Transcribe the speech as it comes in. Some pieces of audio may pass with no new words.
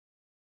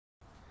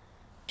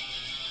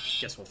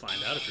Guess we'll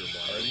find out if you're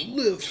blind. I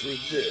live for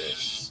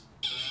this.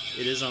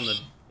 It's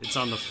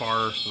on the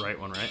far right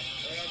one, right?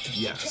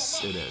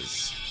 Yes, it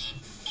is.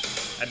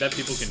 I bet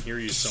people can hear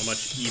you so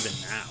much even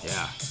now.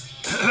 Yeah.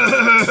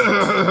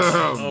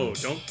 Oh,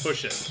 don't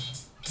push it.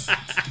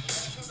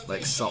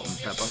 Like salt and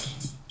pepper.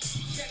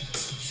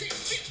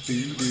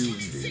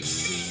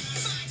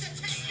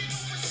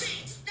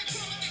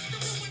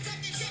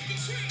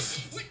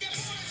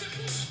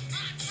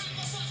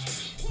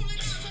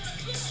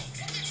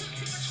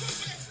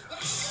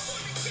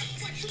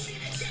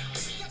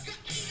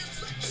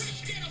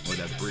 Oh,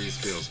 that breeze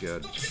feels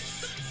good.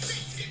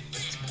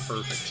 It's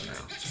perfect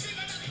now.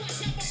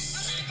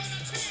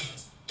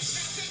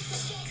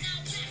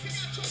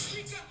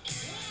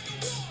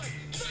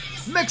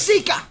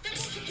 Mexica!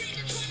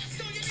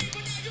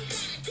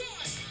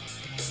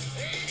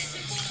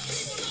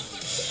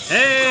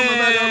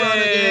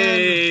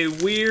 Hey,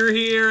 we're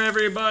here,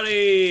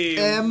 everybody.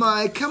 Am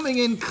I coming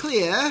in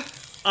clear?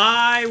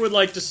 I would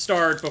like to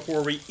start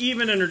before we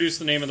even introduce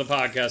the name of the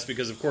podcast,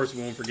 because of course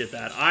we won't forget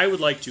that. I would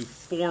like to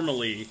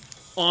formally,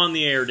 on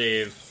the air,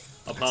 Dave,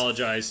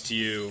 apologize to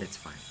you. It's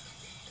fine.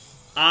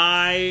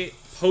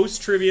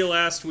 Post-trivia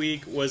last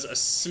week was a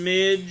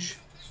smidge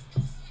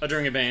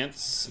during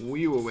advance.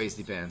 We were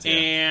wasty pants, yeah.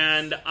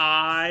 And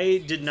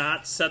I did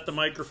not set the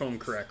microphone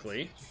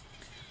correctly.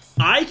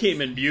 I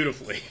came in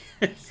beautifully.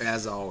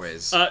 As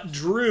always.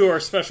 Drew, our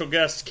special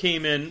guest,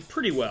 came in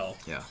pretty well.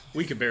 Yeah.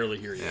 We could barely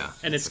hear you. Yeah.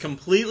 And it's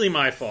completely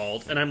my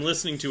fault. And I'm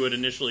listening to it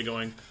initially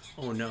going,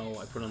 oh no,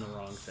 I put on the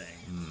wrong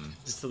thing.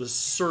 It's the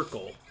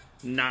circle,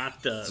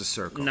 not the... It's a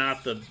circle.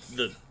 Not the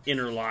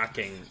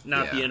interlocking,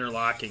 the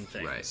interlocking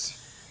things. Right.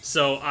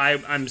 So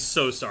I'm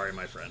so sorry,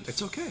 my friend.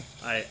 It's okay.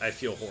 I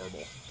feel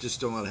horrible.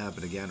 Just don't let it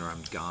happen again or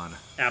I'm gone.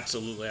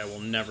 Absolutely, I will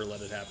never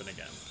let it happen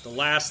again. The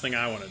last thing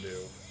I want to do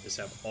is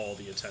have all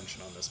the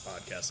attention on this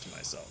podcast to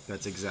myself.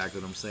 That's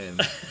exactly what I'm saying.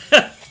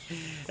 Hey,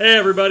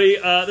 everybody.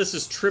 This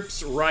is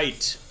Trips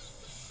Right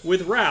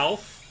with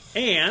Ralph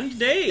and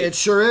Dave. It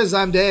sure is.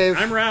 I'm Dave.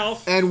 I'm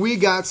Ralph. And we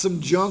got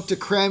some junk to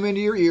cram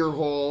into your ear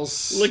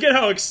holes. Look at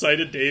how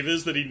excited Dave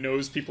is that he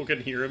knows people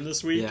can hear him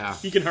this week. Yeah.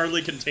 He can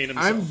hardly contain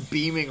himself. I'm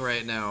beaming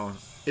right now.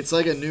 It's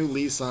like a new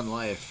lease on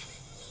life.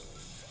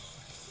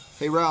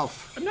 Hey,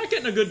 Ralph. I'm not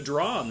getting a good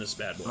draw on this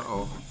bad boy.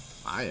 Uh-oh.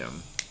 I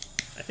am.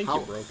 I think you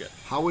broke it.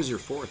 How was your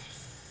fourth?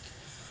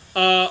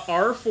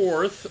 Our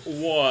fourth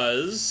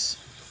was...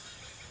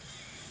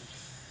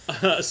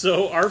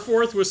 so our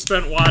fourth was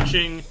spent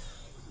watching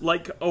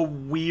like a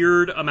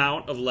weird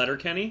amount of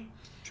Letterkenny.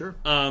 Sure.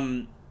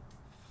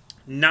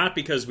 Not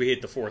because we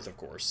hate the fourth, of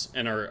course,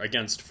 and are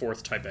against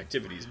fourth type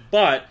activities,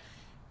 but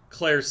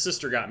Claire's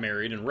sister got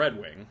married in Red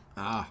Wing.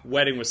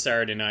 Wedding was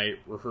Saturday night,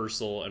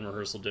 rehearsal and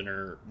rehearsal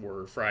dinner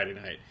were Friday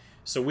night.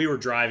 So we were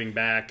driving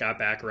back, got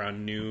back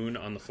around noon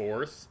on the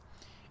 4th,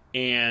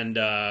 and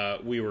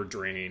we were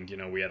drained. You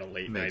know, we had a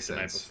late night the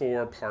night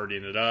before,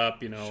 partying it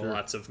up, you know,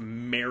 lots of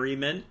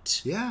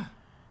merriment. Yeah.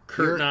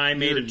 Kurt and I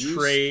made a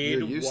trade.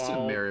 You're used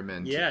to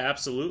merriment. Yeah,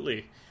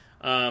 absolutely.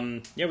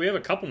 Yeah, we have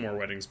a couple more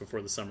weddings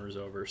before the summer's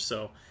over.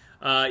 So,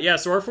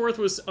 so our fourth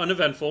was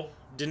uneventful.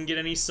 Didn't get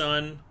any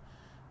sun.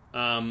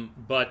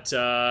 But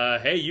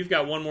hey, you've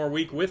got one more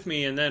week with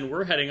me, and then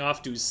we're heading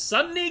off to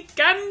sunny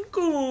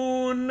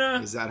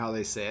Cancun. Is that how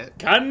they say it?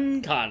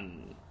 Cancun.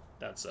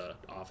 That's an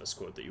Office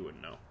quote that you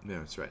wouldn't know. No,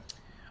 that's right.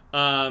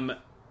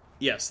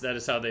 Yes, that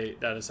is how they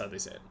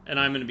say it. And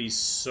I'm going to be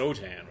so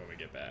tan when we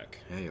get back.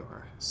 Yeah, you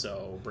are.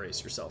 So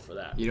brace yourself for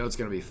that. You know what's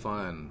going to be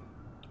fun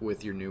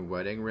with your new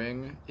wedding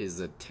ring is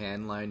the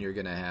tan line you're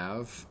going to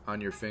have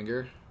on your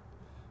finger.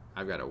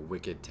 I've got a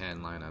wicked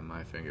tan line on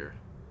my finger.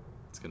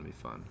 It's going to be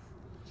fun.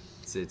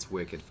 It's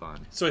wicked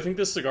fun. So I think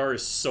this cigar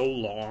is so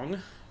long.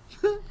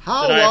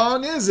 How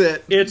long is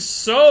it? It's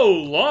so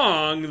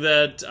long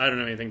that I don't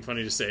have anything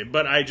funny to say,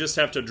 but I just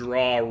have to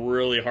draw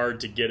really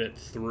hard to get it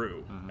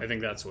through. I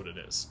think that's what it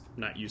is.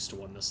 I'm not used to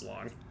one this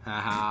long.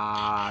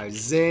 Haha,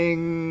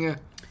 zing.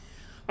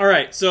 All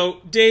right,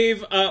 so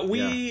Dave,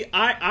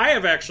 I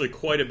have actually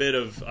quite a bit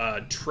of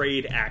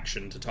trade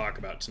action to talk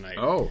about tonight.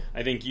 Oh,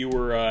 I think you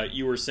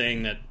were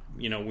saying that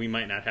we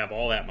might not have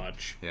all that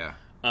much. Yeah.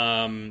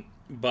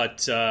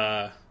 But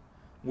I've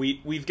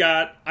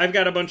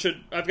got a bunch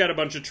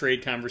of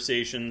trade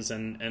conversations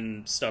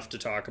and stuff to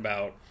talk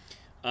about.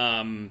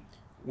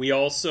 We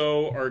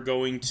also are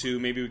going to,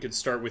 maybe we could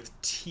start with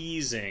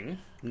teasing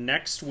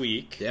next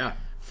week. Yeah.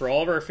 For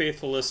all of our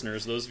faithful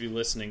listeners, those of you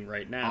listening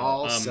right now,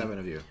 all 7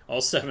 of you. All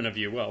 7 of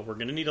you. Well, we're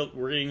gonna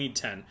need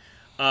 10.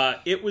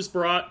 It was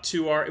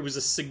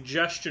a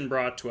suggestion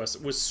brought to us.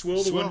 Was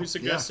Swill the one who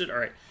suggested? Yeah. All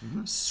right.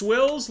 Mm-hmm.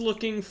 Swill's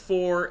looking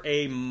for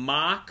a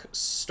mock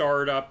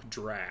startup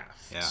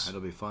draft. Yeah,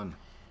 it'll be fun.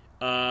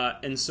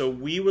 And so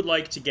we would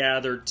like to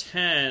gather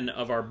 10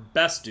 of our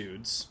best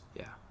dudes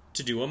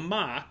to do a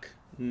mock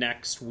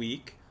next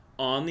week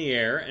on the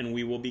air, and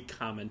we will be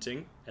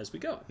commenting as we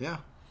go. Yeah.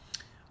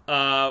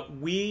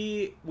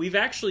 We've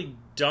actually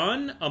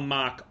done a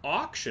mock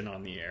auction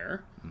on the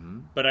air,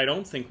 but I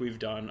don't think we've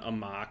done a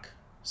mock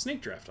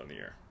snake draft on the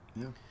air.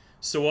 Yeah.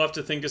 So we'll have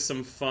to think of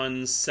some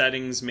fun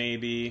settings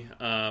maybe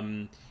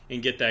and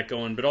get that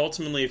going. But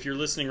ultimately, if you're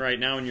listening right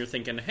now and you're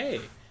thinking, hey,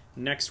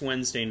 next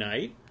Wednesday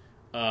night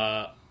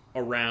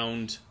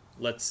around,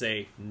 let's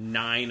say,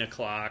 9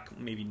 o'clock,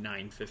 maybe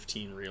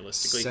 9:15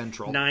 realistically.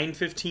 Central.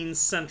 9:15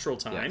 Central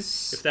Time.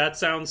 Yes. If that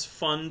sounds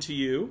fun to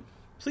you,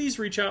 please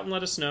reach out and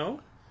let us know.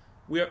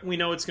 We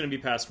know it's going to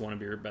be past one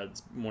of your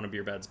bed's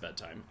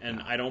bedtime,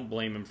 and I don't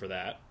blame him for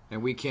that.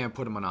 And we can't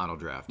put them on auto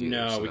draft either.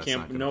 No, so we that's can't.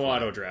 not gonna No fly.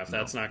 auto draft.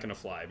 That's not going to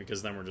fly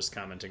because then we're just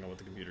commenting on what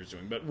the computer's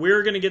doing. But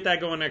we're going to get that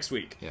going next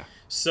week. Yeah.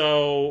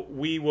 So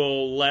we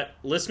will let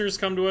listeners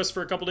come to us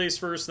for a couple days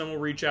first. Then we'll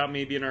reach out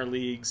maybe in our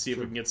league, see if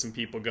we can get some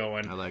people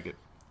going. I like it.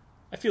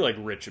 I feel like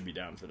Rich would be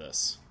down for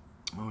this.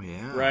 Oh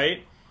yeah.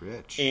 Right.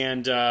 Rich.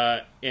 And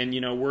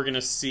we're going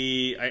to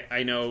see.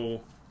 I know.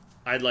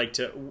 I'd like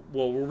to.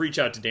 Well, we'll reach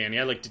out to Danny.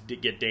 I'd like to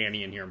get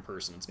Danny in here in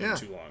person. It's been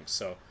too long.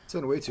 So it's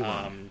been way too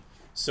long.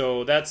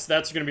 So that's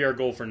going to be our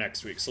goal for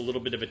next week. So a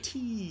little bit of a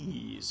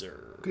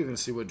teaser. We could even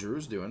see what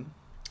Drew's doing.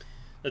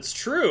 That's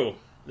true.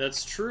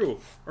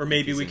 Or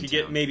maybe we could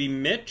get town. maybe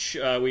Mitch.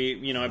 I've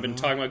been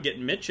talking about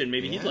getting Mitch in.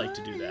 Maybe he'd like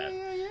to do that.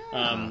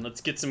 Yeah.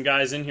 Let's get some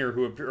guys in here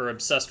who are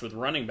obsessed with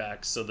running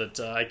backs, so that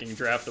I can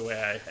draft the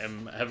way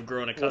I have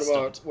grown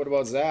accustomed. What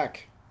about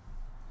Zach?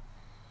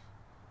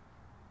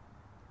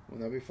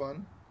 Wouldn't that be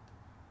fun?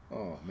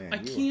 Oh man,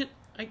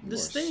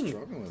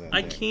 Struggling with that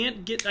I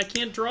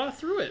can't draw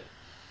through it.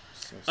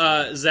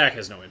 So Zach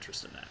has no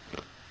interest in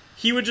that.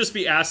 He would just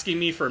be asking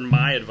me for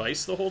my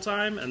advice the whole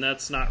time, and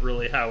that's not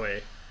really how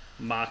a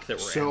mock that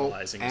we're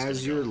analyzing is.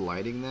 As you're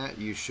lighting that,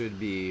 you should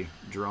be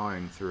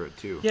drawing through it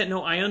too. Yeah,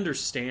 no, I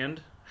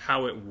understand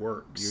how it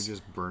works. You're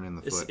just burning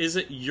the foot. Is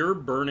it you're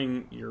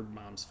burning your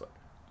mom's foot?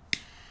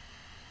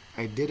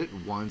 I did it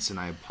once, and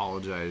I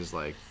apologized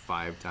like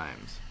 5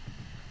 times.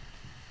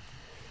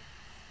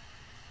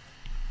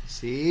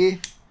 See?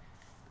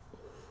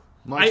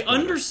 Much I better.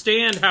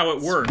 understand how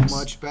it works.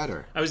 Much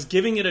better. I was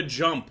giving it a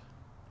jump.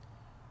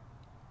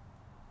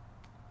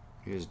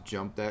 You just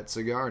jumped that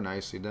cigar.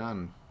 Nicely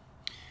done.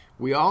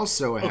 We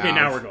also have... Okay,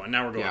 now we're going.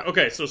 Yeah.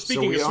 Okay, so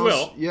speaking of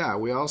Swill...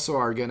 we also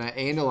are going to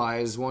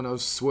analyze one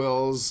of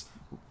Swill's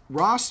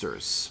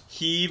rosters.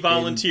 He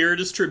volunteered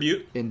as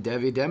tribute. In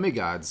Devi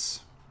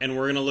Demigods. And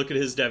we're going to look at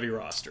his Devi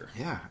roster.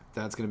 Yeah,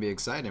 that's going to be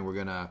exciting. We're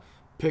going to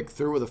pick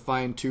through with a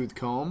fine-tooth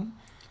comb.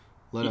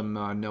 Let him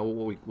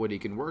know what he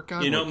can work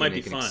on. It might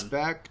be can fun.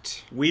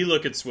 Expect. We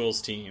look at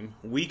Swill's team.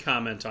 We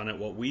comment on it,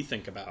 what we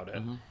think about it.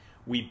 Mm-hmm.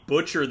 We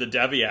butcher the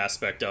Devi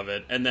aspect of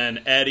it, and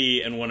then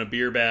Eddie and one of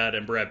Beer Bad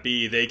and Brett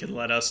B, they can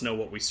let us know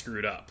what we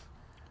screwed up.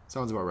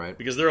 Sounds about right.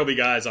 Because there will be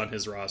guys on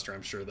his roster,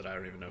 I'm sure, that I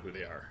don't even know who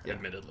they are,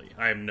 admittedly.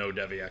 I am no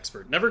Devi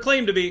expert. Never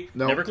claimed to be.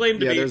 No. Never claimed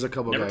to be. Yeah, there's a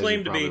couple Never guys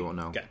claimed you to be. probably won't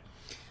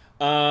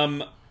know.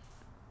 Okay.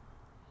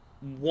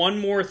 One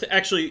more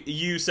actually,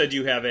 you said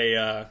you have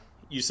a...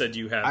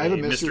 I have a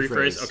mystery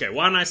phrase. Okay,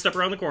 why don't I step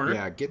around the corner?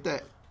 Yeah, get the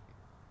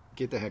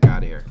heck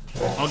out of here.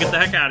 I'll get the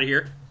heck out of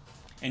here.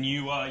 And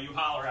you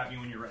holler at me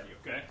when you're ready,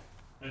 okay?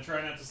 And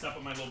try not to step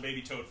on my little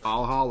baby toad.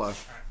 I'll holla.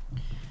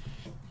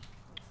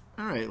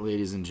 All right,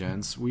 ladies and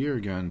gents, we are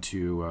going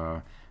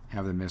to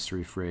have the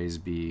mystery phrase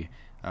be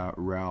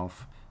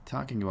Ralph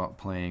talking about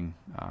playing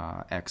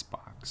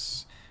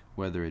Xbox,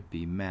 whether it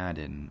be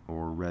Madden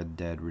or Red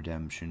Dead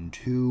Redemption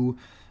 2,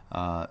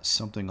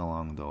 something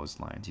along those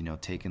lines. You know,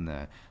 taking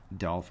the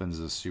Dolphins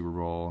to the Super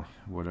Bowl,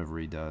 whatever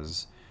he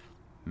does,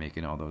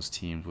 making all those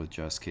teams with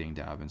Just Kidding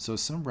Dobbins. So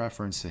some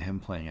reference to him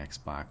playing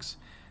Xbox.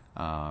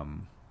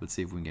 Let's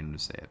see if we can get him to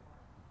say it.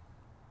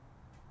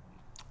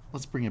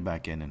 Let's bring it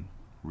back in and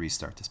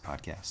restart this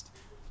podcast.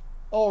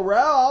 Oh,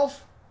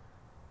 Ralph!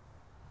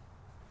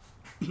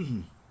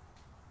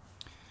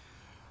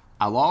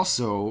 I'll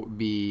also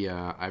be,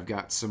 I've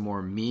got some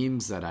more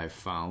memes that I've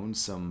found,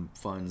 some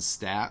fun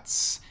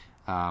stats,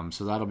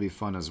 so that'll be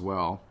fun as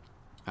well.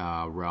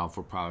 Ralph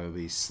will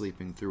probably be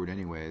sleeping through it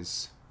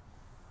anyways.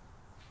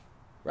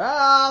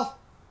 Ralph!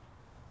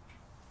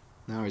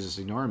 Now he's just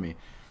ignoring me.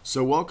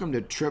 So welcome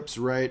to Trips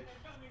Right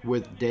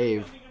with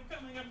Dave.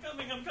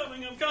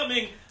 I'm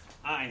coming.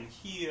 I'm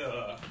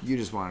here. You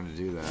just wanted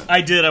to do that. I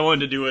did. I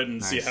wanted to do it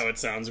and Nice. see how it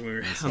sounds when we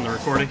were on the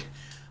recording.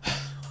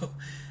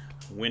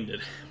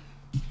 Winded.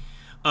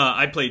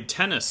 I played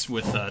tennis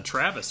with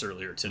Travis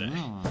earlier today.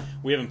 Oh.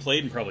 We haven't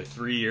played in probably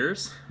 3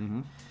 years.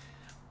 Mm-hmm.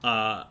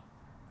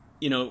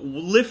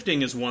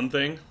 Lifting is one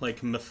thing,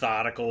 like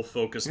methodical,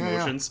 focused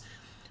motions.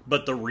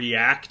 But the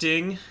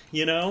reacting,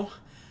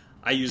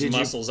 I use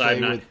muscles Did you I've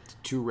play not...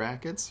 with 2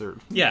 rackets? Or?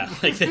 Yeah,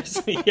 like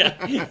this. Yeah.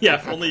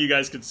 If only you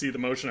guys could see the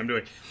motion I'm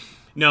doing.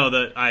 No,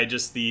 the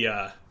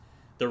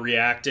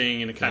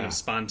reacting and a kind of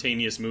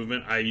spontaneous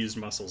movement. I used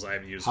muscles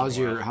I've used. How's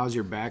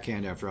your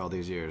backhand after all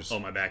these years? Oh,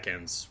 my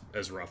backhand's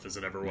as rough as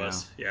it ever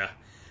was. Yeah.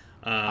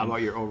 How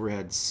about your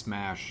overhead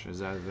smash? Is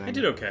that a thing? I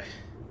did okay.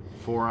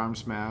 Forearm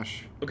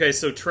smash. Okay,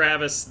 so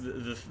Travis,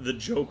 the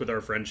joke with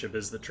our friendship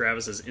is that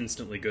Travis is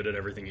instantly good at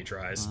everything he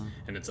tries,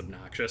 and it's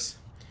obnoxious.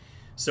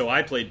 So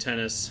I played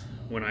tennis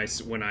when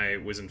I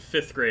was in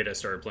 5th grade. I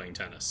started playing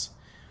tennis.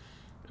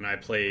 and I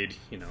played,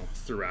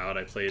 throughout.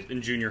 I played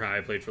in junior high.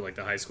 I played for like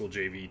the high school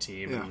JV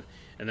team,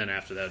 and then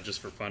after that, just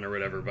for fun or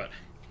whatever. But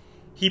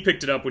he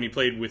picked it up when he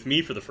played with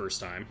me for the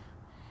first time,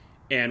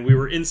 and we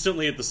were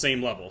instantly at the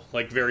same level,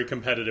 like very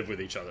competitive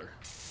with each other,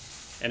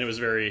 and it was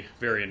very,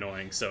 very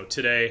annoying. So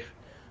today,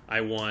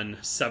 I won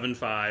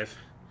 7-5,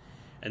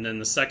 and then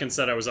the second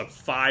set I was up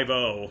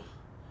 5-0,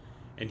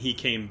 and he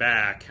came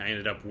back. I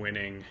ended up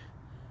winning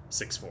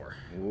 6-4.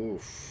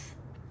 Oof.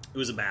 It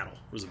was a battle.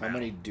 How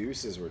many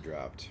deuces were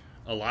dropped?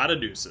 A lot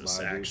of deuces,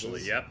 actually.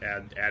 Deuces?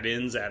 Yep. Add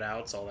ins, add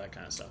outs, all that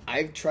kind of stuff.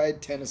 I've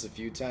tried tennis a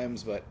few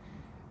times, but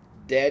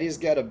Daddy's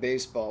got a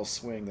baseball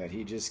swing that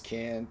he just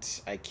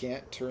can't. I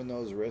can't turn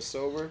those wrists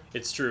over.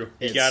 It's true.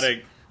 You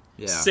gotta.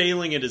 Yeah.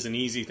 Sailing it is an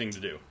easy thing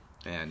to do.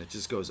 And it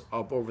just goes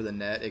up over the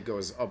net. It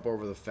goes up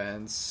over the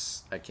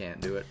fence. I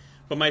can't do it.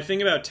 But my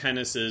thing about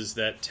tennis is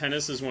that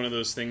tennis is one of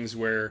those things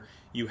where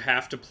you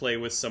have to play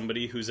with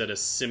somebody who's at a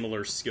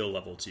similar skill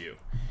level to you.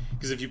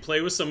 Because if you play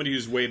with somebody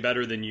who's way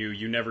better than you,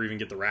 you never even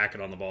get the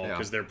racket on the ball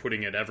because they're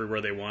putting it everywhere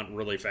they want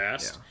really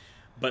fast. Yeah.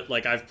 But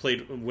like I've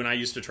played when I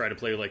used to try to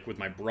play like with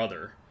my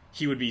brother,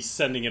 he would be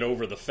sending it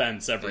over the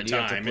fence every time.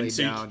 You have to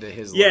play down to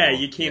his level.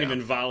 You can't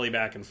even volley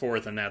back and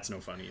forth, and that's no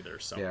fun either.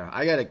 So yeah,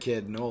 I got a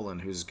kid Nolan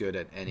who's good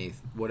at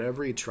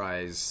whatever he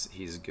tries,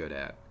 he's good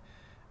at,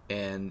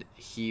 and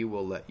he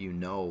will let you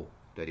know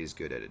that he's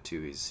good at it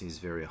too. He's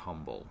very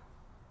humble.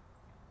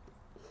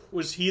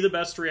 Was he the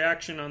best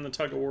reaction on the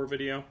tug of war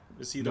video?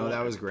 Is he the one?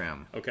 That was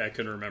Graham. Okay, I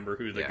couldn't remember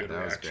who the good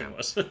reaction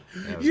was.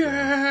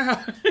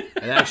 Yeah.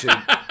 And actually,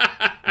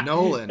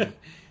 Nolan,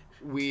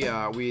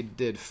 we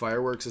did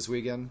fireworks this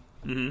weekend,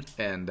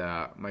 and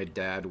my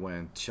dad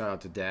went. Shout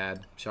out to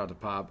Dad. Shout out to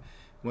Pop.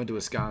 Went to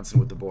Wisconsin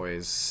with the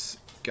boys.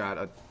 Got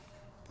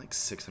like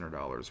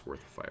 $600 worth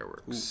of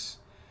fireworks,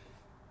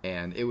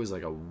 and it was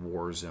like a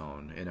war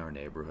zone in our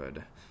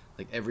neighborhood.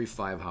 Like every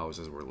 5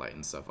 houses were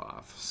lighting stuff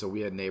off. So we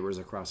had neighbors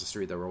across the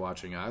street that were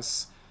watching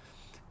us,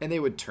 and they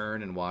would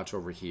turn and watch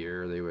over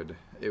here.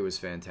 It was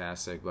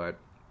fantastic, but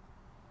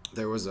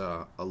there was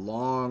a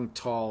long,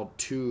 tall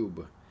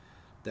tube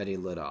that he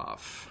lit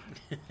off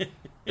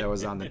that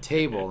was on the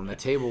table, and the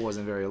table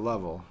wasn't very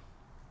level.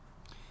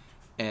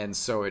 And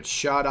so it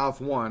shot off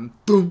one,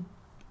 boom,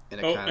 and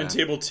it and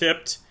table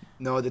tipped?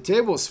 No, the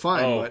table was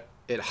fine, but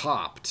it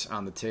hopped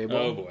on the table.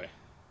 Oh, boy.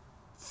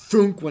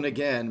 Thunk went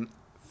again.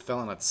 Fell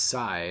on its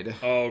side.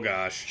 Oh,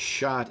 gosh.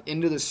 Shot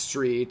into the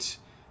street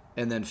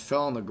and then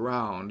fell on the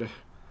ground.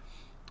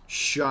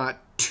 Shot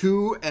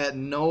 2 at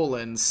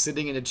Nolan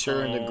sitting in a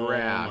chair in the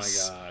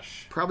grass. Oh, my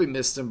gosh. Probably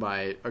missed him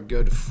by a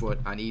good foot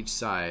on each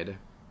side.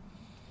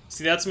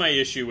 See, that's my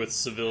issue with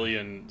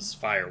civilians'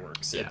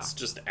 fireworks. Yeah. It's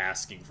just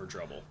asking for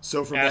trouble.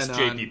 So from Ask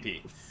then on,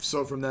 JPP.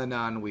 So from then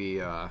on, we,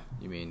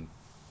 you mean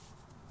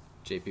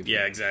JPP?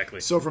 Yeah, exactly.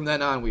 So from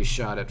then on, we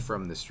shot it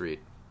from the street.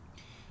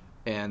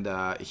 And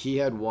he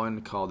had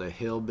one called a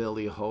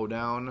Hillbilly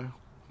Hoedown.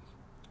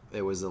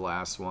 It was the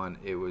last one.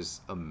 It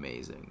was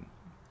amazing.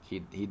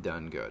 He'd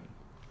done good.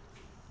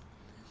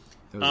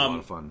 It was a lot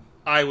of fun.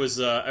 I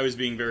was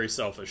being very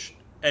selfish.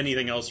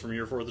 Anything else from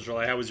your 4th of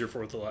July? How was your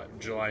 4th of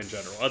July in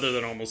general, other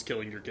than almost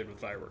killing your kid with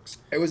fireworks?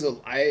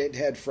 I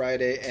had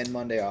Friday and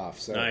Monday off,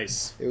 so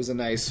nice. It was a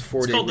nice 4-day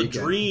weekend. It's called the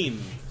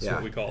dream. That's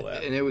what we call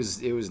that. And it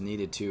was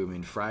needed too. I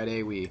mean,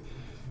 Friday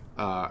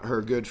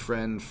her good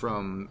friend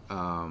from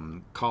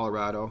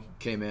Colorado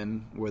came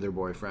in with her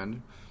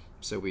boyfriend,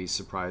 so we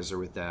surprised her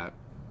with that.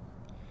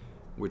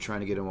 We're trying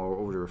to get him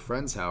over to her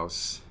friend's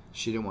house.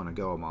 She didn't want to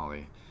go,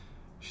 Molly.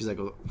 She's like,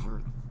 well,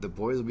 the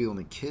boys will be the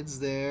only kids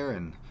there,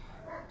 and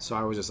so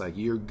I was just like,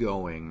 you're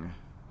going,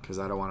 because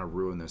I don't want to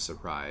ruin the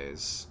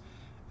surprise.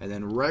 And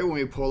then right when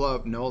we pull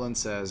up, Nolan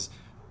says,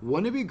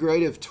 wouldn't it be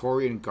great if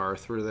Tori and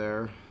Garth were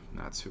there? And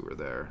that's who were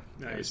there.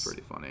 Nice. It was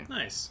pretty funny.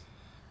 Nice.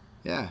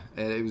 Yeah,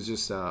 it was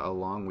just a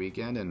long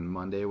weekend, and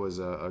Monday was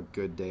a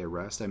good day of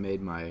rest. I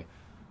made my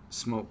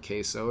smoked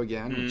queso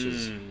again, which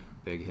is a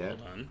big hit.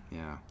 Well done.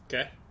 Yeah.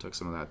 Okay. Took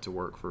some of that to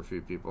work for a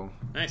few people.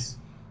 Nice.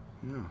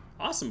 Yeah.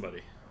 Awesome,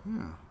 buddy.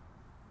 Yeah.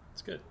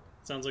 It's good.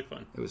 Sounds like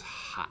fun. It was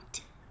hot.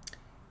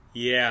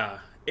 Yeah.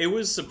 It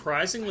was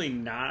surprisingly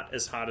not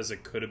as hot as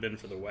it could have been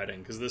for the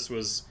wedding, because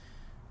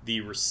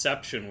the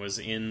reception was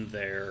in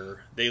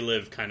they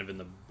live kind of in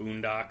the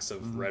boondocks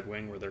of Red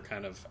Wing, where they're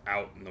kind of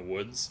out in the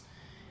woods.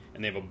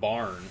 And they have a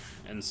barn,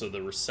 and so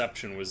the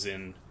reception was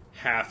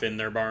half in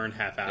their barn,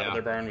 half out of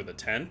their barn with a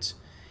tent.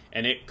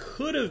 And it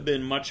could have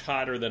been much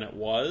hotter than it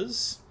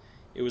was.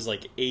 It was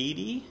like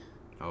 80.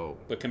 Oh.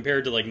 But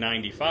compared to like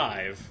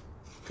 95,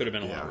 could have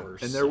been a lot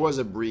worse. And there was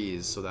a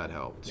breeze, so that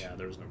helped. Yeah,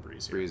 there was no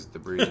breeze here. The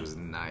breeze was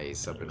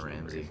nice up in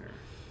Ramsey.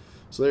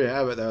 So there you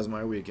have it. That was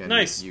my weekend.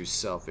 Nice. You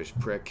selfish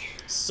prick.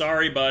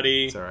 Sorry,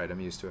 buddy. It's all right. I'm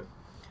used to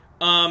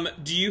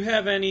it. Do you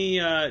have any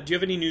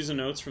news and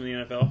notes from the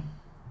NFL?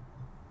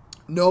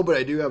 No, but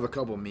I do have a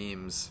couple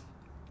memes.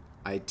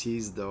 I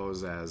teased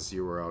those as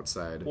you were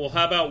outside. Well,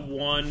 how about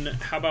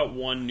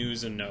one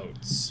news and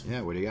notes?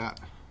 Yeah, what do you got?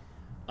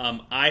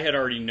 I had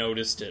already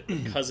noticed it,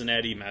 but Cousin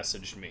Eddie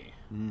messaged me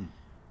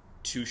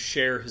to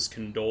share his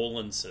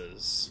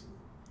condolences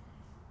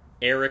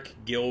Eric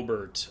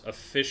Gilbert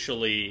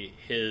officially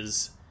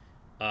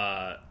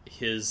oh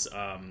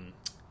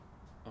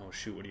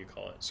shoot, what do you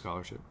call it?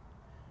 Scholarship.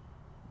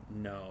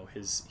 No,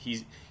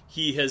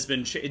 he has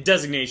been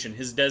designation.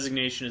 His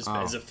designation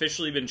has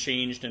officially been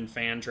changed in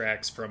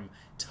Fantrax from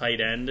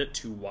tight end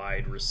to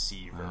wide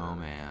receiver. Oh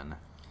man!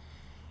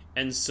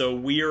 And so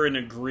we are in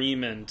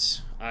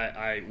agreement.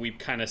 We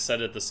kind of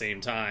said at the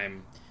same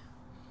time.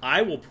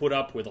 I will put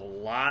up with a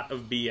lot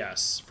of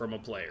BS from a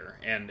player,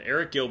 and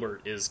Eric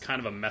Gilbert is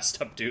kind of a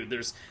messed up dude.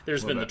 There's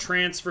been the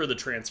transfer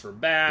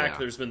back. Yeah.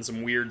 There's been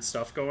some weird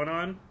stuff going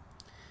on.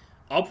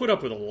 I'll put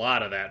up with a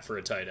lot of that for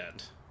a tight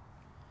end.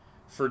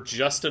 For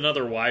just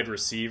another wide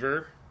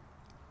receiver,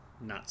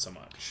 not so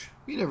much.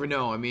 You never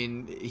know. I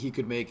mean, he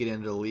could make it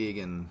into the league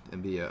and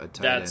be a tight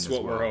end. That's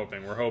what we're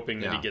hoping. We're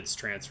hoping that he gets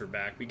transferred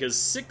back because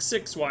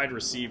 6'6" wide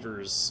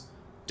receivers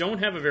don't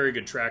have a very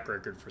good track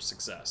record for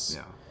success.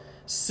 Yeah.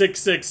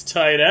 6'6"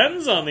 tight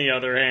ends, on the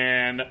other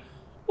hand,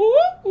 ooh,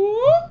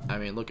 ooh. I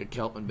mean, look at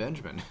Kelvin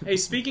Benjamin. Hey,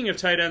 speaking of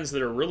tight ends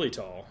that are really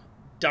tall,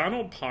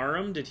 Donald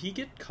Parham, did he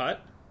get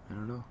cut? I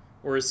don't know.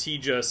 Or is he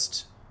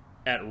just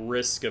at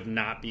risk of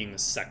not being the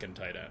second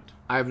tight end?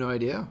 I have no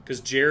idea.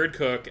 Because Jared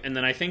Cook, and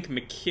then I think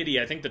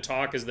McKitty, the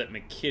talk is that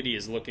McKitty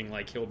is looking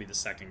like he'll be the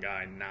second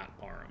guy, not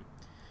Parham.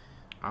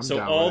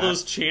 So all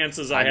those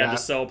chances I had to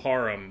sell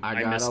Parham, I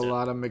missed it. I got a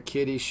lot of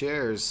McKitty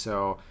shares,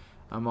 so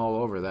I'm all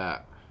over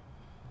that.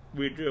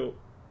 We do.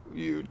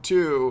 You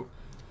too.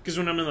 Because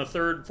when I'm in the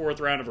third, fourth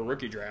round of a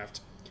rookie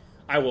draft,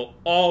 I will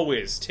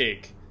always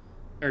take,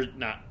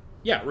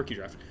 rookie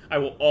draft. I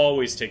will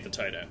always take the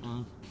tight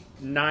end.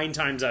 9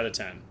 times out of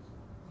 10.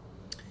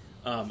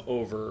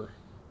 Over,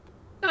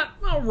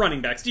 running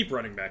backs. Deep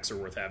running backs are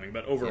worth having,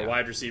 but over a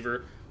wide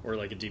receiver or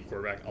like a deep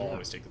quarterback, I'll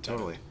always take the tight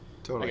end.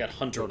 Totally. I got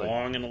Hunter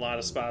Long in a lot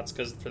of spots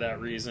for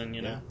that reason,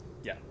 you know.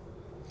 Yeah.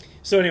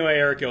 So anyway,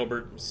 Eric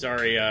Gilbert,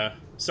 sorry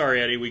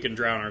Eddie, we can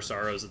drown our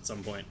sorrows at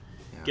some point.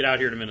 Yeah. Get out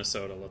here to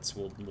Minnesota.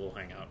 We'll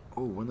hang out.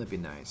 Oh, wouldn't that be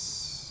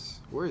nice?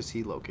 Where is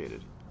he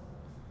located?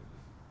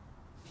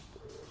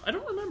 I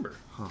don't remember.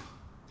 Huh.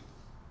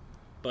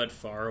 But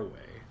far away.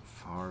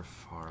 Far,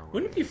 far away.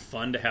 Wouldn't it be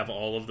fun to have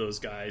all of those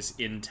guys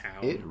in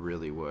town? It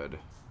really would.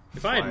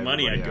 If I had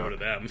money, I'd go to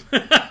them.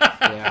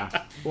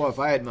 Yeah. Well, if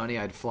I had money,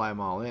 I'd fly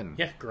them all in.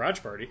 Yeah,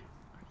 garage party.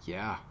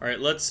 Yeah. All right,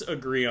 let's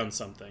agree on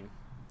something.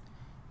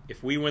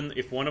 If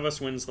one of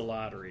us wins the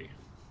lottery,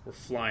 we're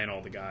flying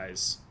all the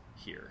guys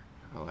here.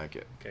 I like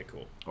it. Okay,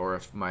 cool. Or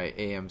if my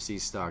AMC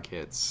stock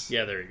hits.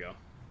 Yeah, there you go.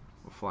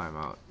 We'll fly them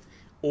out.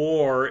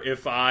 Or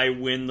if I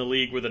win the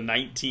league with a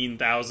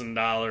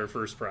 $19,000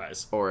 first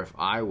prize. Or if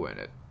I win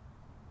it.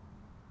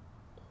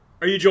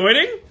 Are you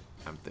joining?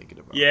 I'm thinking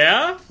about it.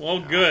 Yeah? Well,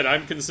 good.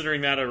 I'm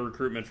considering that a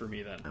recruitment for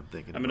me then. I'm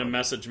going to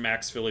message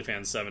Max Philly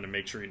Fan 7 to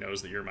make sure he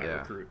knows that you're my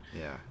recruit.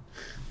 Yeah.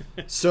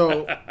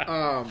 So,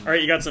 all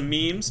right, you got some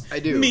memes? I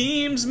do.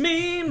 Memes.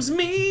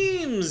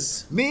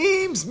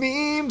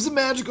 Memes, a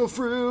magical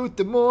fruit.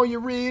 The more you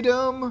read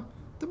them,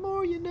 the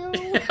more you know.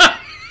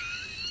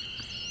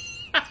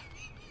 I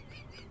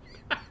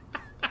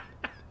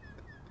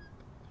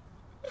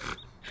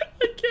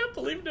can't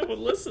believe no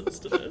one listens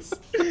to this.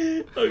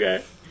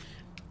 Okay.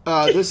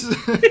 This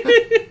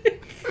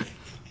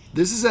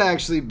is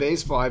actually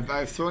baseball.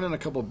 I've thrown in a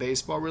couple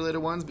baseball-related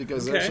ones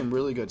because there's some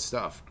really good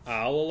stuff.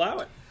 I'll allow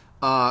it.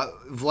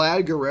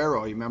 Vlad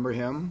Guerrero, you remember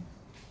him?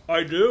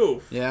 I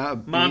do. Yeah.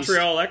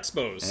 Montreal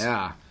Expos.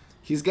 Yeah.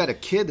 He's got a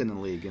kid in the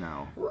league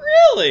now.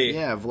 Really?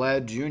 Yeah,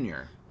 Vlad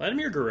Jr.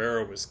 Vladimir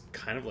Guerrero was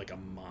kind of like a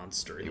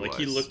monster.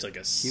 He looked like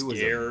a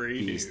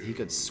scary dude. He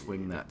could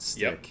swing that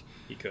stick. Yep,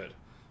 he could.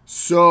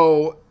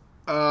 So,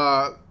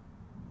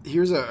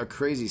 here's a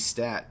crazy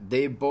stat.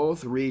 They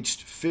both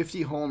reached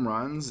 50 home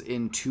runs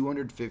in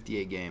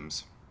 258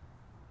 games.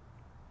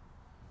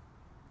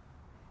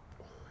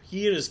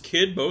 He and his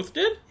kid both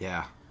did?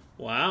 Yeah.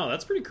 Wow,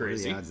 that's pretty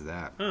crazy. What are the odds of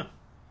that? Huh.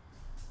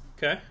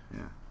 Okay.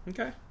 Yeah.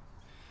 Okay.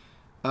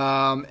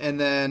 And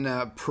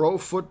then Pro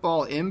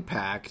Football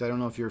Impact. I don't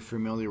know if you're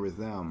familiar with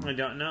them. I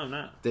don't know, I'm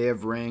not. They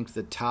have ranked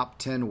the top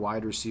 10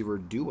 wide receiver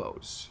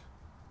duos.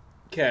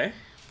 Okay.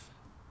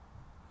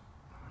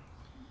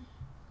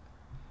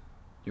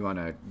 You want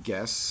to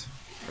guess?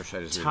 Or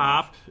should I just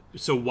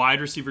so wide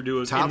receiver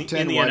duos top in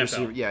 10 the wide NFL.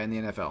 Receiver, yeah, in the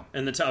NFL.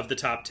 And of the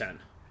top 10.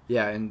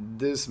 Yeah, and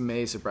this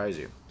may surprise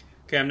you.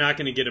 Okay, I'm not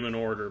going to get them in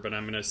order, but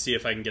I'm going to see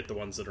if I can get the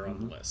ones that are on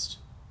the list.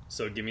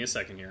 So give me a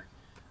second here.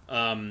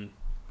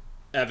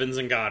 Evans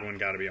and Godwin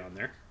got to be on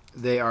there.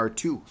 They are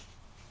 2.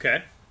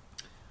 Okay.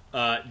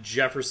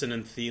 Jefferson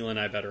and Thielen,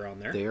 I bet, are on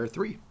there. They are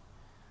 3.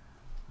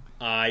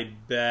 I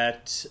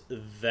bet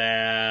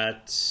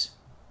that...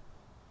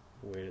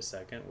 Wait a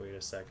second.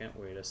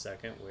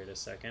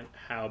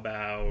 How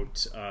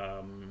about...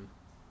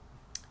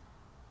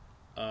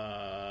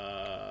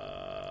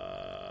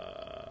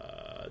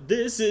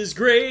 This is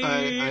great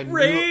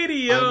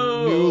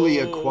radio. A newly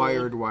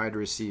acquired wide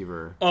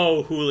receiver.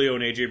 Oh, Julio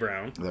and A.J.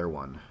 Brown. They're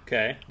 1.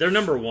 Okay. They're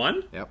number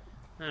 1? Yep.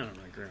 I don't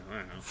know.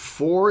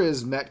 4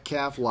 is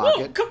Metcalf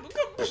Lockett. Whoa, come.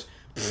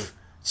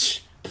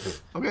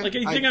 Okay. Like,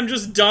 you think I'm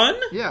just done?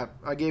 Yeah,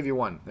 I gave you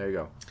one. There you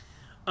go.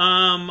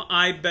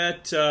 I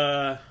bet,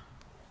 no,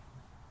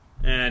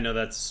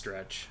 that's a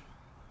stretch.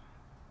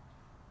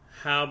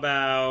 How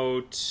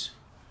about...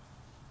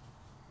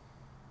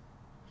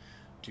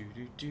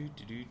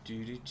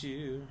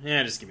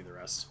 Yeah, just give me the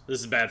rest. This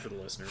is bad for the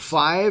listeners.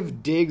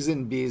 5, Diggs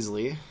and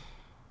Beasley.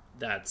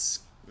 That's...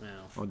 Well...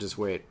 I'll just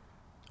wait.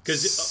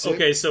 Because,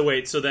 okay, so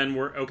wait, so then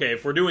we're... Okay,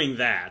 if we're doing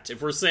that,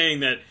 if we're saying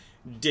that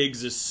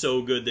Diggs is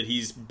so good that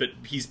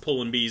he's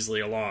pulling Beasley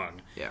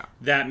along, yeah,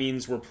 that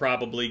means we're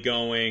probably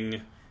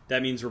going...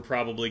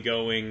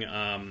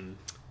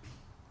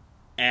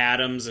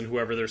 Adams and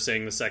whoever they're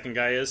saying the second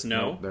guy is?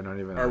 No? They're not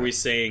even Are on we it.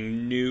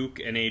 saying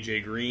Nuke and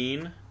AJ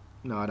Green?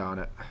 Not on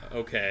it.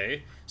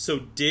 Okay. So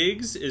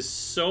Diggs is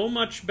so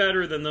much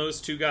better than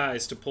those two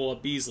guys to pull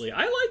up Beasley.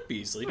 I like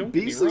Beasley, don't get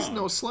me Beasley's wrong.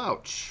 no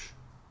slouch.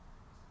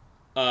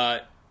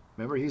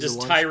 Remember, he's Does a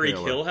lunch Tyreek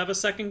pail. Hill have a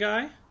second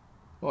guy?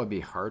 Well, it'd be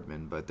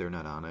Hardman, but they're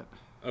not on it.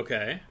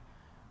 Okay.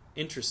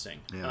 Interesting.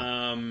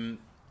 Yeah.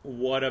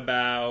 What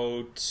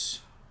about...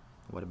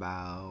 What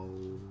about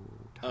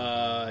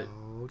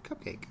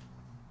Cupcake?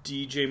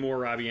 DJ Moore,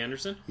 Robbie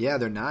Anderson? Yeah,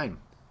 they're 9.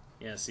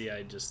 Yeah, see,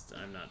 I'm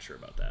not sure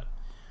about that.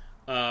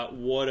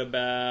 What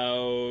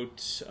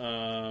about...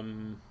 I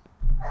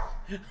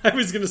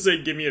was going to say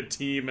give me a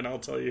team and I'll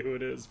tell you who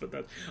it is, but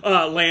that's...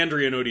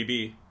 Landry and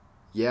ODB.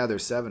 Yeah, they're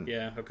 7.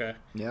 Yeah, okay.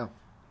 Yeah.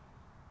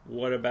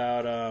 What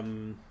about...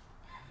 You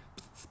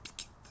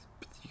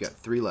got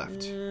 3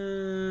 left.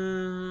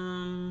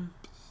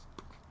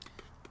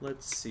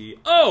 Let's see.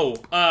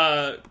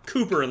 Oh!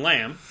 Cooper and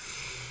Lamb.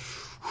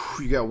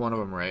 You got one of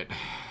them right.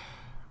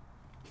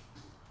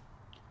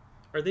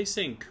 Are they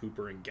saying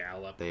Cooper and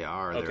Gallup? They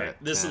are. Okay, They're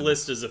at this 10.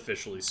 list is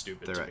officially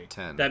stupid They're to at me.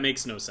 10. That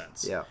makes no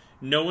sense. Yeah.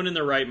 No one in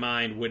their right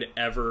mind would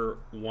ever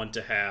want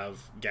to have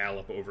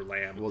Gallup over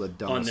Lamb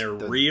on their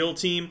real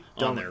team,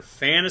 on their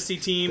fantasy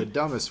team. The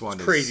dumbest one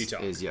crazy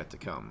talk. is yet to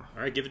come.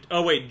 All right, give it.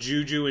 Oh wait,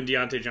 Juju and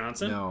Deontay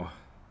Johnson. No,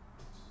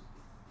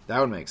 that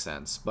would make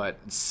sense. But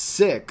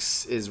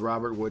 6 is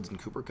Robert Woods and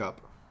Cooper Kupp.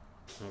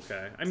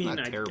 Okay, I mean,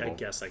 not I terrible.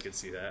 guess I could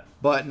see that.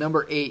 But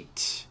number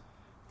 8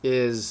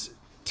 is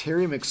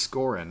Terry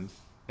McScorin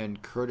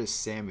and Curtis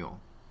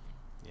Samuel.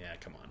 Yeah,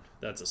 come on,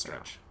 that's a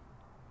stretch.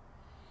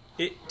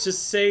 To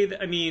say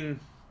that, I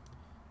mean,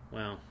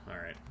 well, all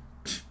right.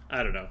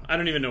 I don't know. I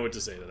don't even know what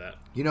to say to that.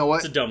 You know what?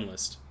 It's a dumb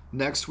list.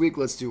 Next week,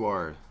 let's do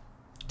our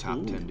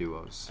top 10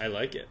 duos. I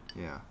like it.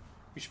 Yeah.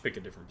 We should pick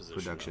a different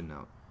position. Production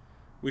note.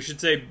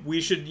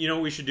 You know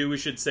what we should do? We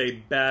should say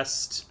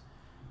best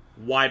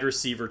wide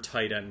receiver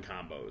tight end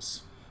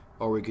combos.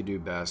 Or we could do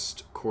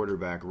best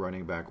quarterback,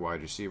 running back,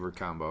 wide receiver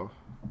combo.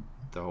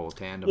 The whole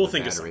tandem. We'll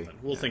think battery. of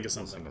something. We'll think of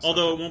something. of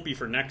Although it something. won't be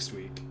for next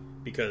week,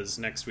 because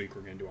next week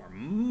we're going to do our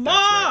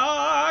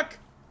mock.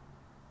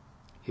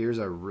 Here's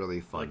a really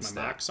fun Like my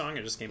stat. mock song,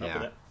 I just came up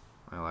with it.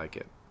 I like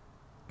it.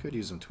 Could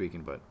use some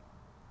tweaking, but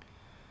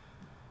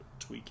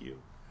Tweak you.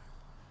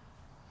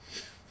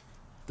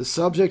 the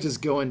subject is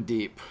going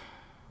deep.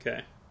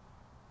 Okay.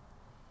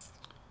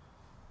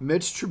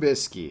 Mitch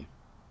Trubisky,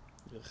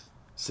 Ugh.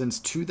 since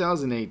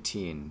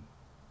 2018,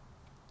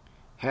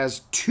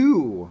 has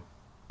 2,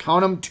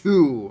 count them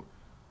 2,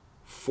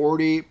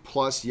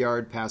 40-plus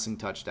yard passing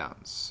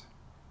touchdowns.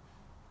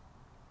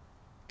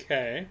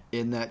 Okay.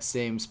 In that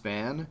same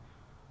span,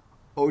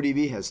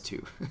 ODB has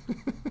 2.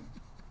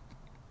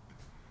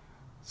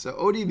 So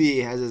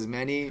ODB has as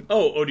many...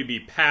 Oh,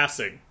 ODB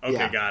passing. Okay,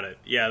 Yeah. got it.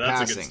 Yeah,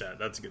 that's a good Passing. stat.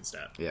 That's a good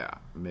stat. Yeah,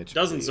 Mitch.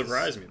 Doesn't please.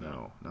 surprise me,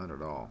 though. No, not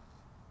at all.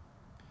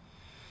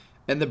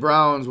 And the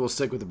Browns, will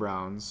stick with the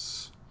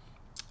Browns.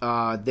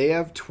 They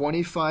have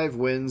 25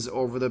 wins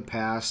over the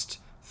past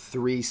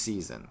 3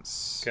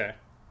 seasons. Okay.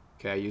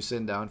 Okay, are you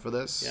sitting down for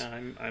this? Yeah,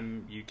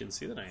 I'm. You can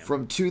see that I am.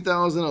 From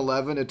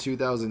 2011 to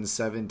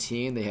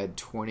 2017, they had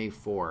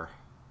 24.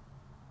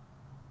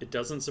 It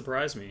doesn't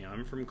surprise me.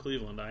 I'm from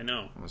Cleveland. I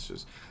know. Let's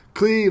just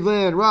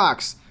Cleveland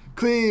rocks.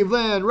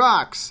 Cleveland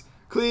rocks.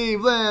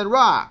 Cleveland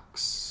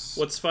rocks.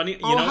 What's funny?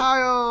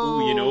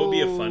 Ohio. You know,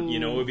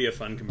 it would be a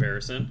fun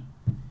comparison.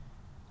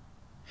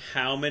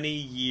 How many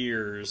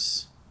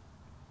years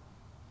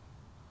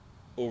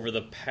over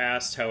the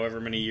past however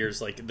many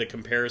years, like the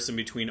comparison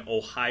between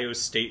Ohio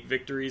State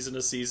victories in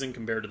a season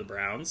compared to the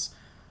Browns?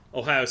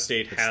 Ohio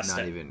State has not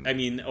to. even- I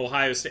mean,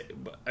 Ohio State.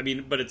 I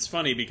mean, but it's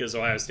funny because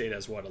Ohio State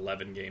has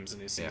 11 games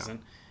in a season,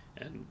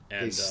 and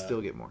They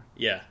still get more.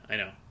 yeah, I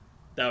know.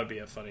 That would be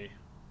a funny,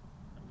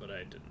 but I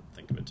didn't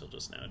think of it till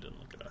just now. I didn't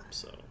look it up,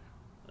 so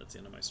that's the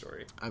end of my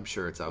story. I'm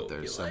sure it's out Hope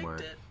there you somewhere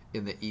liked it.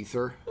 in the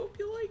ether. Hope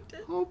you liked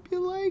it. Hope you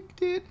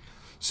liked it.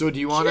 So do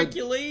you want Check to?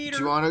 you later.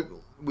 Do you want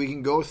to? We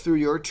can go through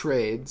your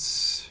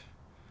trades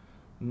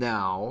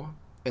now,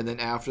 and then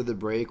after the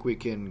break, we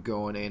can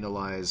go and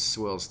analyze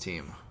Swill's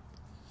team.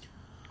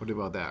 What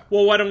about that?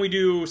 Well, why don't we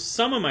do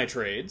some of my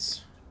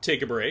trades,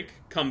 take a break,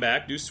 come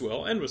back, do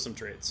Swill, end with some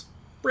trades.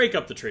 Break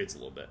up the trades a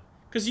little bit.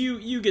 Because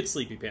you get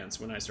sleepy pants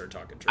when I start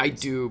talking trades. I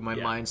do. My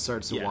Yeah. mind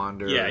starts to Yeah.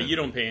 wander. Yeah, you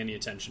don't pay any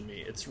attention to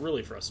me. It's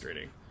really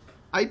frustrating.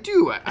 I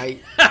do.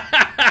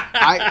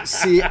 I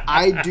see.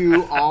 I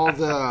do all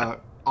the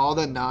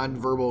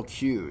nonverbal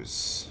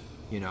cues.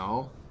 You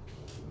know.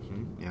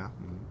 Mm-hmm, yeah.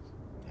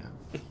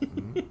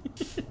 Mm-hmm, yeah.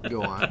 Mm-hmm.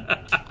 Go on.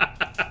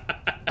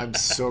 I'm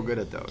so good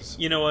at those.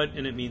 You know what?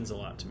 And it means a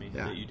lot to me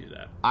that you do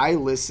that. I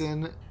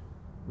listen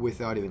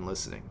without even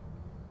listening.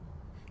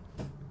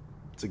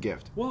 It's a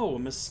gift. Whoa, a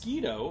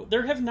mosquito.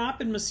 There have not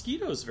been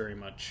mosquitoes very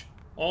much.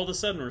 All of a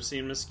sudden, we're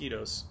seeing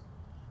mosquitoes.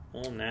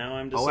 Well, now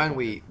I'm disappointed. Oh,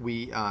 and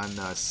we on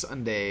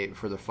Sunday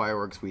for the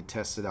fireworks, we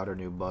tested out our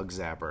new bug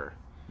zapper.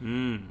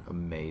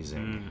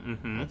 Amazing.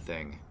 That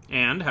thing.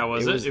 And how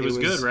was it? It was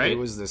good, right? It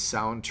was the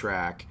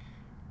soundtrack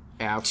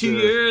after to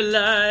your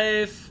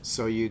life.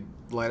 So you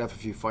light up a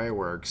few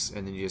fireworks,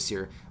 and then you just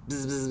hear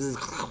bzz, bzz, bzz,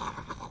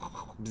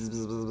 bzz,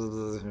 bzz,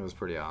 bzz. It was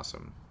pretty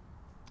awesome.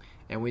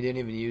 And we didn't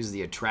even use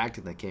the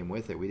attractant that came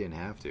with it. We didn't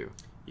have to.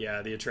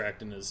 Yeah, the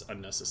attractant is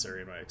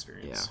unnecessary in my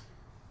experience.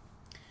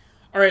 Yeah.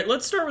 All right,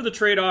 let's start with a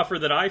trade offer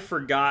that I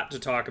forgot to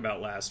talk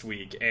about last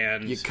week.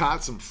 And you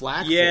caught some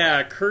flack for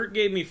it. Kurt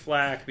gave me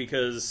flack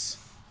because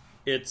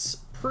it's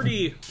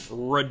pretty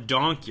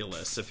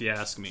redonkulous, if you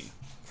ask me.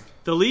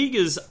 The league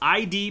is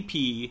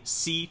IDP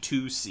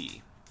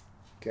C2C.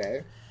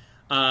 Okay.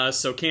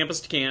 So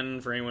Campus to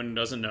Canton, for anyone who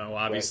doesn't know,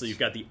 obviously you've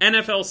got the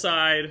NFL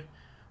side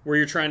where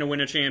you're trying to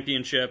win a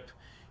championship.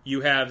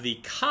 You have the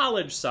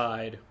college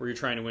side where you're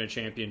trying to win a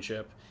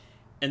championship.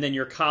 And then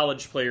your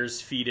college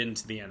players feed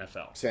into the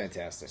NFL. It's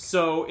fantastic.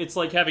 So it's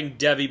like having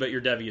Devi, but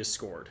your Devi is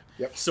scored.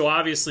 Yep. So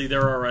obviously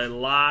there are a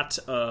lot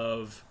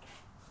of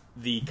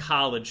the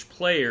college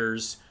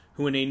players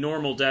who in a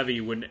normal Devi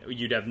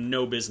you'd have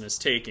no business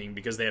taking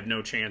because they have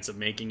no chance of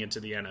making it to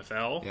the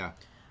NFL. Yeah.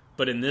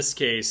 But in this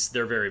case,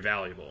 they're very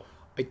valuable.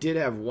 I did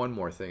have one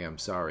more thing. I'm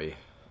sorry.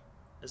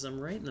 As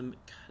I'm right in the...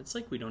 It's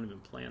like we don't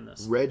even plan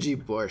this. Reggie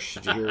Bush.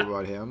 Did you hear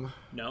about him?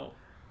 No.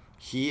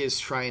 He is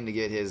trying to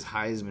get his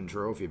Heisman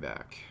Trophy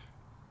back.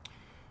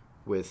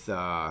 With,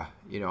 all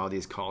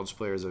these college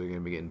players that are going to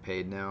be getting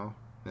paid now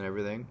and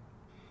everything.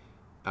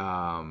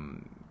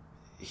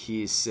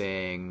 He's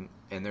saying,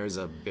 and there's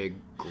a big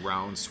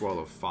groundswell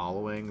of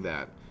following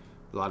that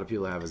a lot of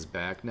people have his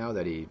back now,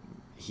 that he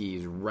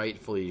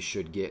rightfully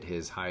should get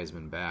his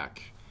Heisman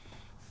back.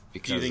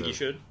 Do you think he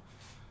should?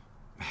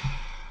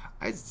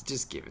 I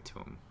just give it to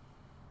him.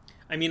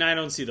 I mean, I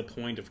don't see the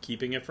point of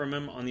keeping it from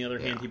him. On the other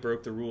hand, he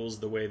broke the rules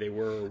the way they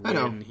were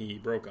when he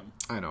broke them.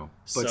 I know.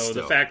 But so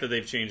the fact that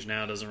they've changed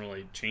now doesn't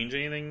really change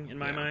anything in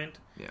my mind.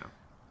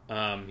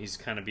 Yeah. He's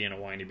kind of being a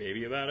whiny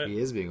baby about it. He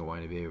is being a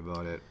whiny baby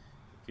about it.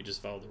 If you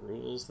just follow the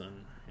rules,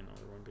 then there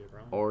wouldn't be a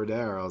problem.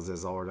 Orders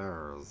is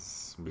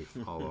orders. We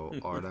follow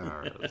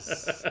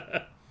orders.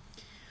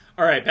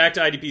 All right, back to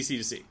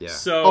IDP-C2C. Yeah.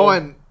 So,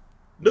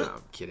 no,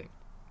 I'm kidding.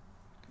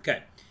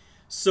 Okay.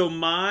 So in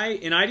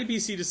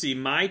IDP-C2C,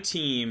 my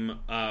team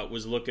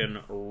was looking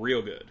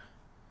real good.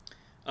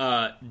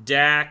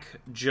 Dak,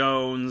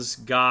 Jones,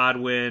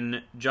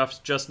 Godwin,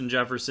 Justin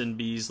Jefferson,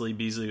 Beasley.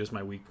 Beasley was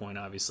my weak point,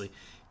 obviously.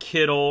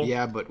 Kittle.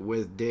 Yeah, but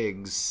with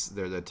Diggs,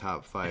 they're the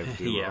top 5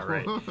 duo. Yeah,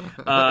 right.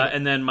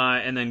 and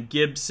then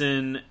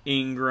Gibson,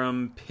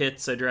 Ingram,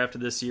 Pitts I drafted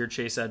this year,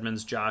 Chase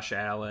Edmonds, Josh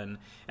Allen.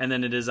 And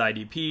then it is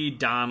IDP,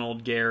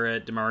 Donald,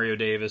 Garrett, Demario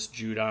Davis,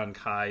 Judon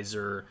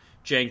Kaiser,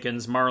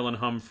 Jenkins, Marlon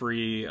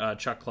Humphrey,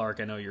 Chuck Clark.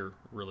 I know you're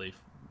really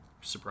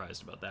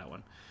surprised about that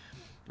one.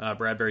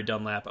 Bradbury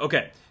Dunlap.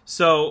 Okay,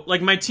 so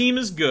my team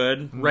is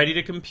good, ready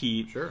to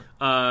compete. Sure.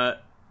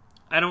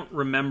 I don't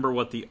remember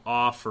what the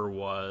offer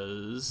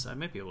was. I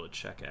might be able to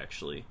check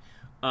actually.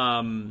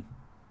 No,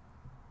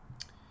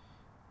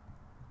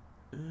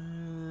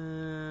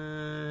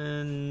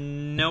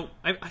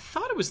 I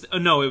thought it was.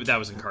 That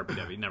was in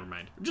CarpW. Never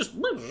mind.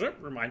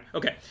 Never mind.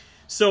 Okay.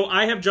 So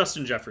I have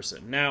Justin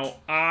Jefferson. Now,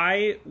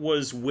 I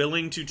was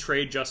willing to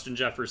trade Justin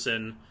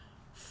Jefferson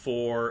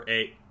for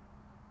a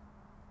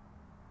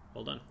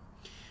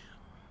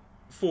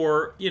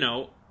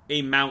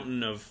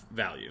mountain of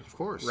value. Of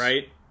course.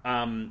 Right?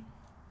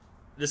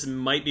 This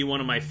might be one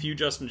of my few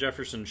Justin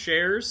Jefferson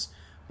shares,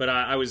 but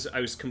I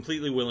was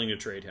completely willing to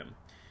trade him.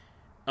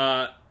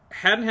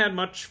 Hadn't had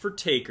much for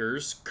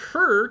takers.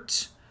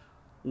 Kurt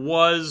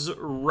was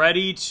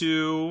ready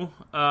to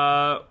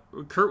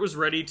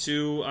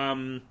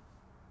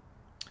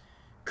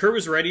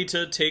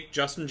take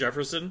Justin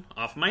Jefferson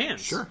off my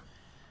hands. Sure.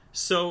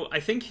 So I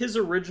think his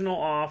original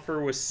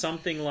offer was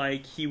something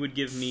like he would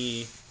give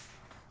me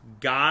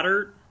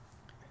Goddard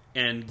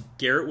and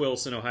Garrett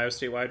Wilson, Ohio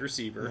State wide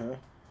receiver,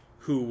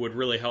 who would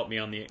really help me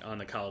on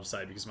the college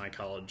side because my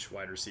college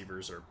wide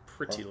receivers are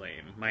pretty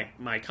lame.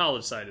 My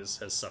college side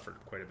has suffered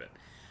quite a bit.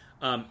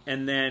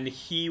 And then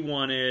he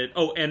wanted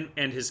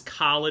and his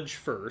college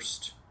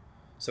first.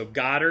 So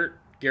Goddard,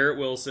 Garrett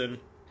Wilson,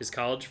 his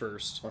college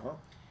first.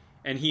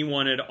 And he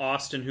wanted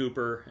Austin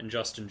Hooper and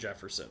Justin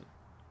Jefferson.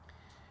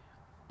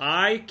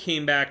 I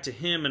came back to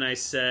him and I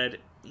said,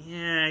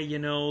 yeah,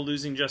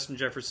 losing Justin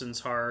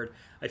Jefferson's hard.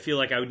 I feel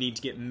like I would need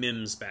to get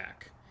Mims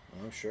back.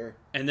 Oh, sure.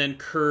 And then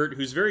Kurt,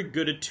 who's very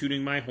good at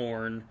tooting my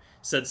horn,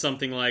 said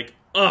something like,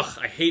 ugh,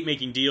 I hate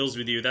making deals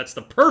with you. That's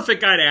the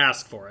perfect guy to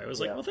ask for. I was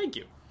like, well, thank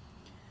you.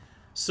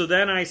 So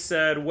then I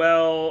said,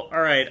 well,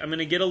 all right, I'm going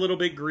to get a little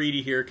bit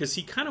greedy here, because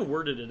he kind of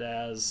worded it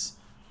as,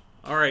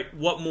 all right,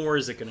 what more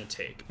is it going to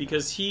take?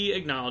 Because he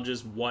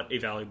acknowledges what a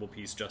valuable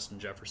piece Justin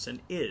Jefferson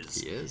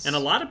is. He is. And a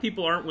lot of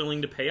people aren't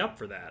willing to pay up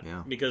for that,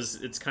 Yeah.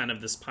 because it's kind of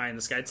this pie in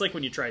the sky. It's like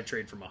when you try to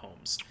trade for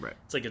Mahomes. Right.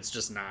 It's like it's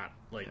just not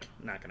going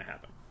to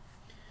happen.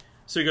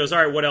 So he goes,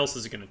 all right, what else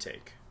is it going to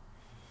take?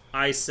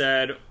 I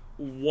said,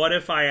 what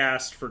if I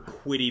asked for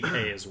Kwity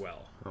Paye as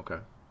well? Okay.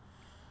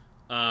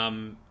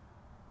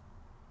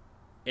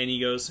 And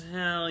he goes,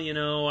 hell,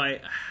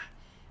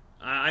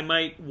 I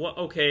might,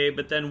 okay,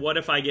 but then what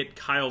if I get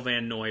Kyle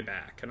Van Noy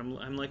back? And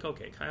I'm like,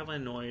 okay, Kyle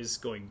Van Noy's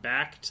going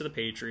back to the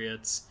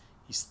Patriots.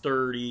 He's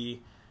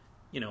 30.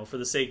 For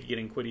the sake of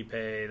getting Kwity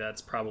Paye,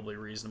 that's probably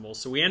reasonable.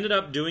 So we ended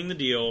up doing the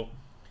deal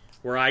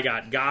where I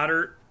got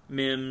Goddard,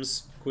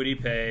 Mims,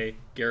 Kwity Paye,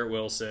 Garrett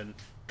Wilson,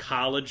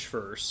 college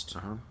first,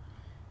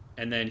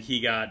 and then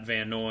he got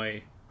Van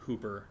Noy,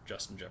 Hooper,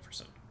 Justin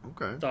Jefferson.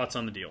 Okay. Thoughts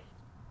on the deal?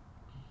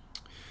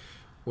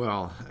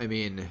 Well, I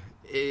mean,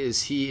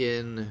 is he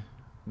in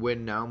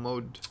win now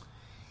mode?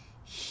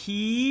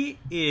 He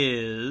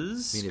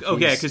is. I mean,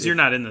 okay, because you're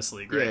not in this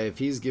league, right? Yeah, if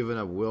he's given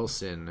up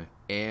Wilson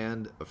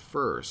and a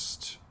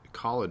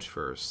college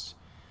first,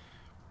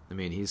 I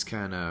mean, he's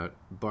kind of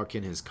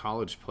bucking his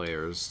college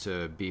players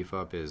to beef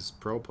up his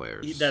pro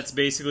players. That's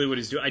basically what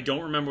he's doing. I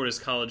don't remember what his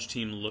college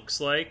team looks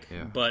like,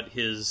 but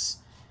his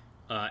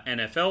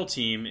NFL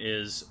team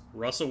is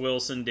Russell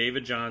Wilson,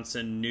 David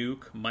Johnson,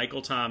 Nuke,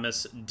 Michael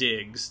Thomas,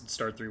 Diggs,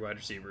 start 3 wide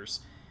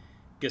receivers,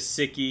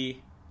 Gesicki,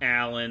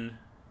 Allen,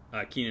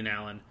 Keenan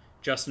Allen,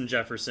 Justin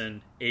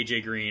Jefferson,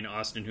 AJ Green,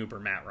 Austin Hooper,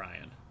 Matt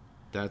Ryan.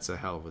 That's a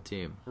hell of a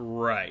team.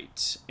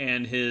 Right.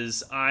 And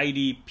his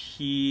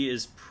IDP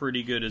is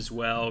pretty good as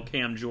well.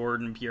 Cam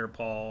Jordan,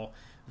 Pierre-Paul,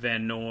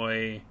 Van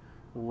Noy,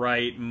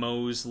 Wright,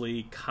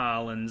 Mosley,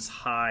 Collins,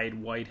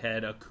 Hyde,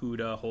 Whitehead,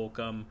 Okudah,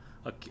 Holcomb,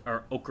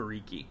 or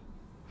Okereke.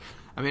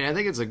 I mean, I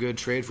think it's a good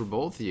trade for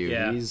both of you.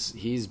 Yeah.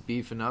 He's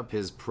beefing up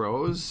his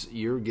pros.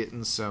 You're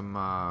getting some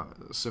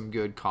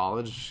good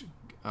college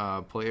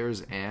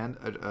players and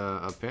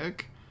a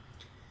pick.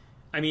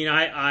 I mean,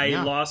 I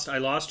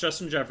lost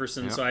Justin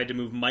Jefferson, so I had to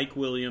move Mike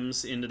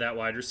Williams into that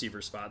wide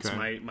receiver spot.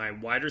 Okay. So my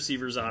wide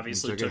receivers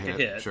obviously took a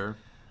hit. Sure.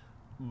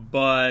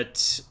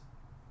 But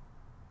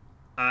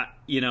I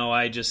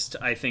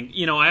think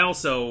he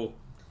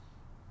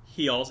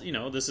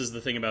also, this is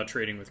the thing about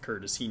trading with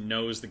Curtis. He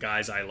knows the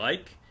guys I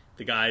like,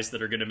 the guys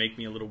that are going to make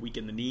me a little weak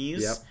in the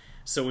knees. Yep.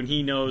 So when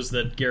he knows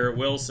that Garrett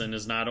Wilson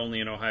is not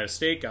only an Ohio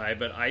State guy,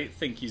 but I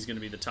think he's going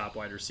to be the top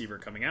wide receiver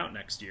coming out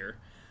next year.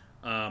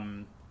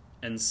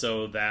 And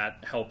so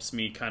that helps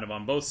me kind of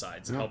on both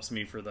sides. It helps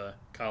me for the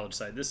college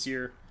side this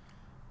year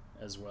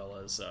as well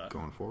as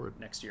going forward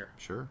next year.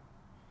 Sure.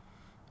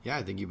 Yeah,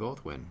 I think you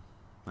both win.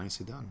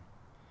 Nicely done.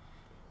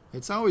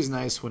 It's always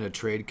nice when a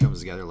trade comes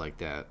together like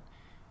that.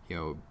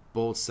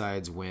 Both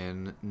sides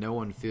win. No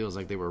one feels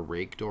like they were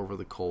raked over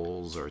the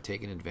coals or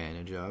taken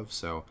advantage of.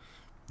 So,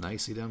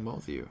 nicely done,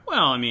 both of you.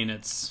 Well, I mean,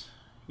 it's,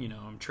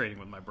 I'm trading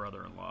with my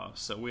brother-in-law,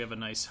 so we have a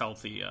nice,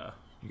 healthy,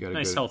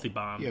 healthy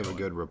bond. You have going. a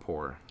good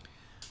rapport.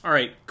 All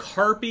right,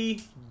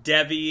 Carpy,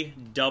 Devi,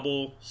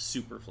 double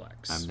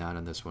Superflex. I'm not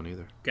in this one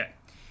either. Okay.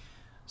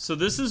 So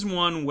this is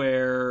one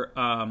where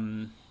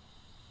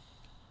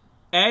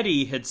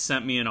Eddie had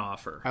sent me an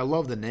offer. I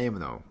love the name,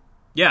 though.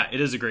 Yeah,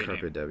 it is a great name.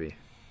 Carpet Debbie.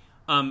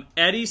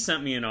 Eddie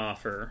sent me an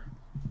offer,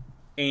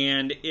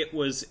 and it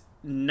was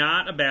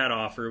not a bad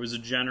offer. It was a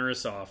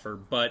generous offer,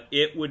 but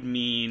it would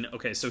mean,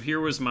 okay, so here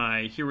was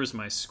my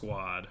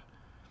squad.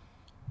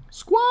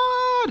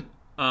 Squad!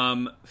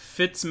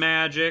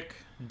 Fitzmagic,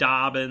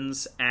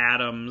 Dobbins,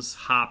 Adams,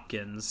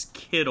 Hopkins,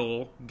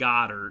 Kittle,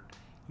 Goddard,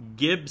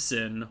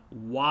 Gibson,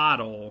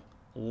 Waddle,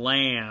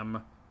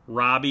 Lamb,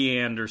 Robbie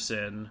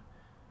Anderson,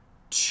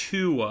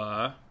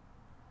 Tua.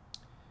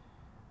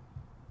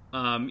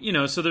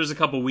 So there's a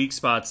couple weak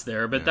spots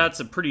there, but that's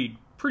a pretty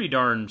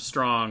darn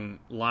strong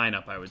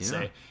lineup, I would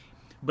say.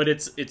 But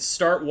it's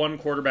start one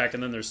quarterback,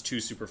 and then there's 2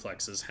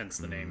 superflexes, hence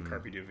the name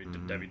Carpy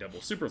Devi Double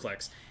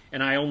Superflex.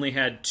 And I only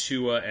had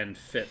Tua and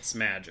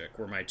Fitzmagic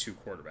were my 2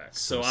 quarterbacks.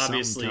 So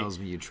obviously, something tells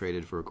me you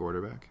traded for a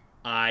quarterback.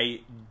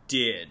 I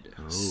did.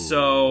 Ooh.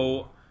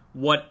 So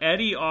what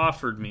Eddie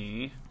offered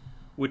me,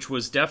 which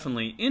was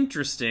definitely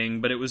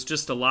interesting, but it was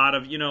just a lot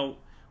of,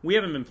 we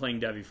haven't been playing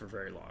Devi for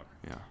very long.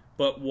 Yeah.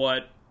 But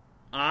what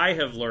I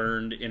have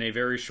learned in a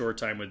very short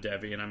time with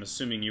Devi, and I'm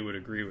assuming you would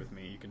agree with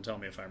me, you can tell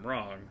me if I'm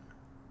wrong,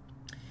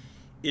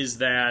 is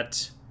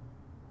that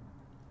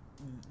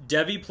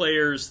Devi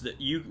players that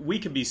we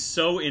could be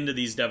so into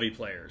these Devi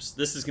players.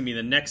 This is going to be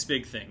the next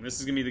big thing. This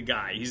is going to be the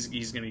guy. He's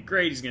going to be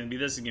great. He's going to be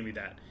this. He's going to be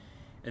that.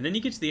 And then you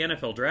get to the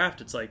NFL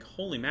draft. It's like,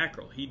 holy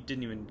mackerel, he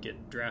didn't even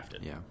get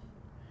drafted. Yeah.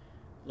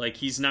 Like,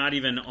 he's not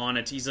even on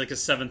it. He's like a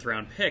 7th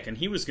round pick, and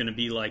he was going to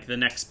be like the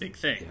next big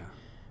thing. Yeah.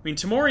 I mean,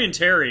 Tamorian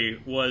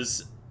Terry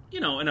was,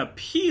 an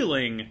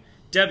appealing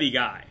Devi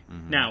guy.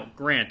 Mm-hmm. Now,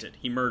 granted,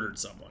 he murdered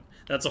someone.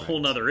 That's a whole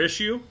nother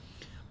issue.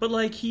 But,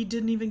 like, he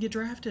didn't even get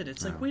drafted.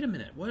 It's like, wait a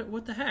minute,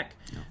 what the heck?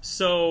 No.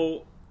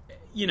 So,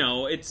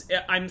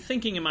 I'm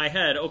thinking in my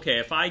head, okay,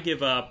 if I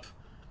give up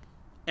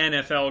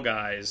NFL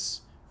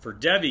guys for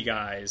Devy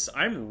guys,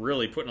 I'm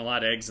really putting a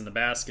lot of eggs in the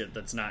basket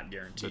that's not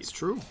guaranteed. That's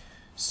true.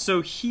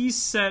 So he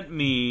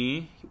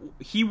wanted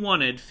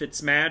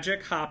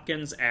Fitzmagic,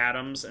 Hopkins,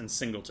 Adams, and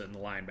Singleton, the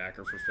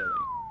linebacker for Philly.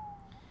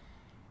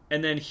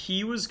 And then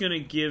he was going to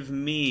give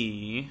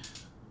me,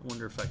 I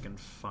wonder if I can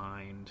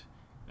find,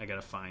 I got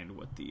to find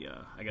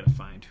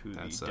who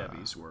the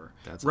Devies were.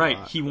 That's right.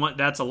 A lot.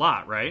 That's a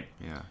lot, right?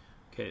 Yeah.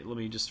 Okay, let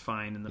me just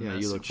find in the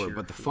message you look for here. it.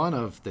 But the fun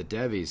of the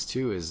Devies,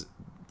 too, is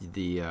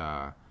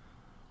the,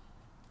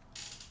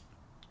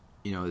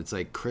 it's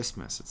like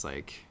Christmas. It's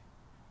like,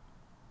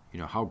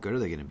 how good are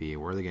they going to be?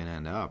 Where are they going to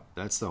end up?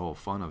 That's the whole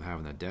fun of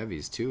having the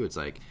Devies, too. It's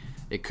like,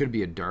 it could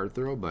be a dart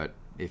throw, but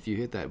if you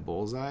hit that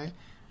bullseye,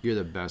 you're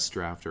the best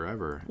drafter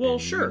ever. Well,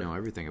 and sure. You know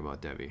everything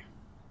about Devy.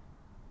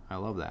 I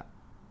love that.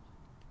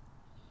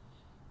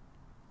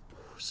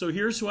 So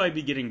here's who I'd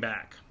be getting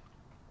back.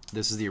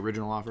 This is the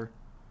original offer?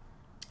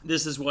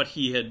 This is what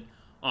he had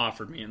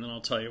offered me, and then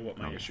I'll tell you what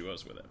my issue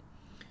was with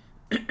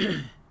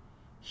it.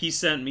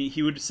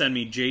 He would send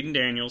me Jaden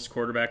Daniels,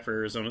 quarterback for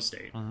Arizona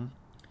State. Uh-huh.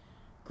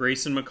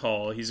 Grayson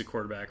McCall, he's a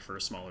quarterback for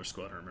a smaller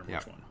school. I don't remember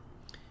which one.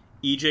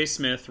 E.J.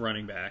 Smith,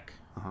 running back.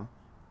 Uh-huh.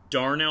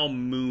 Darnell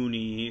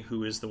Mooney,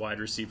 who is the wide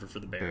receiver for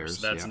the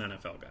Bears. That's an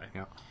NFL guy.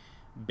 Yeah.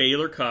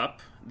 Baylor Cupp,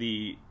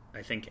 I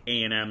think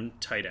A&M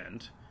tight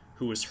end,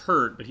 who was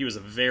hurt, but he was a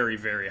very,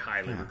 very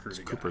highly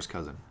recruited guy. Cooper's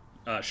cousin.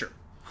 Sure.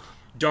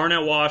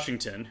 Darnell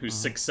Washington, who's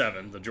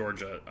 6'7", the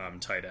Georgia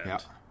tight end. Yeah.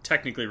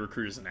 Technically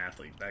recruited as an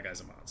athlete. That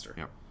guy's a monster.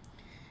 Yep.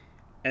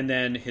 And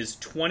then his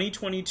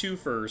 2022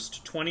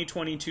 first,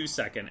 2022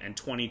 second, and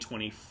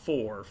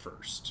 2024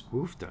 first.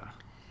 Oofda.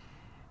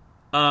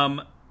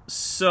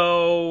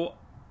 So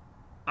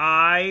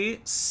I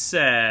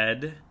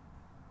said,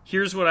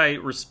 here's what I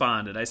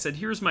responded. I said,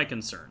 here's my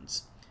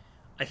concerns.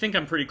 I think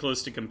I'm pretty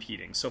close to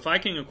competing. So if I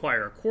can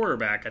acquire a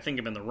quarterback, I think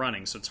I'm in the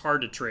running. So it's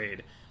hard to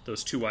trade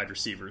those two wide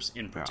receivers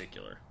in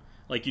particular.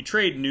 Yeah. Like, you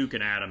trade Nuke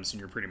and Adams, and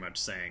you're pretty much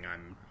saying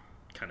I'm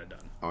kind of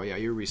done. Oh, yeah,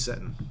 you're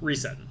resetting.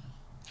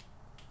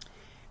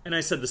 And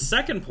I said the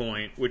second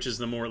point, which is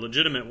the more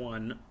legitimate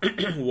one,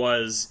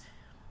 was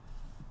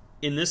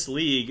in this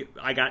league,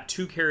 I got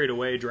too carried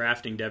away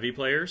drafting Devy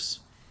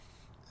players,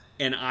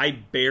 and I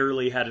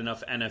barely had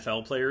enough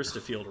NFL players to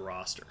field a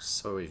roster.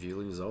 So if you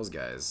lose those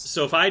guys...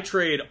 So if I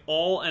trade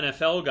all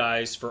NFL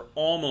guys for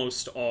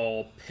almost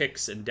all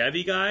picks and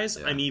Devy guys,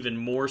 I'm even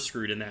more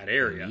screwed in that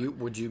area.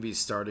 Would you be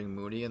starting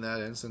Mooney in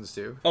that instance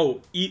too?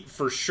 Oh,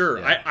 for sure.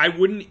 Yeah.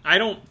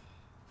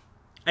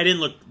 I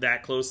didn't look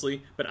that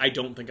closely, but I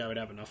don't think I would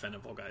have enough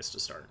NFL guys to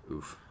start.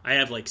 Oof. I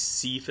have like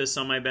Cephas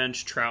on my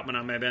bench, Troutman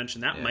on my bench,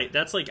 and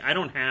that's like, I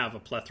don't have a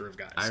plethora of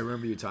guys. I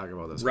remember you talking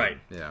about this. Right.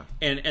 One. Yeah.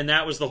 And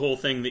that was the whole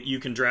thing, that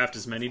you can draft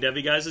as many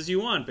Devy guys as you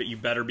want, but you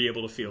better be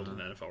able to field an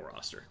NFL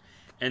roster.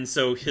 And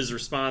so his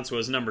response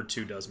was, number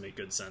 2 does make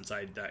good sense.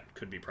 That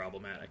could be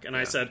problematic. And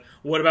I said,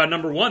 what about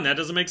number 1? That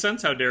doesn't make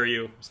sense. How dare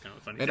you? It's kind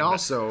of a funny. And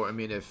also, I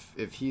mean,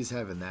 if he's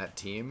having that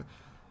team,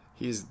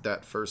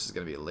 that first is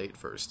going to be a late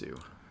first too.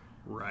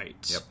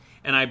 Right. Yep.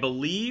 And I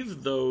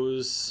believe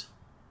this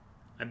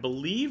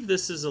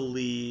is a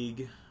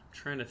league, I'm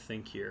trying to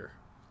think here.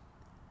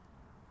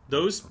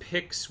 Those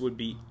picks would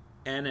be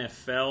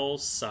NFL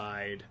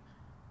side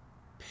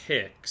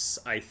picks,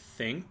 I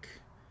think,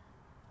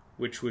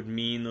 which would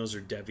mean those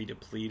are Devy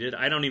depleted.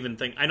 I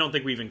don't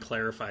think we even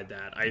clarified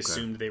that. I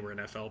assumed they were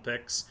NFL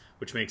picks,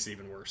 which makes it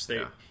even worse.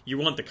 You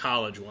want the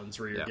college ones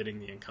where you're getting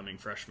the incoming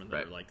freshmen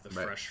that are like the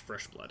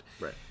fresh blood.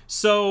 Right.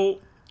 So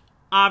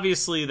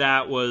obviously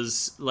that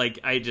was like,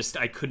 I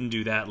couldn't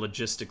do that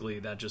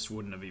logistically. That just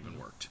wouldn't have even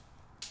worked.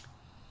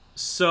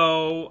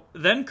 So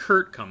then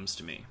Kurt comes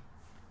to me,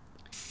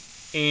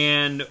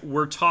 and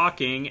we're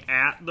talking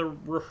at the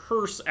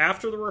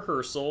after the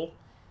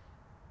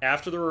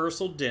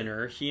rehearsal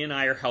dinner. He and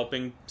I are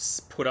helping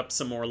put up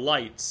some more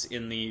lights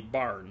in the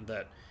barn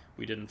that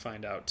we didn't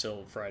find out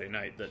till Friday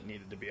night that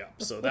needed to be up.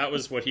 So that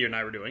was what he and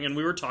I were doing, and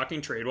we were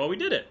talking trade while we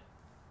did it.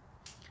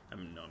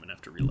 I'm going to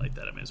have to relight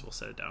that. I may as well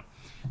set it down.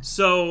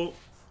 So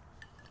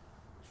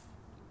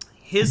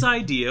his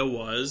idea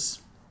was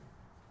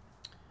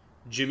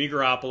Jimmy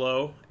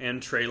Garoppolo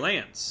and Trey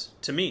Lance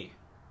to me.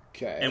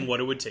 Okay. And what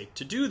it would take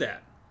to do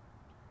that.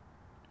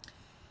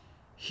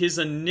 His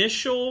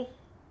initial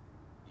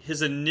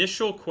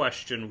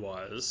question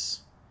was,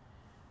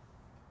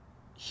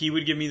 he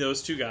would give me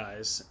those two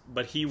guys,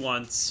 but he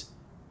wants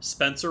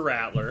Spencer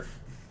Rattler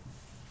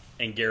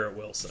and Garrett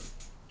Wilson.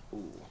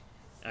 Ooh.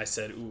 I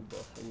said, ooh,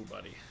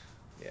 buddy.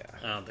 Yeah.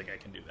 I don't think I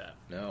can do that.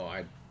 No,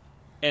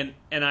 And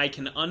I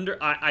can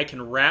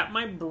wrap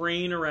my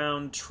brain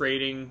around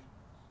trading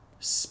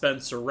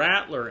Spencer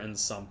Rattler and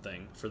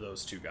something for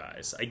those two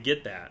guys. I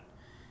get that,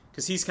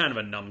 because he's kind of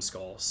a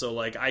numbskull. So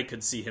like, I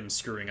could see him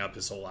screwing up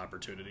his whole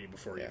opportunity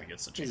before he even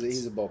gets a chance.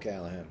 He's a Bo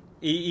Callahan.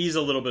 He's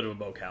a little bit of a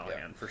Bo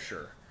Callahan for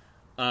sure.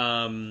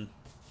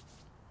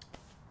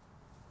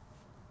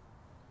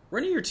 Were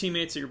any of your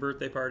teammates at your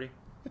birthday party?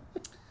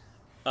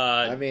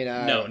 I mean,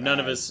 no, none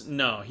of us.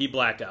 No, he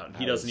blacked out.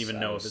 He doesn't even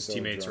know if his so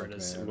teammates drunk,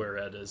 were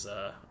at his.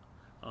 I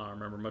don't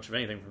remember much of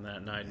anything from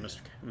that night,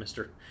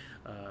 Mr.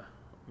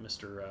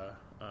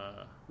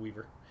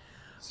 Weaver.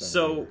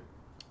 So,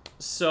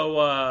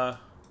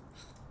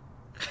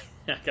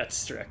 I got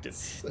distracted.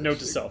 Note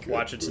to self: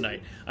 watch it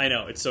tonight. I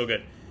know it's so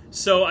good.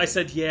 So I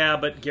said, yeah,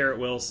 but Garrett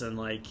Wilson,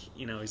 like,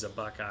 you know, he's a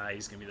Buckeye.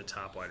 He's gonna be the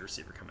top wide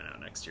receiver coming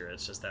out next year.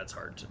 It's just that's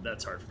hard for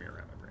me to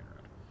wrap my brain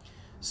around.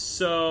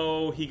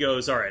 So he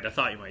goes, all right, I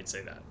thought you might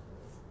say that.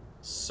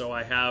 So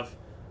I have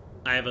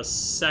a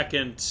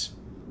second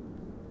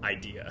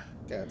idea.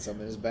 Got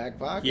something in his back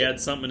pocket. He had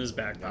something in his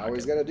back pocket.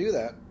 Always got to do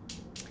that.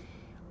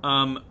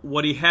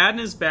 What he had in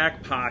his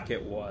back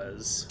pocket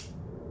was,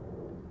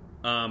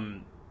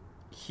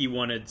 he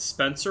wanted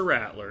Spencer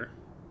Rattler,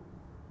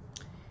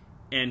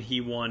 and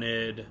he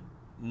wanted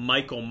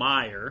Michael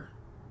Mayer,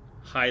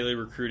 highly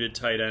recruited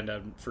tight end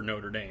for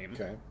Notre Dame,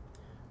 Okay.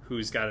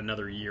 who's got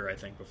another year, I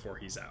think, before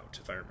he's out,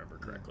 if I remember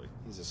correctly.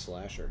 He's a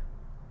slasher.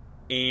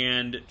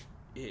 And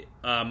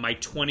my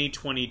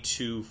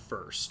 2022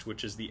 first,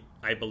 which is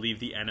I believe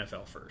the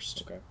NFL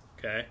first. Okay.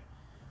 Okay.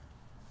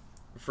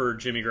 For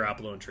Jimmy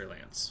Garoppolo and Trey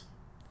Lance.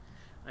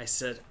 I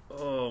said,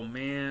 "Oh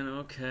man,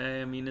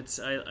 okay. I mean, it's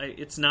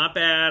not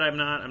bad.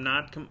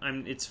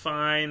 It's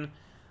fine."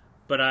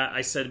 But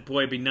I said, "Boy,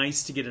 it'd be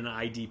nice to get an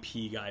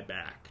IDP guy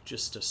back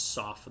just to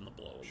soften the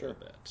blow a little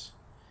bit."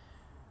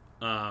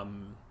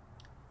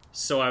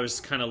 So I was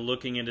kind of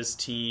looking at his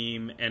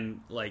team,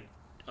 and like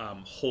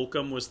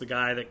Holcomb was the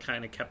guy that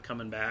kind of kept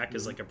coming back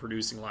as like a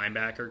producing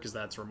linebacker, because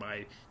that's where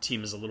my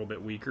team is a little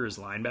bit weaker, as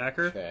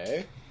linebacker.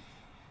 Okay.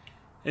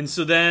 And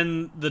so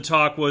then the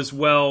talk was,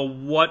 well,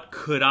 what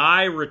could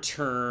I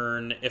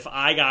return if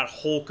I got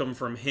Holcomb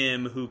from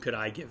him? Who could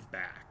I give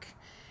back?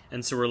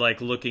 And so we're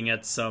like looking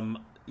at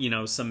some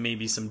Devy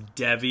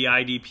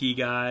IDP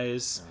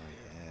guys. Oh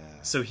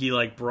yeah. So he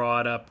like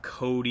brought up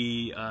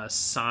Cody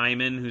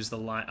Simon, who's the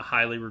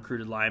highly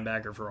recruited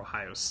linebacker for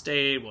Ohio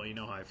State. Well, you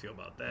know how I feel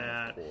about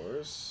that. Of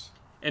course.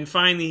 And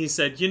finally he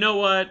said, you know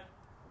what?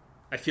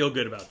 I feel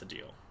good about the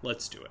deal.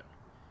 Let's do it.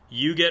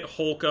 You get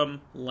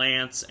Holcomb,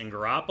 Lance, and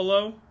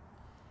Garoppolo,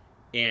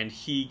 and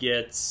he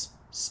gets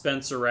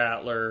Spencer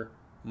Rattler,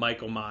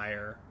 Michael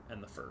Mayer,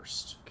 and the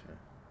first. Okay.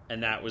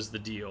 And that was the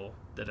deal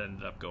that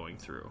ended up going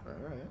through.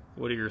 All right.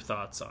 What are your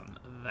thoughts on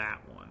that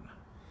one?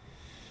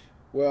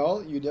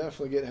 Well, you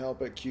definitely get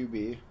help at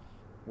QB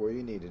where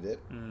you needed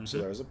it, so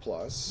there's a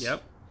plus.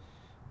 Yep.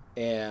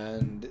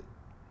 And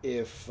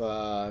if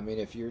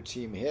your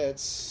team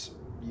hits,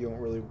 you don't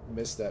really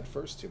miss that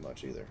first too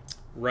much either.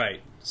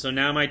 Right. So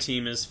now my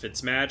team is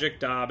Fitzmagic,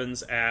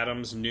 Dobbins,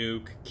 Adams,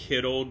 Nuke,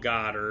 Kittle,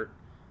 Goddard,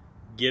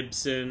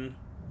 Gibson,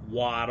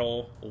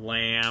 Waddle,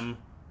 Lamb,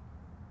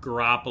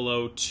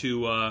 Garoppolo,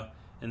 Tua,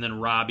 and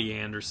then Robbie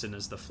Anderson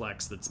is the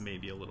flex that's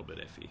maybe a little bit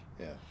iffy.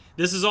 Yeah.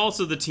 This is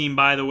also the team,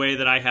 by the way,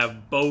 that I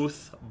have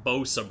both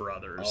Bosa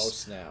brothers. Oh,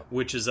 snap.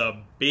 Which is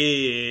a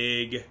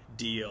big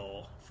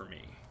deal for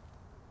me.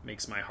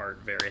 Makes my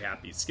heart very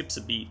happy. Skips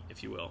a beat,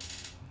 if you will.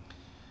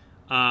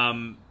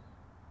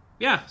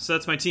 Yeah, so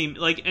that's my team.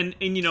 Like, and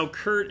you know,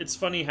 Kurt, it's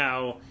funny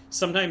how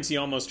sometimes he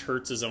almost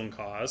hurts his own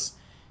cause.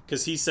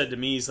 Because he said to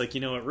me, he's like,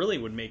 you know, it really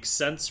would make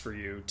sense for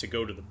you to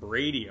go to the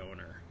Brady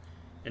owner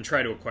and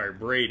try to acquire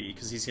Brady,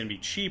 because he's going to be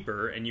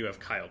cheaper, and you have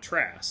Kyle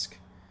Trask.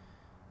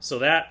 So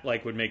that,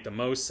 like, would make the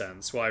most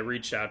sense. Well, I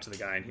reached out to the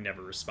guy, and he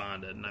never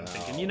responded. And I'm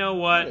thinking, you know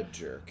what? What a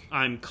jerk.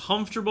 I'm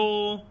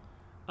comfortable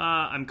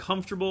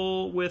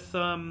with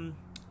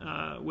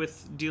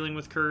dealing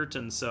with Kurt,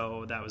 and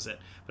so that was it.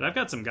 But I've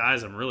got some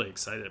guys I'm really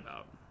excited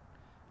about.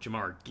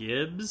 Jamar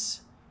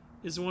Gibbs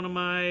is one of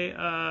my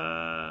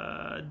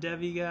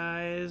Devy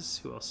guys.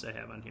 Who else do I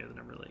have on here that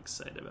I'm really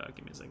excited about?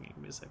 Give me a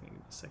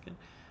second.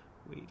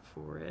 Wait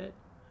for it.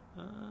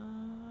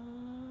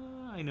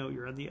 I know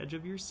you're on the edge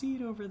of your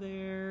seat over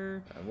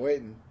there. I'm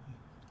waiting.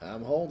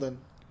 I'm holding.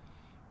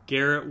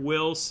 Garrett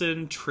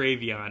Wilson,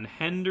 Travion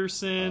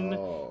Henderson,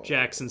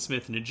 Jackson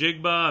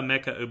Smith-Njigba,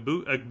 Emeka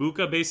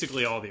Egbuka,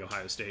 basically all the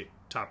Ohio State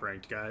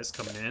top-ranked guys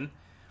coming in.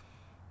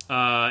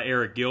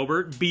 Eric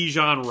Gilbert,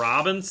 Bijan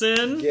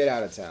Robinson. Get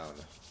out of town.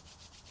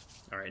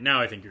 All right,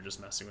 now I think you're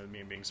just messing with me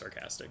and being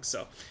sarcastic.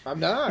 So I'm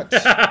not.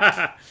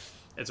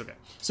 It's okay.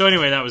 So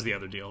anyway, that was the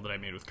other deal that I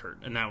made with Kurt,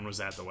 and that one was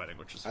at the wedding,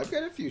 which is fun. I've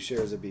got a few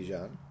shares of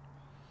Bijan.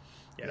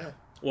 Yeah.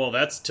 Well,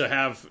 that's to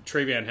have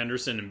Travion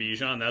Henderson and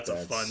Bijan. That's a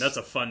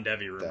fun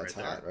Devy room right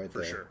there, hot right for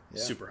there. sure.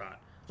 Yeah. Super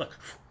hot. Look,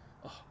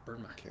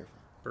 burn my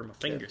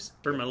fingers,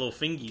 Careful. burn my little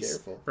fingies,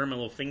 Careful. burn my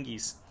little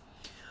fingies.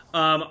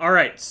 All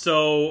right,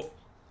 so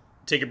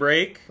take a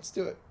break. Let's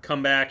do it.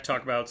 Come back,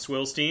 talk about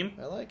Swill's team.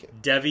 I like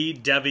it.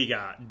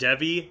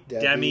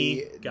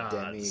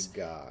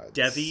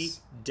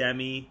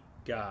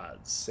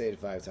 Demigods. Say it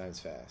 5 times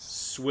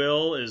fast.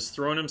 Swill is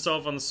throwing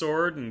himself on the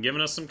sword and giving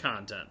us some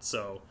content.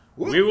 So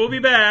we will be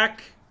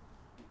back.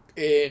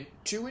 In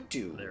 2 and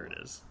 2. There it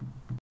is.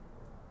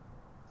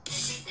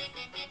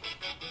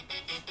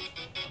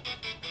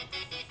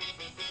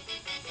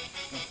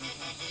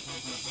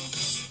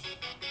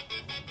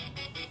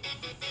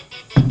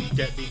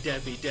 Debbie,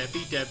 Debbie,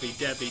 Debbie, Debbie,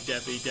 Debbie,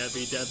 Debbie,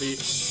 Debbie, Debbie.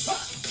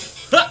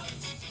 Ha!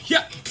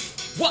 Yeah!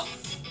 What?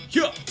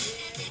 Yeah!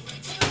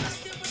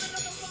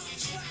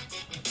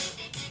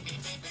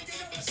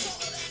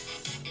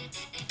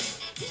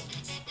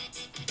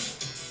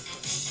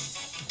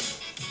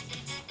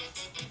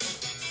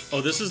 Oh,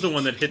 this is the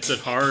one that hits it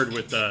hard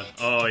with the...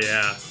 Oh,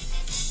 yeah.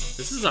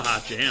 This is a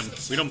hot jam.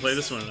 We don't play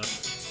this one enough.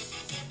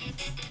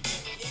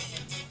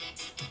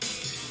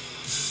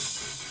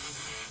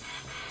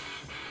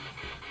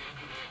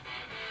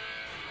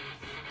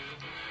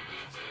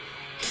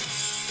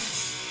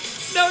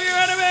 Know your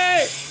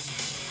enemy!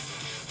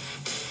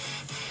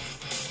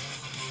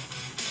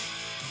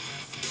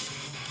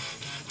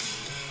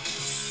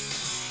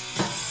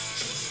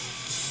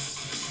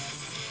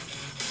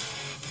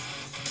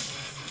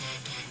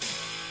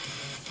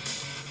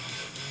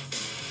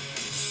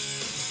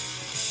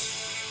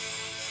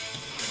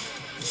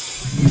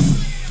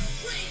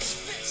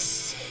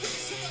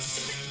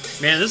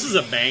 Man, this is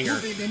a banger.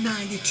 Moving to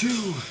 92.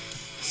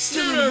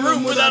 Still in a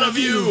room without a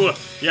view.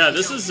 Yeah,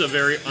 this is a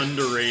very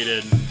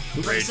underrated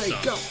rage Say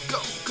song. go,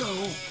 go, go.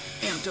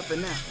 Amped up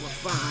and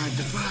amplified,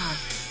 divide.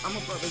 I'm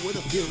a brother with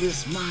a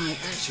furious mind.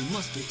 Action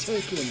must be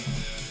taken.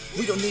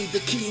 We don't need the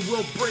key,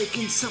 we're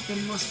breaking.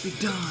 Something must be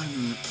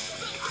done.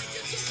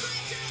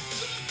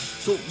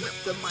 So rip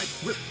the mic,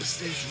 rip the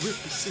stage, rip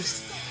the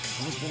system.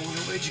 I was born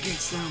to rage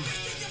against them.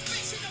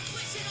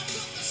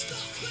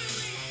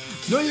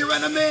 Know your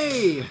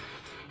enemy!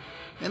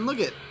 And look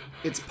it,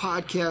 it's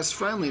podcast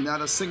friendly,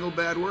 not a single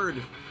bad word.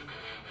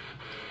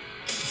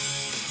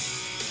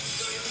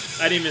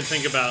 I didn't even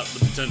think about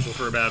the potential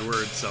for a bad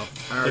word, so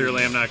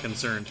clearly I'm not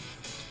concerned.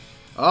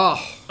 Oh,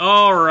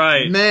 All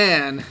right.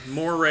 man.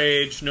 More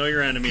rage, know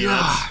your enemy.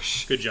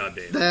 Gosh. That's good job,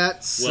 Dave.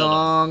 That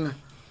song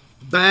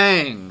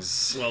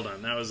bangs. Well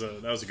done. That was a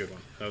good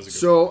one. That was a good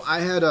So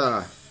I had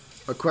a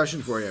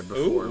question for you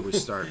before we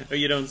start. one. Oh,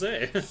 you don't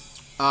say.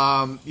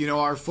 You know,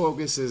 our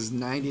focus is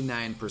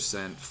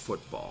 99%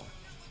 football,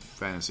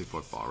 fantasy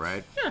football,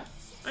 right? Yeah,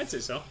 I'd say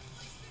so.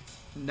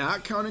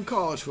 Not counting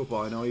college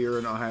football. I know you're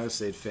an Ohio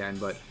State fan,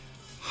 but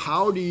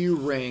how do you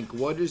rank?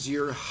 What is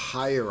your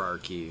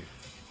hierarchy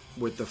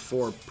with the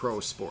 4 pro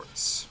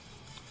sports?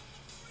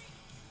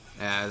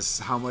 As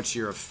how much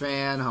you're a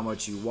fan, how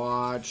much you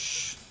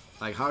watch,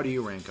 like how do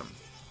you rank them?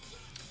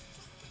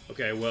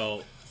 Okay,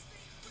 well,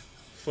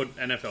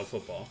 NFL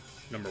football,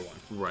 number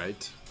 1.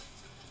 Right.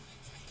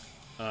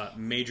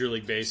 Major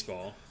League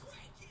Baseball,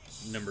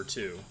 number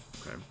 2.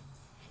 Okay.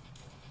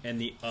 And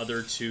the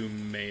other 2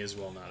 may as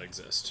well not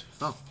exist.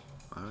 Oh,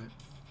 all right.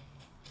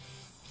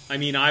 I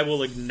mean, I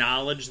will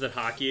acknowledge that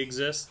hockey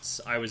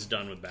exists. I was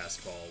done with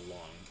basketball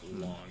a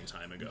long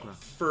time ago. Okay.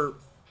 For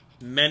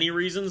many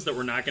reasons that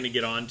we're not going to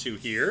get onto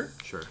here.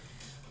 Sure.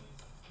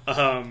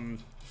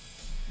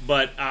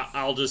 But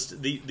I'll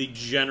just... The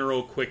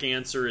general quick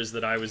answer is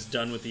that I was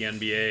done with the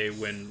NBA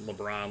when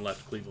LeBron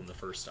left Cleveland the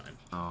first time.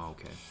 Oh,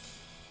 okay.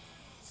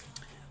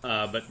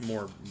 But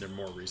more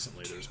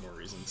recently, there's more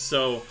reasons.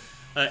 So,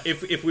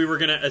 if we were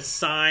going to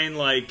assign,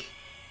 like,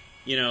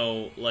 you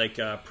know, like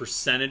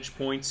percentage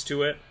points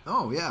to it,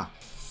 Oh, yeah.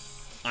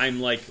 I'm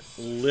like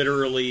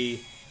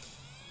literally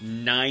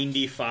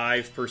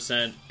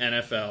 95%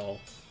 NFL,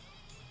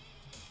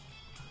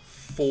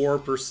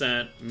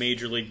 4%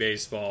 Major League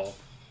Baseball,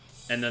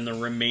 and then the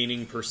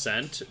remaining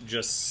percent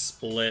just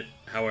split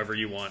however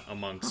you want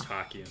amongst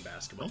hockey and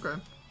basketball. Okay.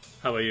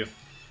 How about you?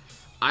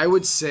 I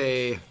would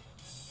say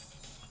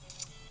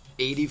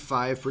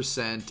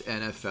 85%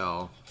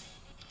 NFL,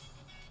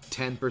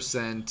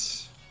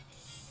 10%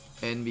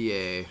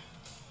 NBA,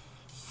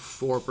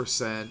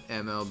 4%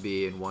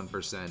 MLB, and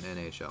 1%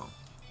 NHL.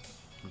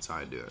 That's how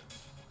I do it.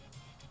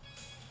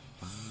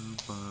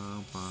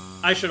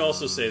 I should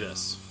also say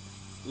this.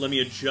 Let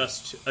me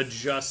adjust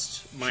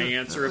my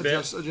answer a bit.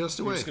 Adjust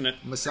away. I'm just gonna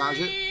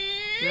massage it.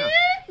 Yeah.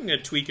 I'm gonna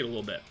tweak it a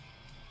little bit.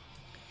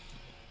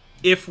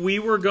 If we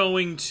were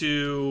going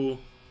to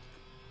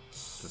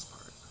This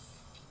part.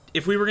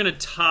 if we were going to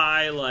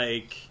tie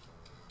like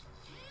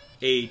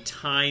a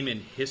time in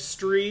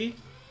history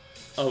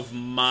of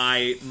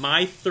my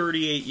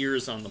 38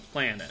 years on the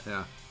planet,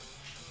 Yeah.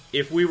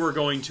 if we were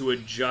going to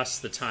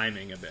adjust the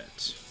timing a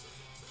bit,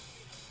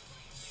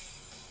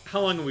 how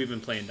long have we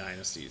been playing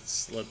Dynasty?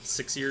 It's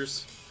 6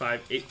 years,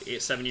 5,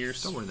 8, 7 years,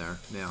 Somewhere in there.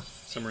 Yeah.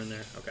 somewhere in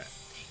there. Okay,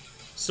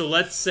 so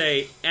let's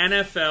say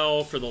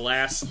NFL for the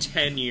last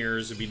 10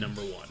 years would be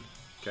number 1.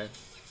 Okay.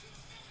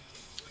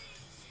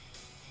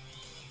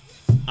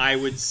 I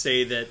would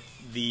say that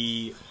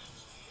the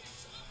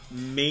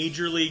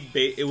Major League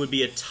it would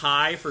be a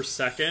tie for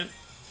second.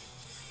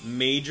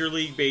 Major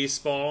League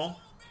Baseball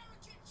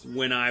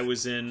when I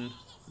was in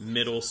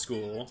middle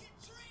school,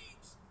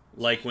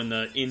 like when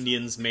the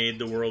Indians made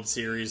the World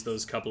Series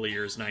those couple of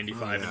years,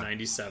 95 and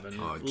 97.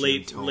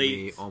 Late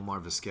Omar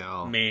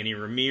Vizquel. Manny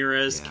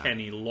Ramirez, Yeah.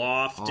 Kenny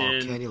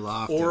Lofton, Kenny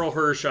Lofton. Oral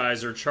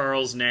Hershiser,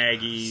 Charles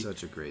Nagy.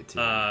 Such a great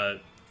team.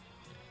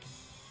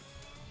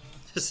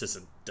 This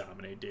isn't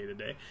dominate day to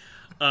day.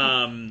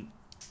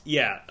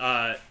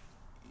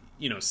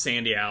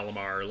 Sandy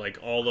Alomar, like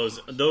all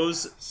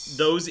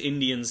those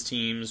Indians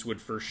teams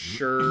would for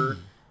sure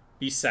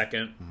be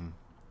second.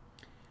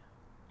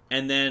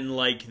 And then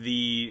like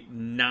the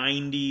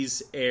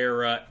 90s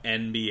era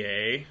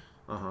NBA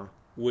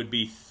would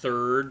be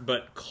third,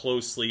 but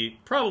closely,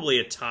 probably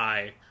a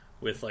tie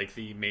with like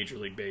the Major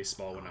League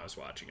Baseball when I was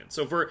watching it.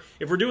 So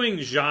if we're doing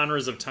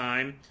genres of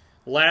time,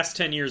 last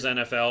 10 years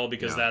NFL,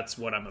 because that's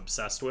what I'm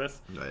obsessed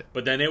with. Right.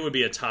 But then it would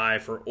be a tie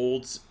for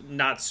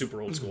not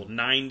super old school,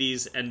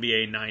 90s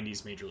NBA,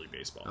 90s Major League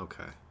Baseball.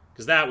 Okay.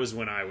 Because that was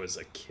when I was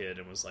a kid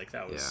and was like,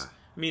 that was... Yeah.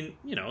 I mean,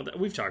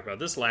 we've talked about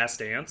this Last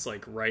Dance,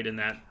 like right in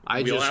that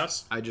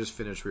wheelhouse. I just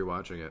finished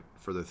rewatching it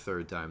for the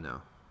third time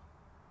now.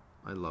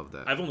 I love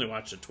that. I've only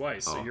watched it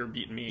twice, so you're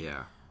beating me.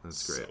 Yeah,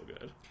 that's great. So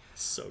good.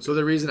 So good. So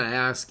the reason I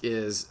ask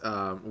is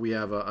we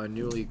have a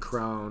newly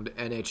crowned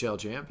NHL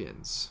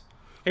champions.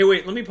 Hey,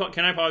 wait,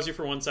 can I pause you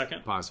for 1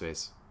 second? Pause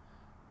face.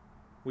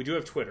 We do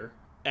have Twitter,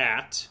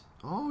 at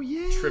Oh,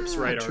 yeah. Trips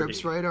Right RD.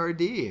 Trips Right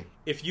RD.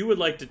 If you would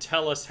like to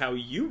tell us how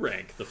you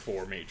rank the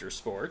 4 major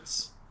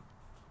sports,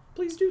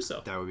 please do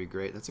so. That would be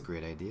great. That's a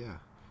great idea.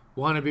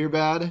 Want a beer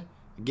bad?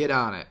 Get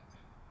on it.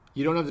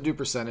 You don't have to do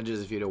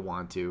percentages if you don't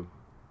want to.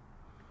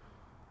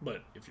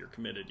 But if you're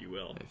committed, you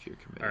will. If you're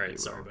committed, All right, you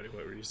sorry, will. buddy.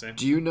 What were you saying?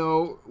 Do you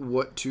know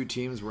what 2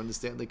 teams were in the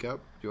Stanley Cup?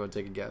 Do you want to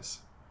take a guess?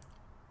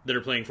 That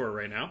are playing for it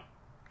right now?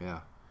 Yeah.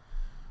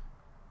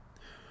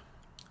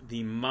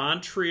 The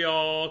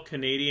Montreal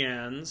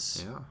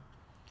Canadiens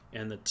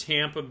and the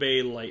Tampa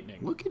Bay Lightning.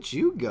 Look at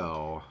you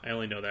go. I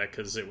only know that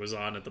because it was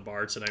on at the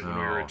bar tonight when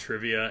we were at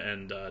trivia,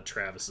 and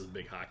Travis is a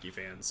big hockey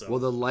fan. So well,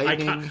 the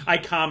Lightning... I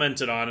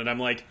commented on it. I'm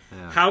like,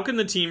 how can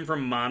the team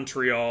from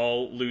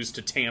Montreal lose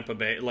to Tampa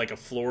Bay? Like a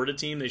Florida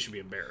team? They should be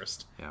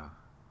embarrassed. Yeah.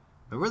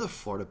 Remember the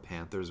Florida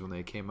Panthers when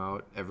they came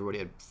out? Everybody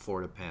had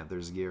Florida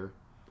Panthers gear.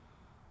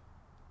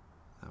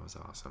 That was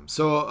awesome.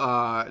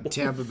 So,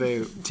 Tampa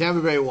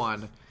Bay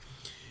won.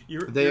 You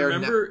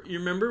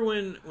remember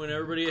when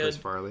everybody Chris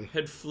Farley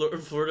had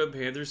Florida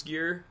Panthers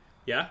gear?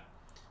 Yeah,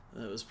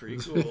 that was pretty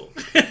cool.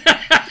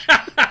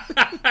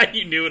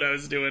 You knew what I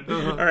was doing.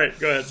 All right,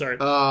 go ahead. Sorry.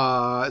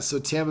 So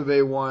Tampa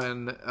Bay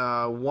won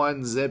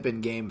 1-0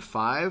 in Game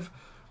 5.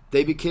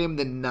 They became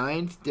the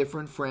 9th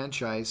different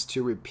franchise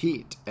to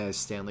repeat as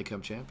Stanley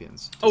Cup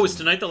champions. Oh, is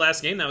tonight the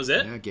last game? That was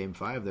it? Yeah, Game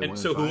 5. They won.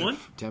 So who won?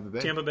 Tampa Bay.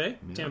 Tampa Bay.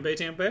 Yeah. Tampa Bay.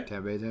 Tampa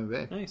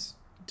Bay. Nice.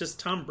 Does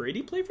Tom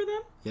Brady play for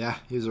them? Yeah,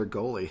 he was our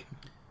goalie.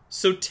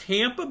 So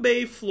Tampa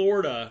Bay,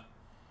 Florida,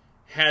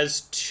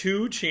 has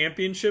 2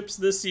 championships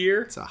this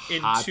year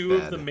in 2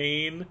 of the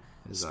main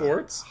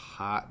sports.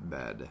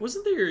 Hotbed.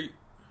 Wasn't there?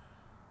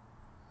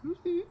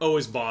 Oh, it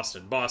was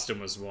Boston. Boston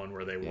was one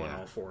where they won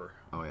all 4.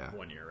 Oh yeah,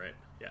 1 year, right?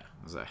 Yeah.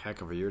 It was a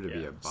heck of a year to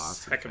be a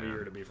Boston. Heck of a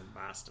year to be from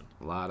Boston.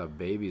 A lot of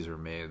babies were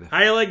made.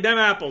 How you like them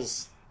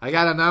apples? I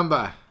got a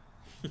number.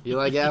 You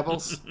like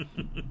apples?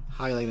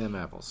 How you like them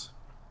apples?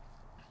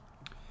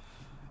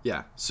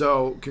 Yeah.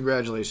 So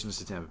congratulations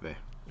to Tampa Bay.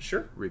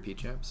 Sure. Repeat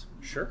champs.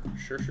 Sure.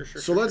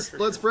 So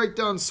let's break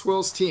down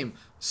Swill's team.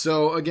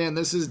 So again,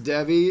 this is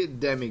Devi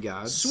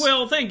Demigods.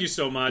 Swill, thank you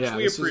so much. Yeah,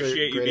 we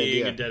appreciate you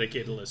being a idea.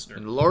 dedicated listener.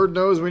 And Lord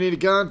knows we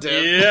need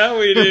content. Yeah,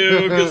 we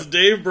do, because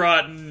Dave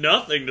brought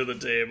nothing to the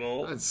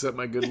table. That's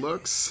my good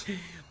looks.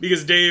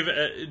 Because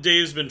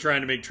Dave's been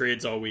trying to make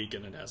trades all week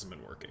and it hasn't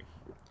been working.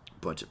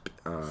 Bunch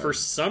of for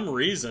some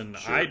reason,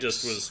 I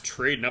just was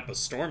trading up a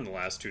storm the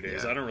last 2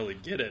 days. Yeah. I don't really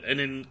get it,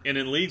 and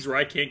in leagues where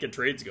I can't get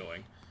trades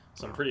going,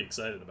 so I'm pretty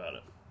excited about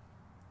it.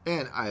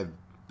 And I've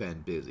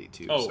been busy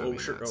too.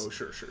 Sure.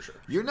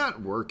 You're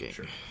not working.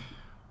 Sure.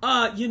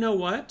 You know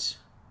what?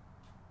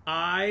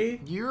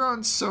 You're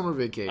on summer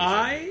vacation.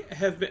 I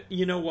have been.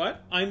 You know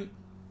what?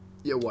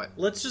 Yeah. What?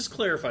 Let's just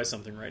clarify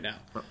something right now.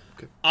 Oh,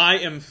 okay. I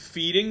am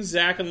feeding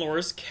Zach and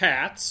Laura's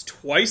cats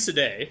twice a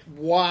day.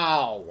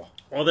 Wow.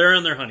 While they're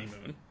on their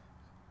honeymoon.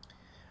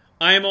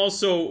 I am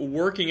also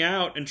working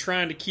out and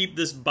trying to keep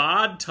this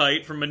bod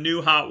tight from a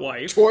new hot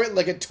wife.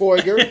 Like a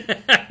toiger.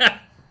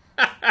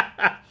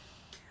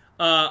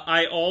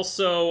 I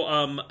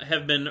also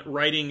have been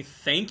writing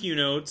thank you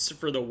notes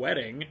for the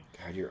wedding.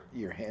 God,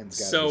 your hands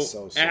got to be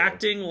so sore.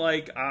 Acting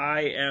like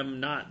I am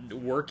not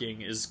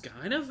working is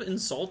kind of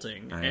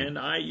insulting, and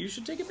you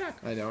should take it back.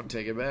 I don't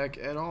take it back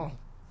at all.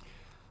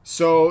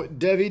 So,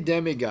 Devi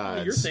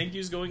Demigods. Your thank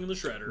you's going in the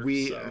shredder.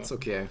 That's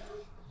okay.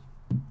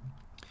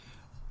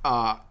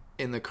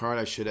 In the card,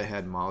 I should have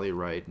had Molly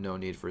write "No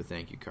need for a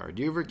thank you" card.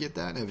 Do you ever get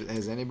that?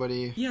 Has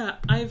anybody? Yeah,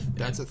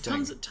 That's a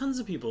thing. Tons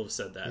of people have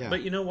said that. Yeah.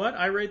 But you know what?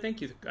 I write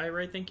thank you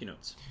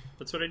notes.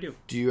 That's what I do.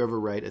 Do you ever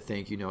write a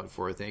thank you note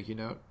for a thank you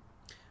note?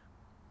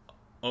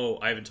 Oh,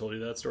 I haven't told you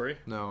that story.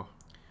 No.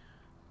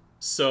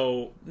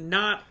 So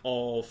not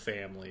all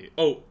family.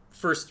 Oh,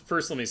 first,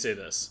 let me say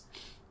this.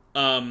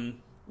 Want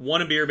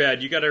a beer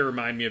bad? You got to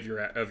remind me of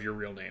your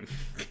real name.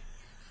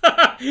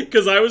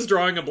 Because I was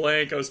drawing a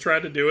blank. I was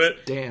trying to do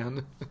it.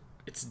 Dan.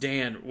 It's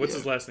Dan. What's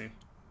his last name?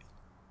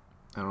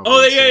 I don't know.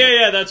 Oh,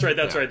 yeah. That's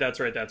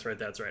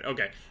right.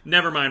 Okay.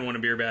 Never mind. Want a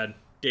beer bad?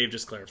 Dave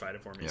just clarified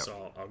it for me,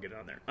 so I'll get it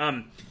on there.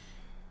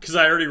 Because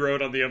I already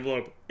wrote on the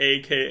envelope,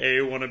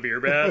 AKA won a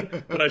beer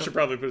bad, but I should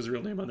probably put his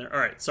real name on there. All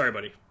right, sorry,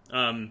 buddy.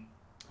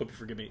 Hope you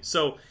forgive me.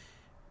 So,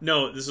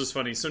 no, this was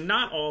funny. So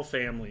not all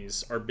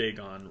families are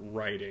big on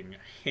writing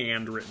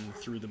handwritten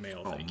through the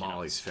mail. Oh,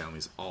 Molly's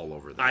family's all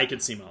over that. I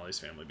could see Molly's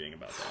family being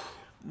about that.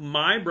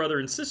 My brother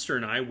and sister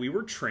and I, we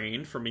were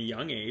trained from a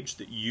young age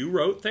that you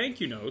wrote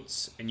thank you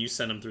notes and you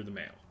sent them through the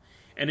mail.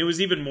 And it was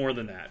even more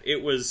than that.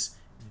 It was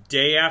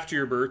day after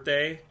your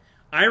birthday.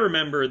 I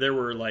remember there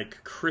were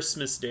like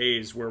Christmas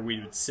days where we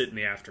would sit in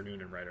the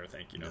afternoon and write our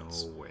thank you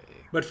notes. No way.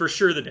 But for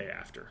sure the day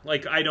after.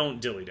 Like, I don't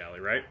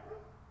dilly-dally, right?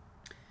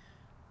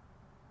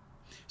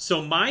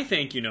 So my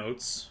thank you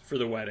notes for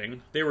the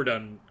wedding, they were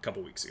done a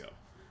couple weeks ago.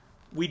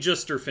 We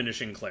just are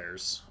finishing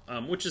Claire's,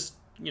 which is,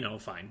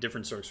 fine.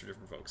 Different strokes for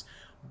different folks.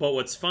 But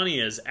what's funny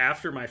is,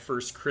 after my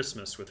first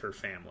Christmas with her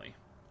family,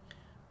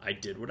 I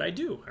did what I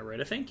do. I write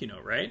a thank you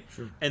note, right?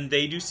 Sure. And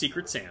they do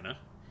Secret Santa.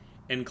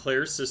 And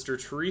Claire's sister,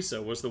 Teresa,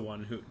 was the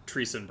one who...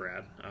 Teresa and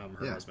Brad,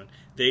 her husband.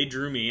 They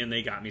drew me and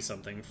they got me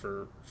something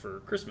for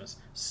Christmas.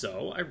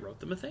 So I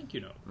wrote them a thank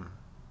you note.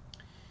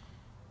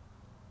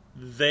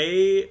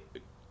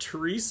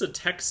 Teresa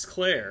texts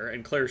Claire,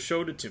 and Claire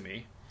showed it to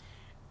me.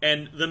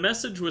 And the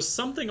message was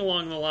something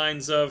along the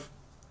lines of,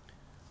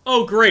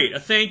 oh, great, a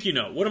thank you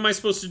note. What am I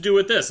supposed to do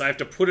with this? I have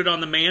to put it on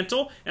the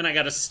mantle, and I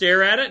got to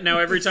stare at it. Now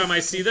every time I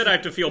see that, I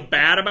have to feel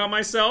bad about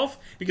myself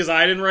because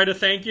I didn't write a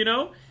thank you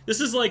note. This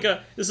is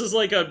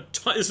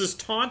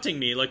taunting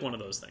me, like one of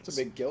those things. It's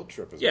a big guilt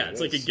trip. Yeah,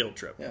 it's like a guilt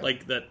trip. Yeah.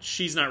 Like that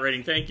she's not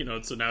writing thank you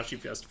notes, so now she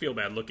has to feel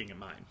bad looking at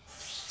mine.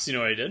 So you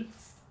know what I did?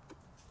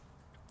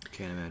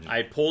 Can't imagine.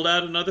 I pulled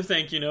out another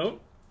thank you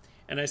note,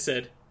 and I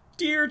said,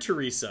 Dear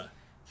Teresa,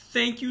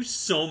 thank you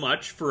so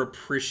much for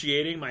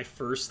appreciating my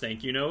first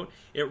thank you note.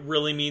 It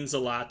really means a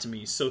lot to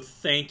me. So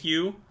thank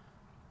you.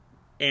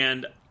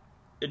 And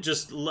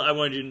I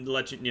wanted to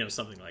let you know,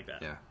 something like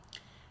that. Yeah.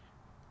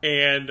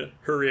 And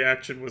her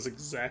reaction was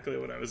exactly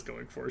what I was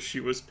going for. She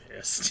was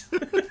pissed.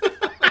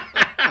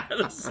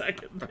 The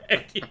second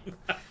thank you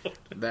note.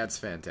 That's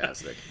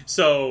fantastic.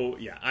 So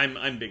yeah,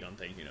 I'm big on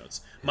thank you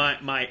notes.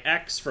 My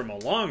ex from a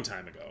long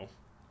time ago,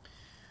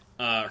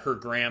 her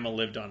grandma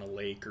lived on a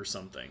lake or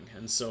something,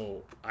 and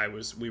so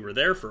we were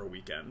there for a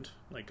weekend,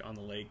 like on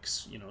the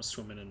lakes,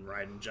 swimming and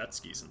riding jet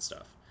skis and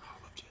stuff. Oh,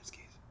 I love jet skis.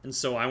 And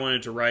so I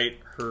wanted to write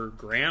her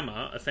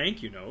grandma a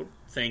thank you note.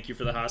 Thank you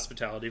for the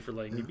hospitality, for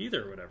letting me be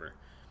there or whatever.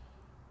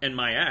 And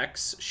my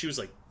ex, she was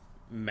like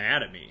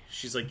mad at me.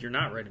 She's like, "You're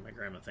not writing my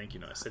grandma a thank you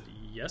note." I said,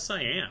 "Yes,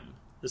 I am.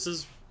 This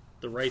is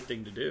the right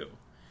thing to do."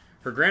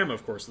 Her grandma,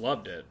 of course,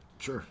 loved it.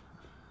 Sure.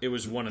 It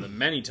was one of the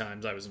many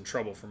times I was in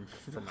trouble from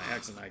my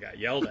ex and I got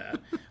yelled at.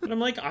 But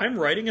I'm like, I'm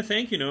writing a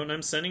thank you note and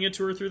I'm sending it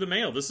to her through the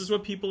mail. This is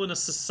what people in a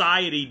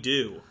society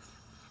do.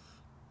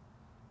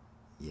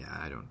 Yeah,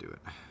 I don't do it.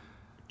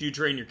 Do you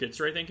train your kids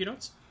to write thank you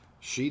notes?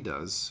 She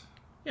does.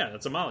 Yeah,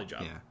 that's a Molly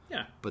job.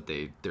 Yeah. But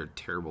they're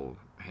terrible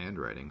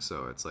handwriting,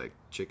 so it's like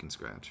chicken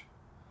scratch.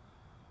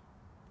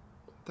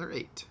 They're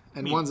 8.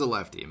 And one's a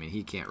lefty. I mean,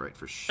 he can't write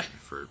for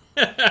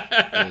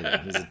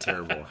anything. He's a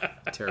terrible.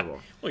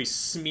 Well, he's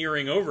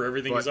smearing over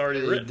everything he's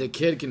already written. The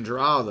kid can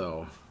draw,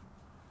 though.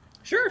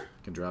 Sure.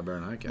 Can draw better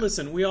than I can.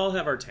 Listen, we all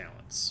have our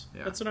talents.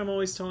 Yeah. That's what I'm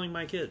always telling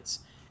my kids.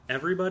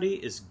 Everybody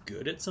is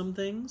good at some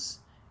things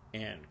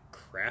and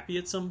crappy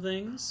at some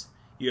things.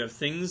 You have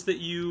things that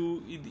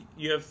you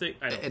have things.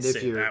 I don't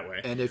say it that way.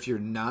 And if you're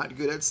not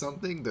good at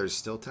something, there's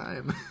still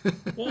time.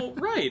 Well,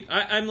 right.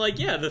 I'm like,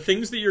 yeah, the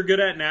things that you're good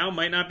at now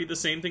might not be the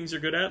same things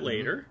you're good at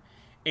later.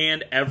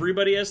 And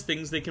everybody has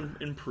things they can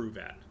improve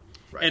at.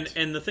 Right.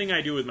 And the thing I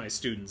do with my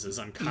students is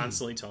I'm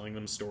constantly telling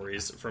them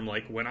stories from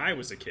like when I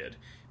was a kid,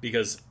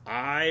 because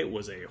I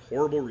was a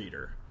horrible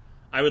reader.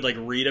 I would like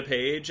read a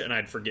page and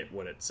I'd forget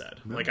what it said.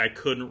 No. Like I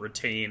couldn't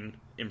retain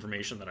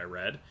information that I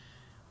read.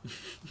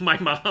 My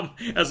mom,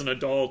 as an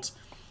adult,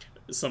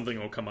 something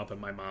will come up and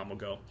my mom will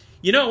go,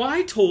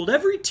 I told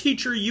every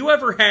teacher you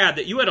ever had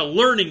that you had a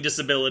learning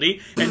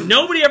disability and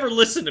nobody ever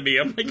listened to me.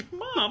 I'm like,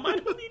 Mom, I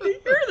don't need to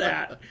hear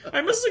that.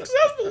 I'm a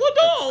successful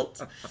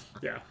adult.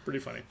 Yeah, pretty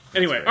funny.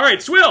 Anyway, all right,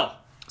 Swill.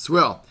 Let's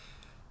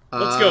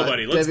go,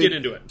 buddy. Let's get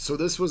into it. So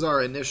this was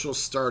our initial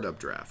startup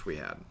draft we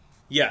had.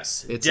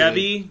 Yes,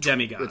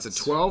 Demigods. It's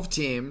a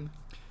 12-team,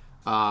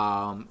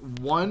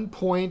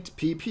 1-point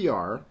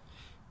PPR.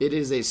 It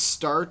is a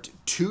start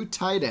 2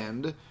 tight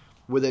end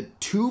with a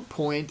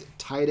 2-point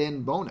tight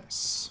end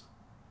bonus.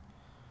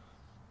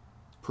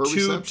 Per 2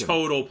 reception.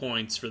 Total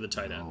points for the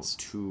tight ends.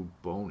 2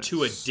 bonus.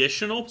 2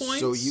 additional points?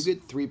 So you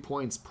get 3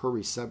 points per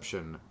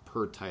reception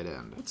per tight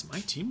end. What's my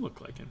team look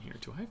like in here?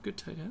 Do I have good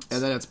tight ends?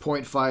 And then it's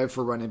 0.5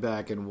 for running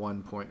back and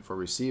 1 point for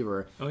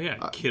receiver. Oh,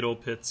 yeah. Kittle,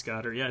 Pitts,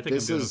 Goddard. Yeah, I think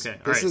I'm doing okay.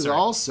 This is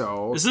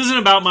also... This isn't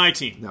about my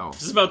team. No.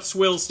 This is about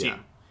Swill's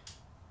team.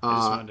 I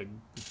just wanted to...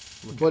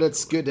 But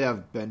it's good to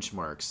have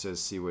benchmarks to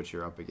see what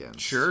you're up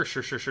against. Sure.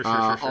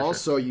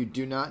 Also, you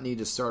do not need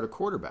to start a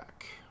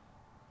quarterback.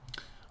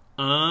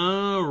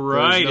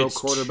 Right. There's no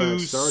quarterback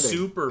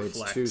starting.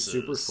 It's 2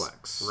 super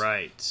flex.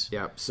 Right.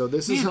 Yep. So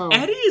this is how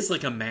Eddie is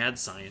like a mad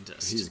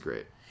scientist. He's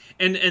great.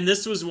 And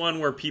this was one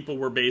where people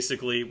were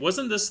basically...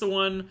 Wasn't this the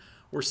one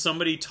where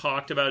somebody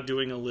talked about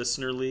doing a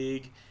listener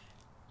league?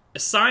 A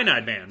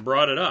Cyanide Man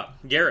brought it up.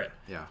 Garrett.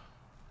 Yeah.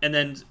 And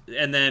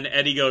then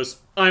Eddie goes,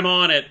 I'm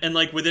on it. And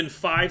like within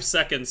 5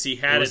 seconds, he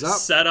had it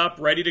set up,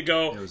 ready to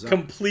go,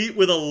 complete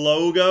with a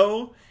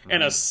logo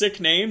and a sick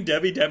name,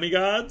 Debbie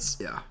Demigods.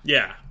 Yeah.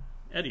 Yeah.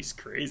 Eddie's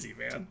crazy,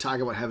 man.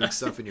 Talk about having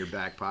stuff in your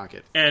back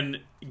pocket.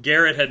 And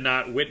Garrett had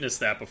not witnessed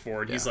that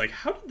before. And he's like,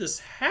 how did this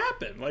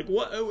happen? Like,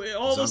 what?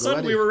 All of a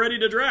sudden, we were ready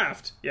to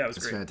draft. Yeah, it was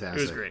great. Fantastic.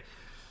 It was great.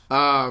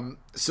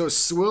 So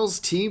Swill's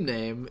team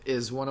name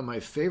is one of my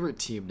favorite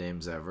team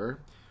names ever.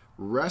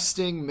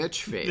 Resting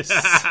Mitch Face.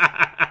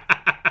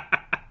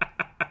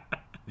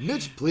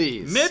 Mitch,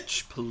 please.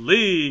 Mitch,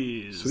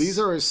 please. So these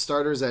are his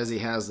starters as he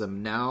has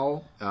them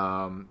now.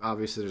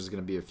 Obviously, there's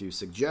going to be a few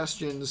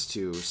suggestions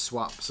to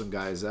swap some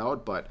guys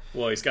out, but...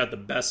 Well, he's got the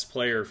best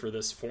player for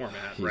this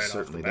format right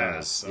off the bat.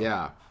 Does. So.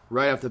 Yeah,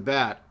 right off the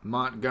bat,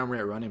 Montgomery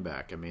at running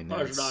back. I mean,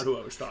 that's not who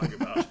I was talking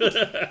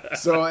about.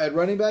 So at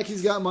running back,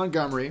 he's got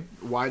Montgomery.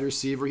 Wide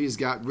receiver, he's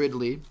got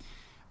Ridley.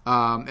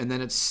 And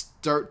then it's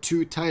start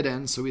 2 tight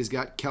ends, so he's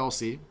got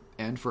Kelsey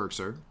and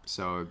Ferkser,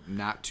 so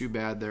not too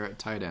bad there at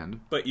tight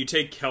end. But you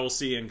take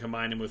Kelsey and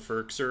combine him with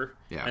Ferkser,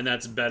 and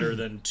that's better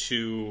than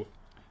 2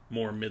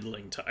 more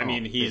middling. I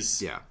mean,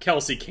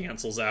 Kelsey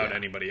cancels out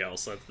anybody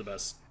else. That's the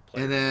best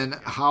player. And then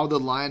how the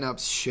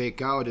lineups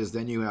shake out is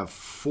then you have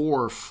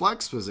 4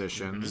 flex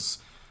positions,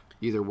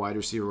 either wide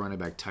receiver, running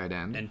back, tight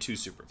end. And 2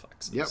 super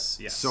flexes. Yep.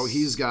 Yes. So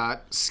he's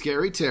got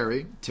Scary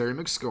Terry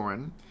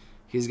McScorin.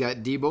 He's got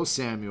Deebo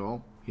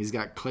Samuel. He's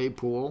got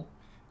Claypool,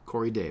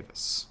 Corey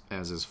Davis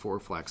as his 4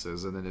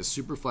 flexes, and then his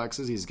super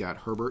flexes he's got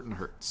Herbert and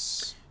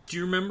Hurts. Do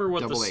you remember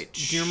what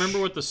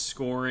the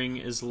scoring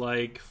is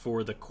like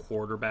for the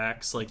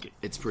quarterbacks? Like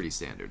it's pretty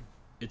standard.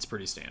 It's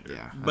pretty standard.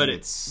 Yeah, but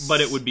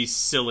it would be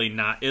silly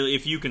not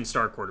if you can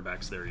start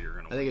quarterbacks there. You're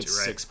gonna. I think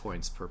it's 6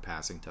 points per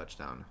passing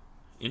touchdown.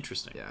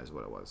 Interesting. Yeah, is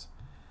what it was.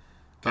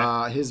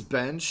 Okay. His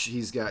bench,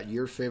 he's got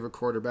your favorite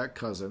quarterback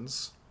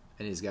Cousins,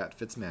 and he's got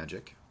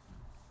Fitzmagic.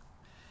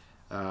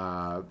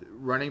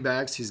 Running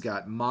backs, he's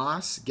got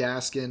Moss,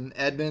 Gaskin,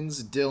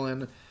 Edmonds,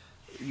 Dillon,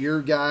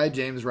 your guy,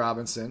 James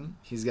Robinson.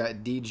 He's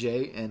got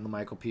DJ and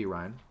Michael P.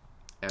 Ryan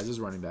as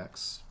his running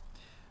backs.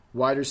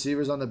 Wide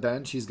receivers on the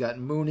bench, he's got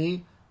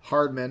Mooney,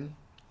 Hardman,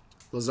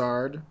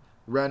 Lazard,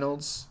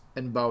 Reynolds,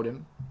 and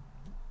Bowden.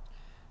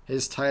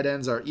 His tight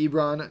ends are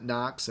Ebron,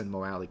 Knox, and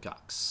Mo Alley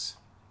Cox.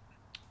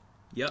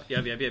 Yep.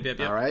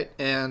 All right,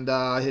 and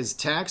his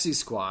taxi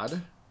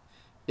squad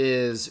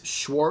is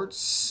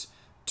Schwartz,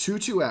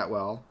 Tutu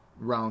Atwell,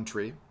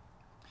 Roundtree.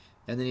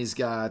 And then he's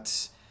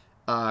got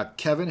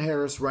Kevin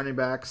Harris, running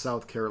back,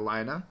 South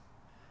Carolina,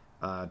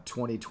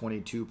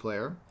 2022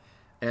 player.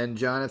 And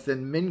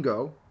Jonathan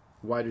Mingo,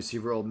 wide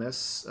receiver, Ole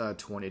Miss,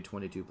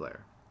 2022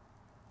 player.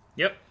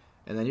 Yep.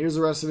 And then here's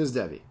the rest of his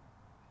Devy.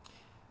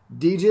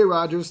 DJ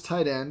Rogers,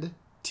 tight end,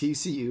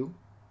 TCU,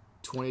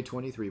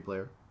 2023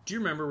 player. Do you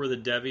remember where the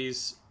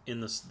Devies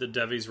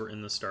were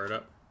in the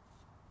startup?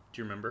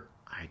 Do you remember?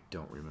 I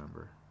don't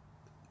remember.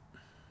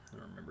 I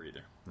don't remember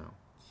either. No.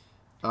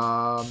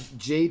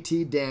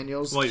 JT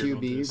Daniels,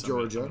 QB,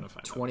 Georgia,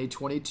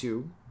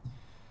 2022.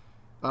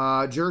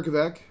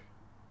 Jurkovec.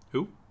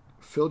 Who?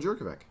 Phil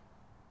Jurkovec.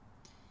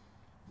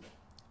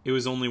 It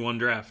was only one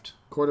draft.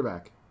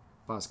 Quarterback,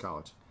 Foss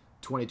College,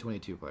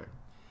 2022 player.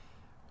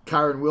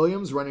 Kyron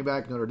Williams, running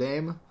back, Notre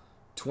Dame,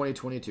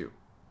 2022.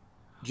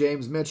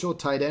 James Mitchell,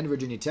 tight end,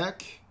 Virginia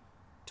Tech,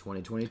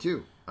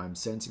 2022. I'm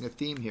sensing a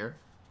theme here.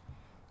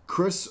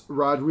 Chris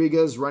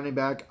Rodriguez, running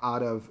back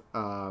out of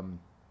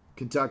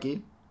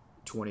Kentucky,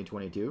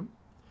 2022.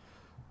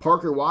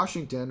 Parker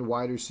Washington,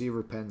 wide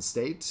receiver, Penn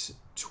State,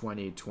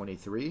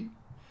 2023.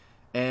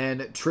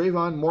 And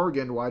Trayvon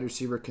Morgan, wide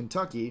receiver,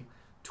 Kentucky,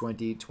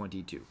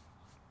 2022.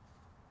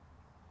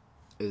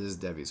 Is his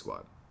Devy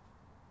squad.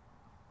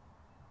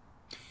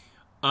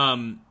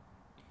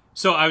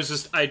 So I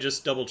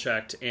just double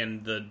checked,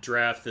 and the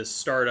draft, this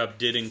startup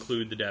did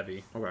include the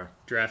Devy. Okay.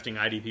 Drafting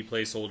IDP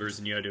placeholders,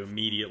 and you had to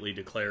immediately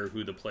declare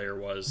who the player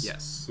was.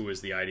 Yes. Who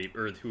was the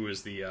who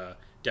was the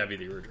Devy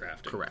that you were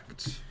drafting.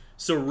 Correct.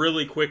 So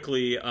really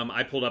quickly,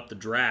 I pulled up the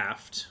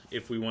draft.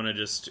 If we want to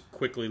just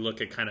quickly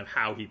look at kind of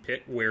how he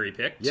picked, where he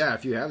picked. Yeah,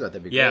 if you have that,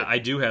 that'd be great. Yeah, I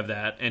do have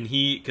that, and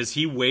because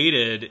he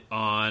waited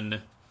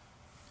on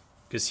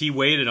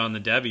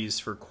the Devies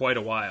for quite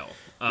a while.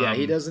 Yeah,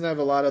 he doesn't have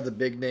a lot of the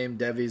big name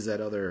Devies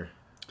that other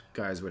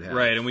guys would have.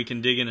 Right, and we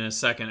can dig in a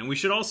second. And we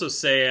should also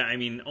say, I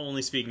mean,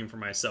 only speaking for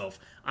myself,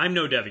 I'm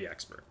no Devy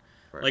expert.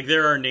 Right. Like,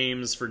 there are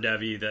names for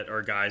Devy that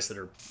are guys that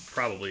are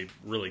probably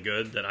really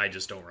good that I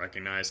just don't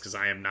recognize because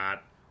I am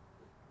not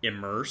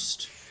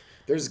immersed.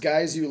 There's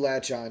guys you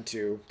latch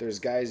onto. There's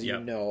guys you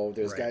know.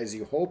 There's guys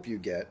you hope you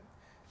get.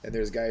 And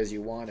there's guys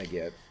you want to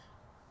get.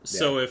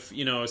 So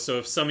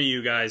if some of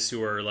you guys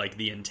who are like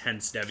the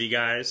intense Devy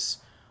guys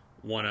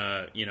want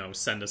to,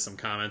 send us some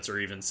comments or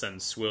even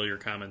send Swill your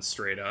comments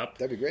straight up.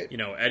 That'd be great.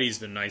 Eddie's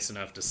been nice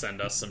enough to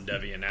send us some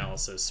Devy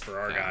analysis for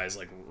our guys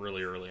like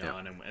really early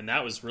on. And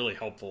that was really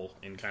helpful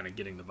in kind of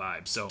getting the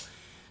vibe.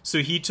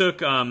 So he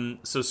took,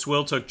 so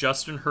Swill took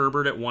Justin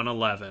Herbert at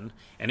 111,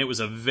 and it was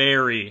a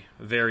very,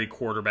 very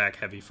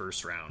quarterback-heavy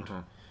first round.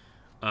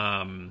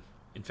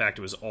 In fact,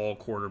 it was all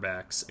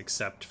quarterbacks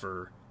except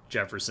for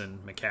Jefferson,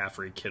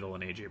 McCaffrey, Kittle,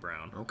 and A.J.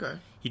 Brown. Okay.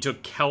 He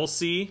took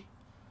Kelsey.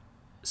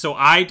 So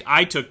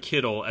I took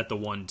Kittle at the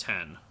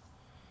 110,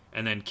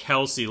 and then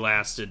Kelsey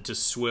lasted to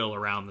Swill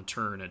around the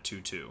turn at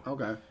 2-2.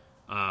 Okay.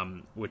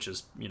 Which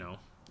is,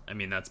 I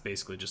mean, that's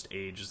basically just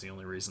age is the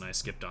only reason I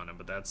skipped on him,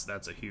 but that's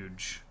a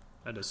huge...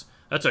 That's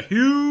a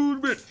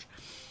huge bitch.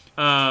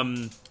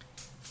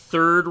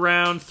 Third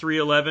round,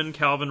 311,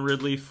 Calvin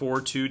Ridley,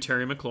 4-2,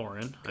 Terry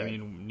McLaurin. Okay. I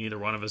mean, neither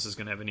one of us is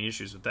going to have any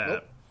issues with that.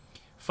 Nope.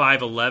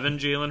 5'11",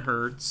 Jalen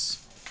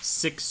Hurts.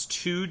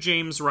 6'2",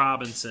 James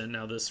Robinson.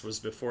 Now, this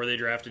was before they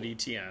drafted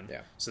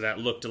ETN, so that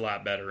looked a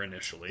lot better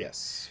initially.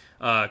 Yes.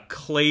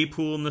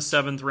 Claypool in the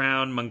 7th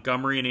round,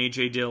 Montgomery and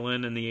A.J.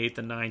 Dillon in the 8th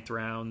and 9th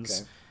rounds.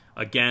 Okay.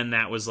 Again,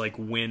 that was like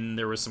when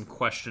there was some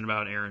question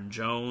about Aaron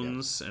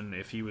Jones and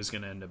if he was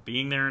going to end up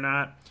being there or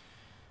not.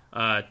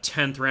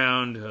 10th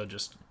round,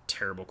 just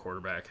terrible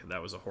quarterback.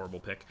 That was a horrible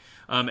pick.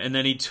 And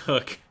then he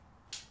took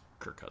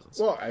Kirk Cousins.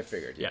 Well, I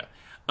figured, yeah.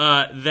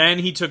 Then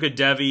he took a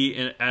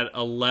Devy at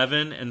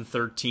 11, and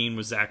 13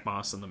 was Zach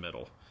Moss in the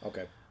middle.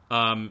 Okay.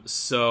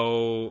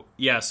 So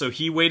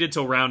he waited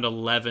till round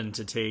 11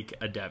 to take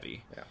a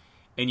Devy. Yeah.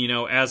 And,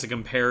 as a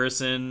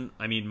comparison,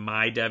 I mean,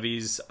 my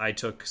Devies, I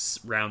took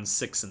round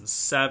 6 and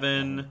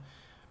 7.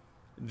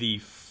 The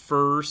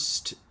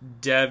first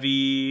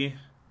Devy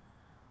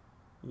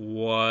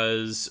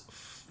was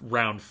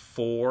round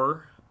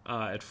 4.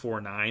 At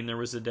 4-9, there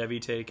was a Devy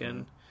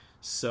taken.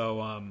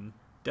 So,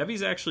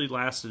 Devies actually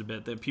lasted a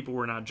bit. That people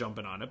were not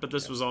jumping on it. But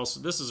this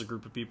is a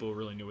group of people who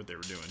really knew what they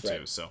were doing,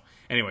 too. So,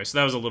 anyway, so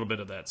that was a little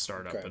bit of that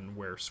startup and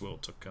where Swill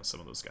took some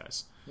of those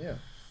guys. Yeah.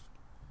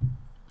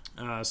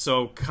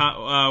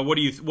 What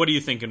are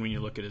you thinking when you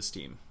look at his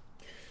team?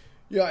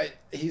 Yeah,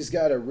 he's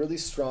got a really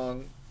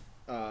strong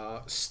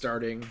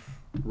starting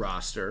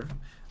roster.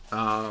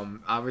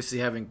 Obviously,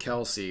 having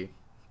Kelsey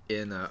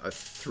in a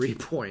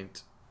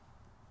 3-point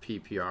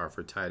PPR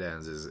for tight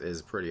ends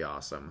is pretty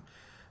awesome.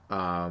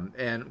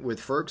 And with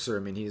Ferkser, I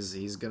mean,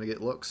 he's going to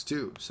get looks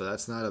too, so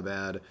that's not a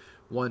bad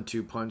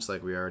 1-2 punch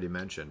like we already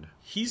mentioned.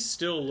 He's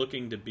still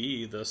looking to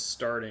be the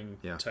starting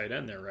tight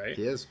end there, right?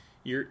 He is.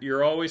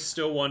 You're always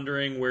still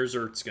wondering where's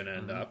Ertz going to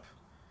end up.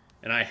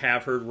 And I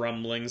have heard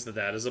rumblings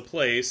that is a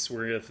place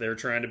where if they're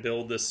trying to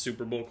build this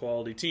Super Bowl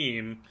quality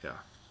team,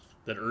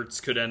 that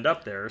Ertz could end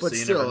up there. But so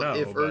you still, never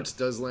know. If Ertz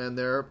does land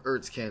there,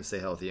 Ertz can't stay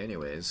healthy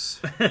anyways.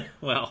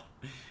 Well,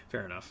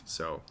 fair enough.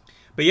 So,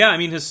 but yeah, I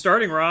mean, his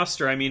starting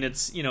roster, I mean,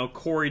 it's,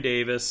 Corey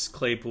Davis,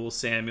 Claypool,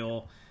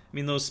 Samuel. I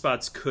mean, those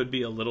spots could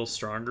be a little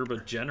stronger,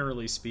 but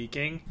generally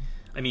speaking,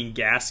 I mean,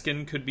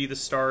 Gaskin could be the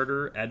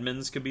starter.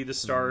 Edmonds could be the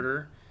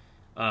starter.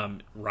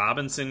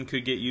 Robinson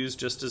could get used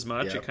just as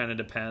much. It kind of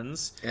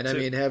depends. And I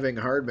mean, having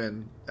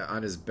Hardman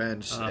on his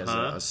bench as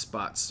a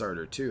spot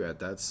starter too,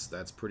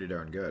 that's pretty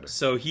darn good.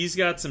 So he's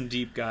got some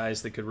deep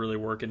guys that could really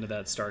work into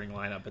that starting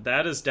lineup. But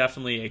that is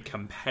definitely a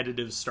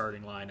competitive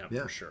starting lineup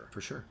for sure.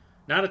 For sure.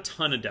 Not a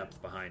ton of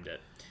depth behind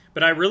it.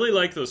 But I really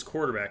like those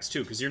quarterbacks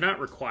too, because you're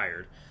not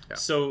required. Yeah.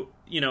 So,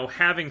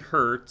 having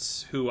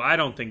Hurts, who I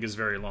don't think is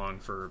very long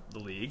for the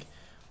league,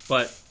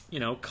 but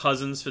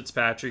Cousins,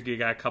 Fitzpatrick, you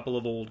got a couple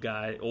of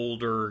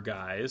older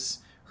guys.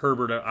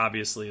 Herbert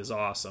obviously is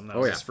awesome. That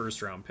was his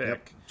first round pick.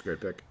 Yep. It's a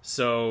great pick.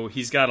 So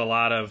he's got a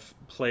lot of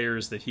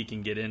players that he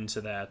can get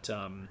into that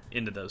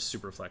into those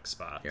super flex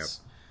spots. Yep.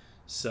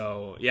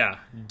 So yeah,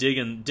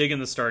 digging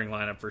the starting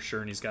lineup for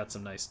sure, and he's got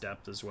some nice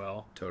depth as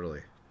well.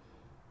 Totally.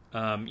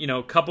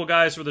 A couple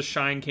guys where the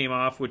shine came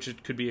off, which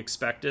it could be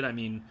expected. I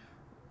mean,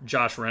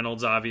 Josh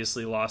Reynolds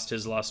obviously lost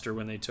his luster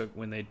when they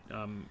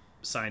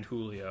signed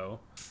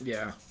Julio.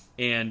 Yeah.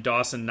 And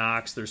Dawson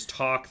Knox, there's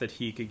talk that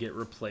he could get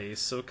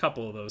replaced. So a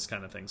couple of those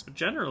kind of things. But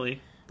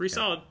generally, pretty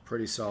solid.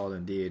 Pretty solid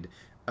indeed.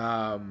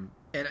 And,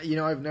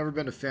 I've never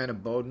been a fan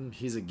of Bowden.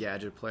 He's a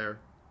gadget player.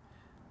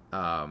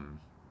 One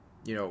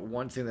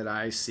thing that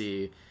I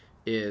see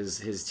is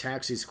his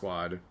taxi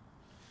squad.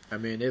 I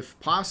mean, if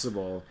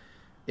possible,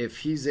 if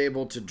he's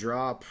able to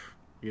drop,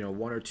 1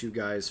 or 2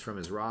 guys from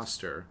his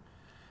roster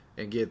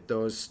and get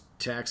those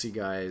taxi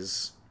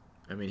guys,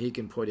 I mean, he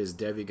can put his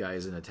Devy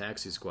guys in a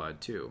taxi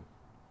squad too.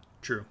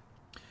 True.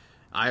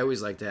 I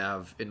always like to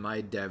have in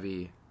my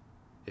Devy,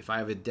 if I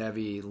have a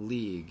Devy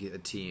league, a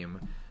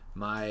team,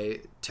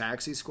 my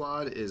taxi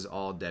squad is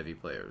all Devy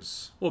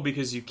players. Well,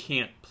 because you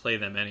can't play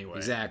them anyway.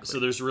 Exactly. So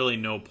there's really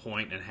no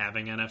point in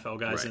having NFL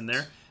guys in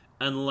there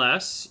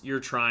unless you're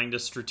trying to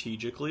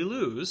strategically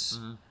lose,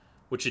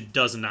 which it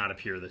does not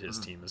appear that his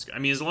team is. I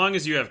mean, as long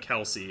as you have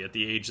Kelsey at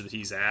the age that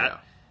he's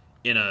at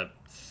in a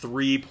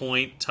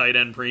 3-point tight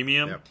end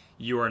premium,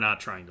 you are not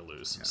trying to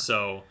lose. Yeah.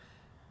 So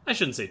I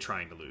shouldn't say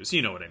trying to lose.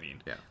 You know what I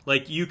mean. Yeah.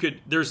 Like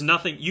there's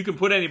nothing, you can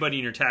put anybody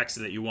in your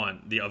taxi that you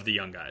want, of the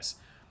young guys.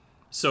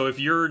 So if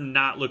you're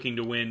not looking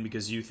to win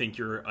because you think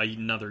you're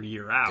another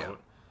year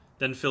out,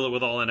 then fill it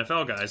with all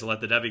NFL guys and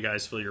let the Devy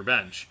guys fill your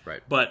bench.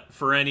 Right. But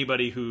for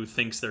anybody who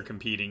thinks they're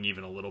competing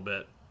even a little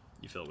bit,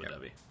 you fill it with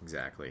Devy.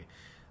 Exactly.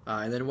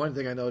 And then one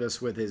thing I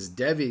noticed with his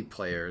Devy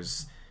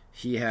players,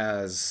 he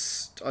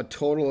has a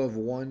total of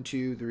 1,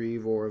 2, 3,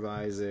 4,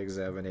 5, 6,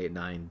 7, 8,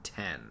 9,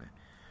 10.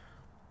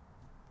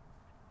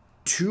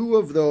 2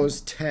 of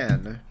those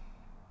 10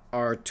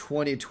 are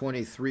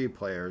 2023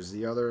 players.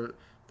 The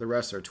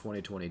rest are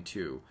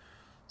 2022.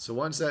 So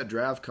once that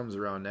draft comes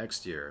around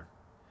next year,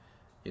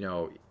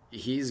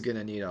 he's going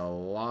to need a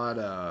lot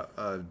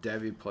of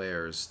Devy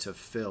players to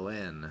fill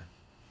in.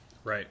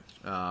 Right.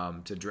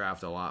 To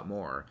draft a lot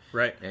more.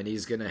 Right. And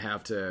he's going to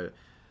have to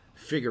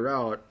figure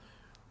out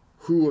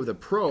who of the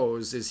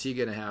pros is he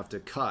going to have to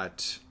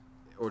cut,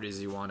 or does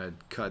he want to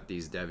cut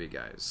these Devy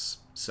guys?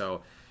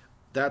 So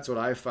that's what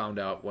I found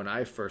out when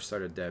I first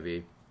started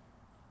Devy,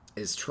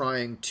 is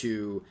trying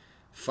to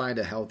find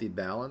a healthy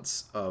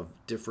balance of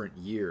different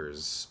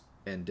years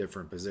and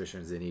different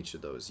positions in each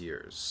of those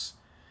years.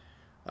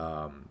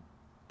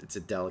 It's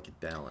a delicate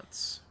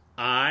balance.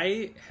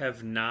 I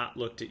have not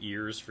looked at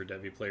years for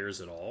Devy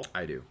players at all.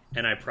 I do.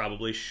 And I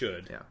probably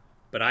should. Yeah.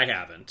 But I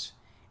haven't.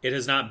 It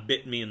has not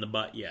bit me in the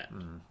butt yet.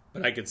 Mm-hmm.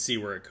 But I could see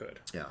where it could.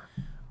 Yeah.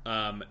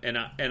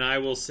 And I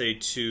will say,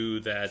 too,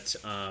 that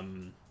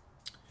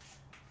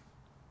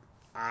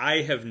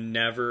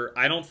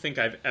I don't think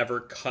I've ever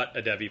cut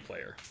a Devy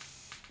player.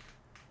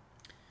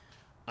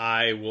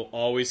 I will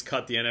always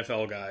cut the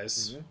NFL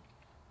guys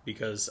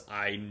because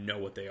I know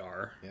what they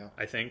are,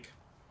 I think.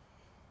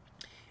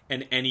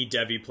 And any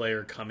Devy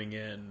player coming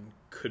in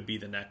could be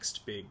the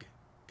next big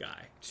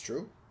guy. It's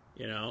true.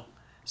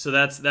 So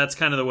that's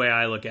kind of the way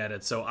I look at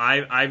it. So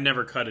I've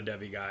never cut a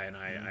Devy guy, and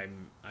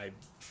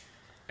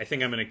I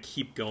think I'm going to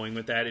keep going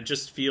with that. It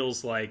just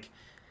feels like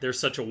there's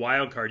such a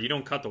wild card. You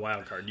don't cut the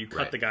wild card. You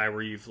cut the guy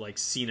where you've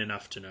seen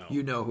enough to know.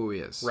 You know who he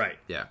is. Right.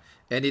 Yeah.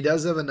 And he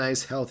does have a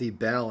nice healthy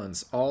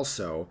balance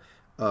also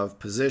of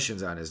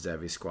positions on his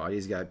Devy squad.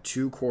 He's got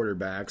 2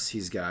 quarterbacks.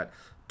 He's got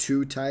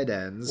 2 tight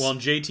ends. Well,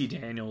 and JT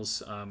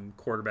Daniels,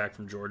 quarterback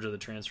from Georgia, the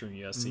transfer from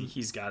USC,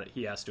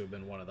 he has to have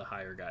been one of the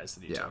higher guys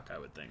that he took, I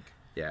would think.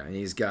 Yeah, and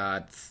he's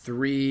got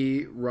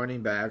 3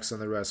 running backs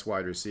and the rest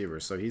wide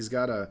receivers. So he's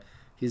got a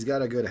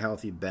good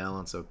healthy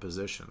balance of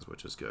positions,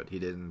 which is good. He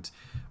didn't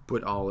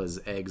put all his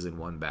eggs in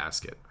one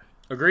basket.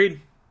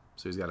 Agreed.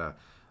 So he's got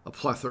a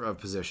plethora of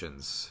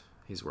positions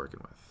he's working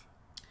with.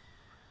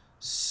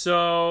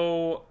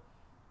 So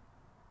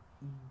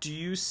do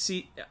you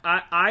see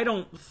I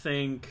don't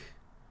think,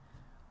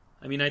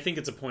 I mean, I think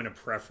it's a point of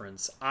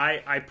preference.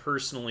 I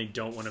personally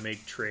don't want to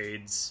make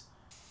trades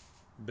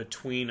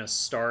between a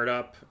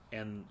startup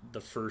and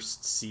the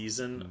first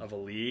season of a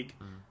league.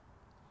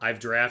 I've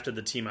drafted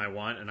the team I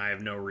want, and I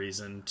have no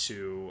reason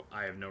to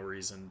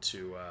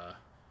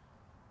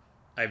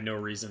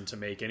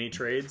make any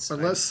trades.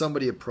 Unless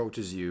somebody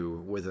approaches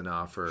you with an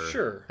offer,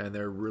 sure, and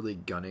they're really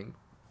gunning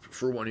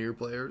for one of your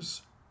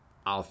players,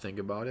 I'll think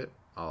about it.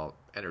 I'll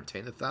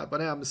entertain the thought, but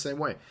I'm the same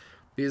way.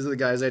 These are the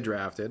guys I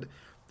drafted.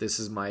 This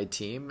is my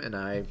team, and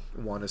I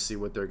want to see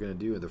what they're going to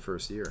do in the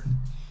first year.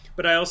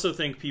 But I also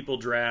think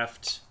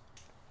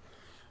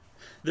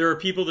there are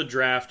people that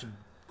draft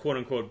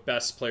quote-unquote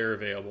best player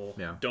available.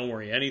 Yeah. Don't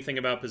worry anything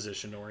about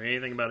position. Don't worry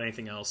anything about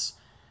anything else.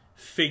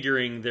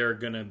 Figuring they're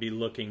going to be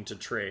looking to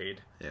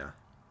trade. Yeah.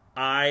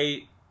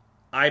 I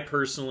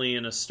personally,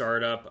 in a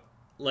startup,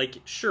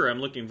 sure, I'm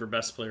looking for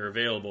best player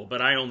available,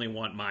 but I only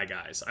want my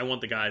guys. I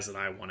want the guys that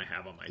I want to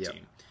have on my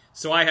team.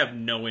 So I have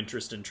no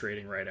interest in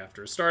trading right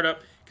after a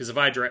startup, because if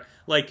I draft,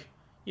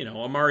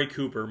 Amari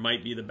Cooper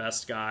might be the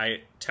best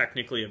guy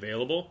technically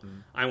available.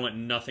 I want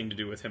nothing to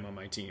do with him on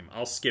my team.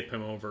 I'll skip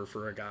him over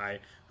for a guy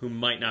who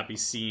might not be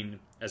seen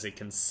as a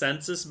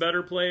consensus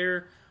better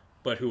player,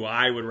 but who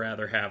I would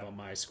rather have on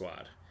my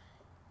squad.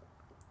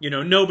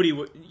 Nobody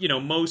would,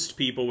 most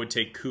people would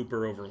take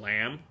Cooper over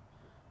Lamb.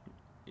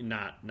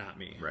 Not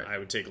me. Right. I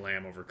would take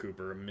Lamb over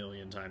Cooper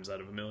 1,000,000 times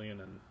out of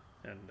 1,000,000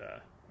 and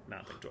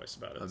not think twice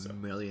about it. A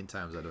million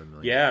times out of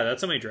 1,000,000. Yeah,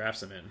 that's how many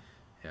drafts I'm in.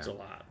 Yeah. It's a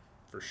lot,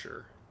 for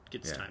sure.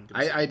 Gets time.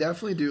 I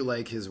definitely do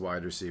like his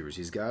wide receivers.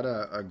 He's got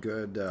a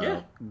good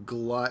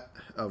glut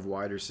of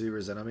wide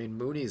receivers. And, I mean,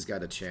 Mooney's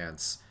got a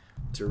chance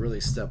to really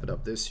step it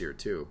up this year,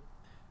 too,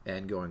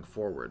 and going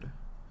forward.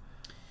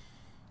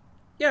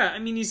 Yeah, I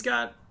mean, he's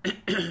got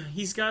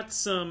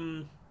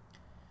some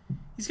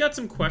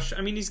question.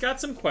 I mean, he's got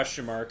some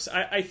question marks.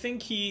 I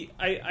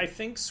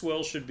think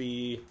Swill should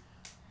be.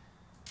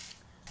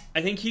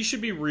 I think he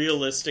should be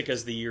realistic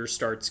as the year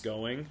starts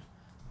going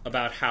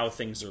about how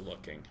things are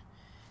looking,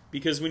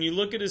 because when you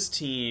look at his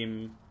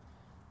team,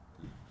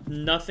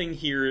 nothing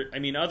here. I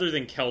mean, other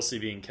than Kelsey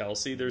being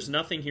Kelsey, there's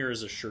nothing here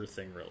as a sure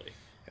thing, really,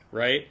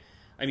 right?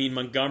 I mean,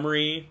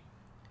 Montgomery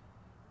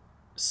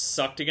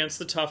sucked against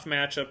the tough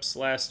matchups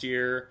last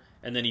year,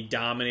 and then he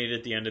dominated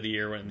at the end of the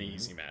year in the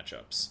easy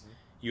matchups.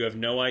 You have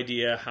no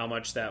idea how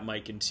much that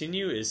might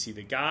continue. Is he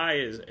the guy?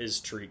 Is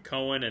Tariq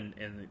Cohen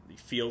and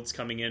Fields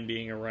coming in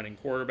being a running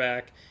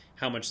quarterback?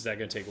 How much is that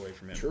going to take away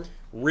from him? Sure.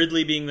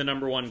 Ridley being the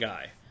number one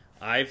guy.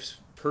 I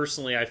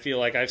feel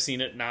like I've seen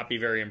it not be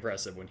very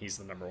impressive when he's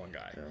the number one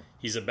guy. Yeah.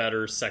 He's a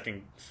better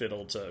second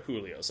fiddle to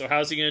Julio. So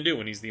how's he going to do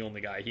when he's the only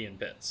guy, he and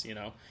Pitts,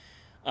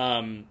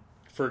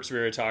 Ferks we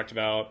already talked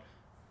about.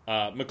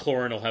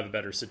 McLaurin will have a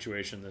better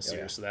situation this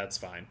year, yeah. so that's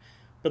fine.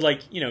 But,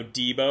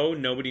 Debo,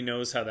 nobody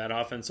knows how that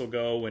offense will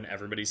go when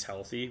everybody's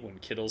healthy, when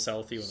Kittle's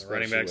healthy, when the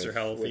running backs are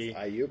healthy. With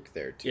Ayuk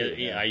there, too.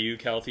 Yeah,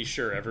 Ayuk healthy,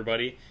 sure,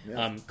 everybody.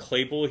 Yeah.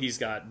 Claypool, he's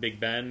got Big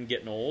Ben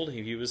getting old.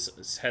 He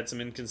had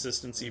some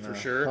inconsistency for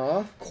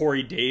sure.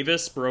 Corey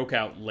Davis broke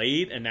out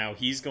late, and now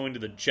he's going to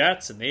the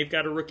Jets, and they've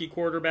got a rookie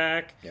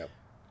quarterback. Yep.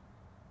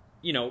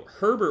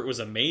 Herbert was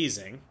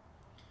amazing,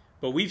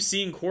 but we've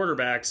seen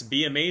quarterbacks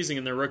be amazing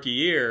in their rookie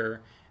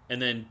year, and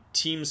then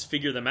teams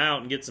figure them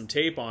out and get some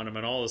tape on him,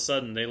 and all of a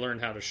sudden they learn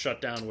how to shut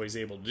down what he's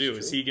able to do.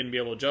 Is he going to be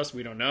able to adjust?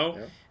 We don't know.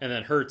 Yeah. And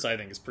then Hurts, I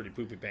think, is pretty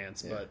poopy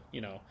pants. Yeah.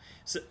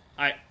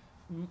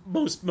 But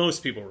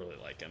most people really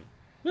like him.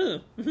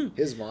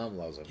 His mom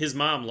loves him. His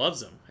mom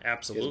loves him.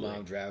 Absolutely. His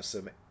mom drafts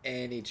him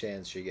any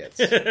chance she gets.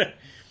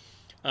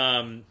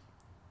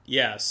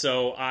 Yeah.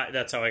 So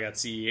that's how I got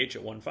CEH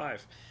at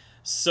 1.5.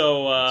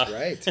 So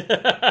that's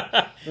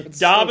right.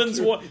 Dobbins,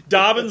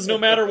 Dobbins, no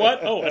matter what.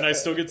 Oh, and I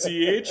still get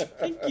CEH.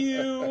 Thank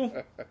you.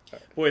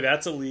 Boy,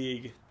 that's a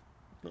league.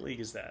 What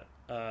league is that?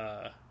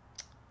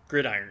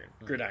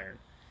 Gridiron.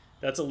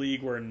 That's a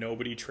league where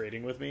nobody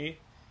trading with me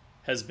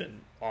has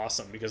been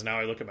awesome, because now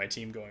I look at my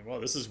team going, well,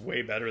 this is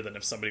way better than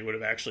if somebody would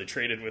have actually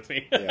traded with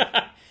me.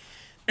 Yeah.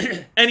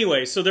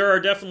 Anyway, so there are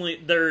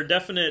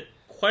definite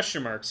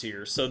question marks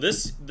here. So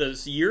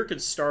this year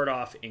could start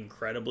off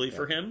incredibly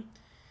for him,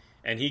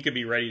 and he could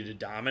be ready to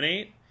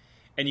dominate.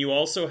 And you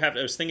also have,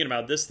 I was thinking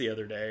about this the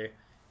other day,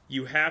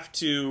 you have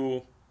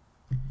to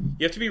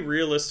be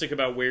realistic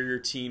about where your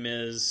team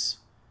is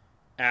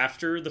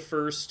after the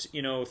first,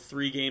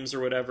 3 games or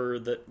whatever,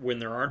 that when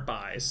there aren't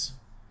buys.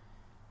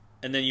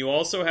 And then you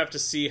also have to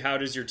see, how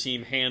does your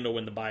team handle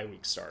when the bye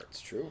week starts.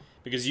 It's true.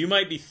 Because you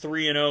might be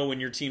 3-0 when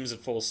your team's at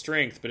full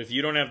strength, but if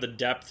you don't have the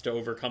depth to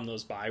overcome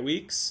those bye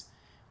weeks,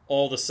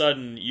 all of a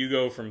sudden you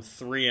go from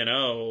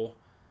 3-0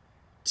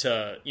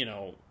 to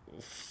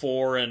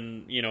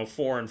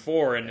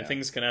 4-4, and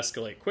things can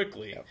escalate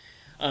quickly.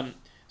 Yep.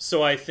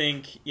 So I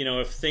think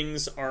if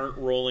things aren't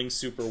rolling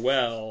super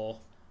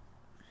well,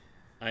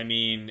 I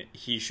mean,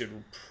 he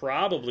should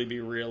probably be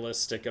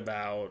realistic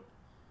about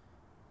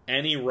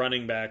any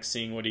running back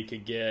seeing what he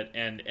could get,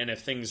 and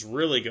if things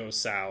really go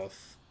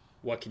south,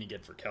 what can you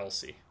get for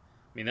Kelsey?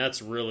 I mean,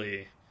 that's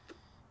really,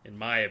 in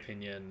my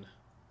opinion.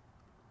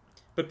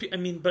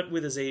 But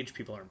with his age,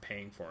 people aren't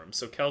paying for him.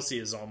 So Kelsey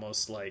is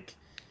almost like,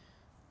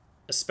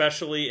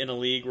 especially in a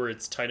league where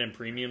it's tight end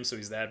premium, so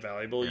he's that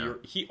valuable,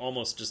 he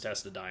almost just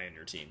has to die on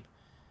your team,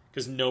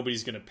 because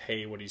nobody's going to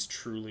pay what he's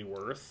truly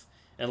worth,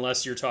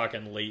 unless you're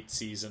talking late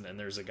season and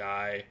there's a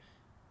guy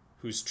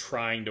who's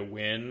trying to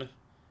win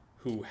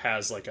who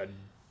has like a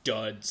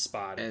dud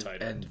spot at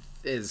tight end.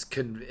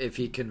 And if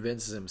he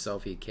convinces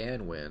himself he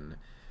can win,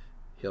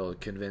 he'll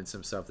convince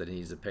himself that he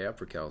needs to pay up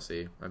for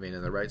Kelsey. I mean,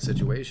 in the right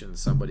situation,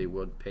 somebody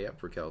would pay up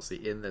for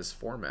Kelsey in this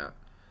format.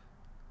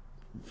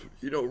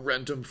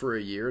 Rent him for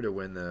a year to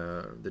win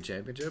the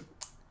championship.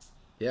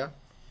 Yeah.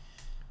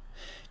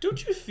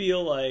 Don't you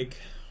feel like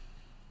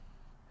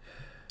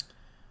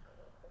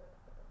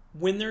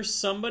when there's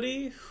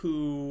somebody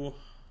who,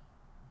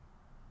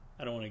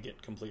 I don't want to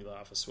get completely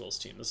off of Swill's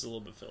team, this is a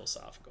little bit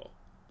philosophical.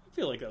 I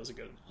feel like that was a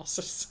good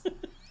analysis.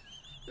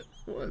 It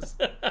was.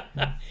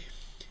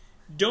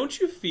 Don't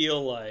you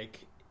feel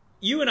like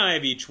you and I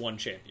have each won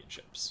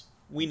championships?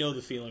 We know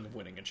the feeling of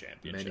winning a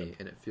championship. Many,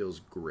 and it feels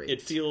great.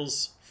 It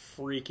feels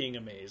freaking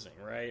amazing,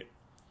 right?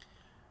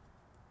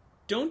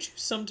 Don't you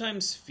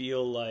sometimes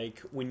feel like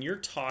when you're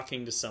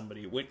talking to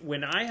somebody,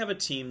 when I have a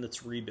team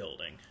that's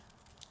rebuilding,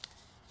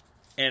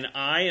 and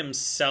I am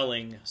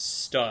selling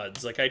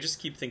studs, like I just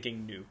keep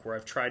thinking Nuke, where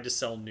I've tried to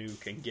sell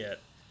Nuke and get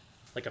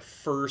like a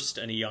first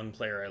and a young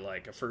player I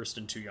like, a first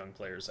and 2 young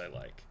players I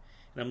like.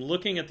 And I'm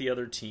looking at the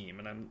other team,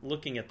 and I'm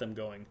looking at them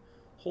going,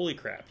 holy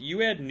crap,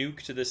 you add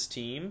Nuke to this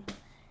team,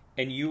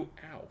 and you,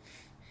 ow.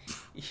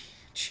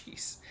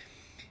 Jeez.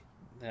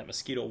 That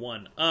mosquito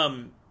won.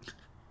 I'm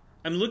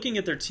looking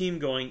at their team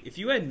going, if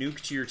you add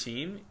Nuke to your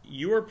team,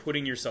 you are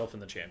putting yourself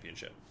in the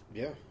championship.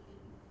 Yeah.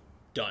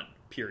 Done.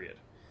 Period.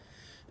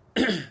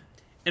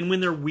 And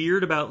when they're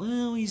weird about,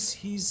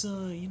 he's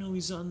on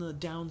the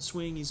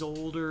downswing, he's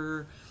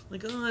older,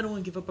 like, I don't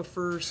want to give up a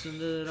first,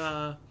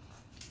 and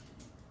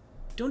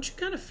don't you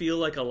kind of feel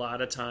like a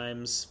lot of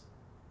times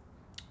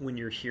when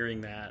you're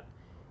hearing that,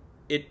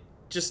 it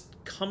just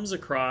comes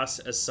across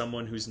as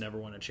someone who's never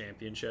won a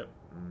championship?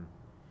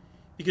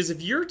 Because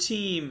if your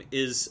team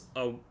is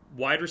a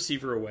wide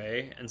receiver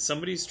away and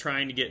somebody's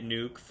trying to get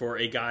Nuke for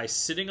a guy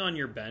sitting on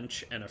your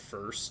bench and a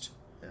first,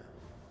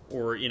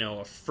 or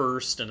a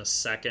first and a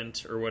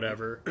second or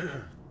whatever,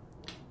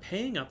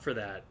 paying up for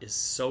that is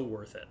so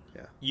worth it.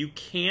 Yeah. You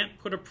can't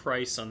put a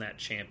price on that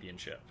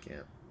championship.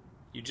 Can't.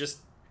 You just...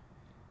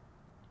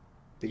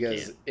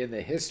 Because in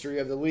the history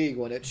of the league,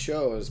 when it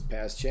shows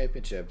past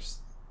championships,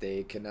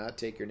 they cannot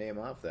take your name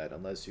off that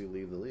unless you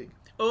leave the league.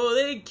 Oh,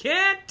 they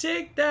can't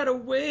take that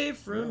away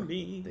from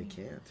me. They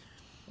can't.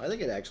 I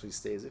think it actually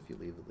stays if you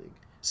leave the league.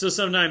 So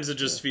sometimes it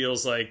just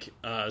feels like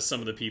some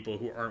of the people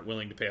who aren't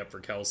willing to pay up for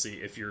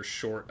Kelsey, if you're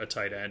short a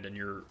tight end and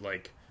you're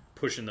like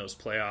pushing those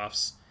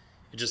playoffs,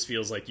 it just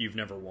feels like you've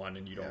never won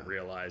and you don't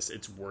realize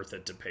it's worth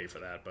it to pay for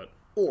that. But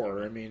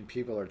or I mean,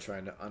 people are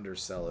trying to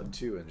undersell it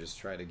too and just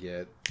try to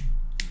get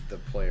the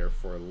player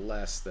for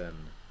less than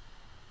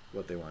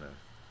what they want to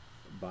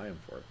buy him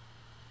for.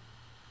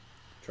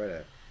 Try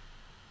to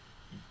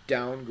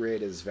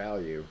downgrade his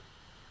value.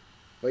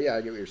 But yeah,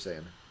 I get what you're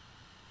saying.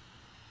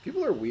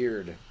 People are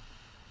weird.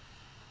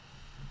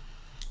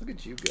 Look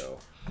at you go.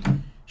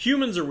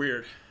 humans are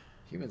weird.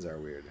 Humans are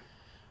weird.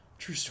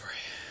 True story.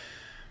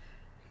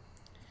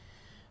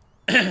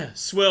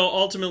 Swill,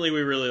 ultimately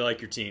we really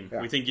like your team.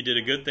 Yeah. We think you did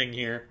a good thing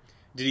here.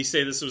 Did he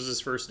say this was his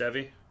first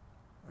Devy?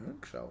 I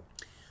think so.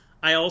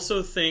 I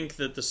also think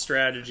that the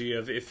strategy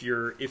of if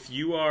you're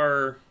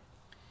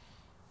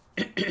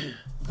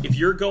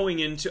going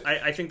into,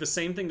 I think the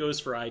same thing goes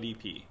for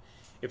IDP.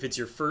 If it's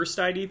your first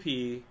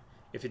IDP,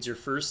 if it's your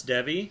first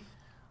Devy,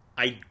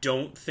 I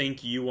don't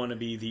think you want to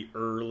be the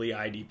early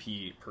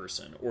IDP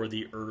person or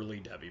the early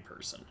Devy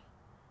person.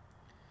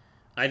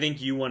 I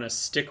think you want to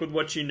stick with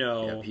what you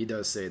know. Yeah, he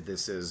does say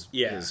this is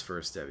his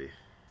first Devy.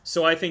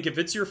 So I think if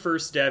it's your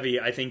first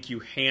Devy, I think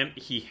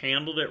he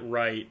handled it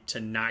right to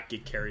not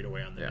get carried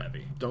away on the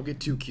Devy. Don't get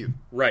too cute.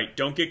 Right,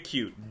 don't get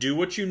cute. Do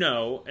what you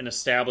know and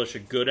establish a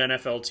good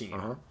NFL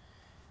team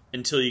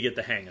until you get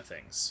the hang of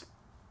things.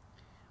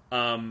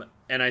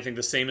 And I think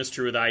the same is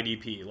true with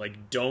IDP.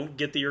 Like, don't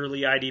get the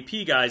early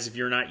IDP guys if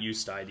you're not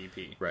used to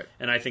IDP. Right.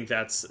 And I think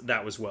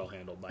that was well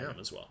handled by him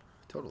as well.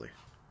 Totally.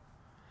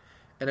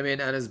 And I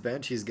mean, on his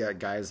bench, he's got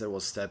guys that will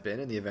step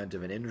in the event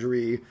of an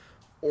injury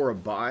or a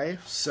bye.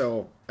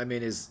 So, I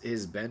mean,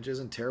 his bench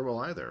isn't terrible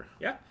either.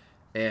 Yeah.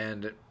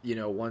 And,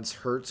 once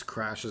Hurts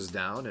crashes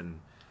down and,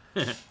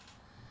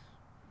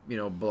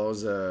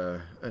 blows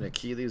an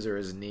Achilles or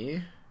his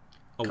knee.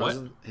 What?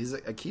 He's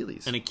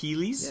Achilles. An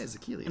Achilles? Yeah, he's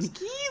Achilles. An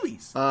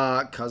Achilles.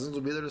 Cousins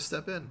will be there to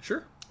step in.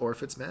 Sure. Or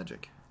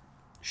Fitzmagic.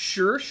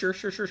 Sure. Do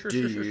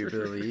you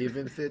believe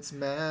in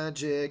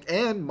Fitzmagic?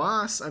 And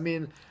Moss, I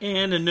mean...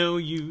 And I know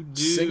you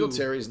do.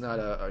 Singletary's not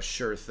a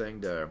sure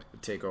thing to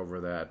take over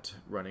that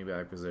running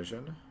back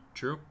position.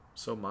 True.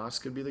 So Moss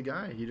could be the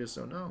guy. You just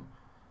don't know.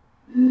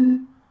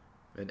 And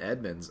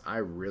Edmonds, I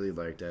really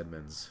liked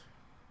Edmonds.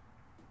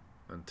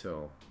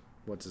 Until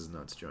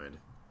What's-His-Nuts joined.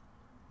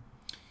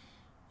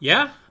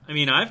 Yeah. I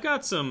mean, I've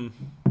got some,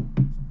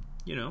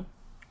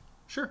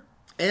 sure.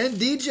 And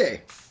DJ.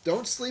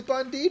 Don't sleep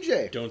on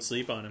DJ. Don't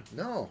sleep on him.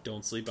 No.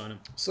 Don't sleep on him.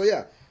 So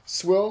yeah,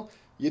 Swill,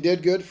 you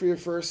did good for your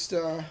first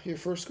go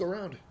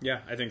round. Yeah,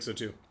 I think so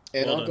too.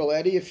 And well Uncle done.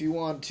 Eddie, if you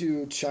want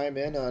to chime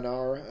in on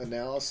our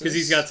analysis, because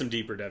he's got some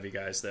deeper Devy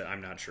guys that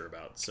I'm not sure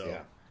about. So,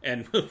 yeah.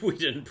 And we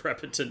didn't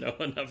prep it to know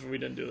enough. We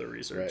didn't do the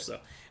research. Right. So,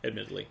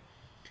 admittedly,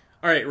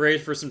 all right, ready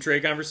for some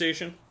trade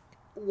conversation?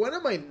 When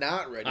am I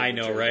not ready? I for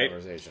know, trade right?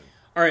 Conversation?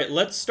 All right,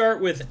 let's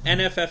start with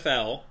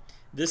NFFL.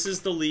 This is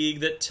the league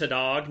that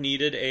Tadog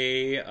needed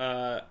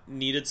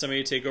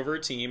somebody to take over a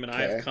team, and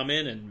Okay. I've come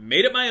in and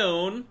made it my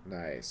own.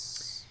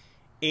 Nice.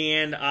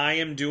 And I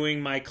am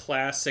doing my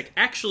classic.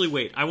 Actually,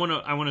 wait. I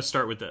want to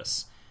start with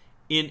this.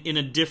 In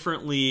a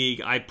different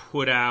league, I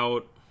put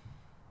out.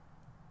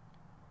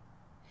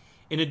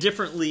 In a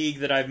different league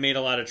that I've made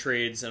a lot of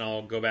trades, and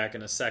I'll go back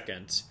in a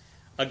second.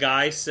 A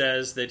guy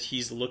says that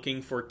he's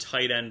looking for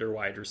tight end or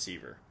wide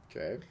receiver.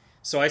 Okay.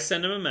 So I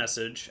sent him a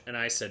message, and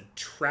I said,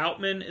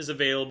 Troutman is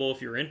available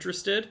if you're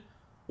interested,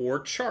 or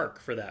Chark,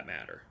 for that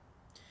matter.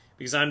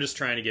 Because I'm just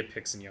trying to get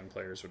picks and young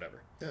players,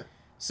 whatever. Yeah.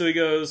 So he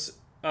goes,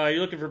 you're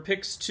looking for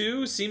picks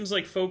too? Seems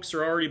like folks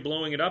are already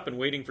blowing it up and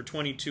waiting for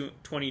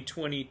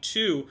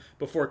 2022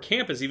 before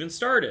camp has even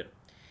started.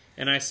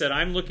 And I said,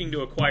 I'm looking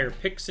to acquire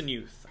picks and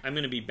youth. I'm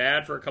going to be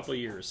bad for a couple of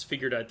years.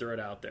 Figured I'd throw it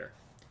out there.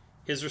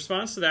 His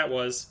response to that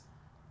was,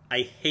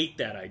 I hate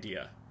that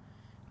idea.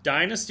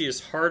 Dynasty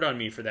is hard on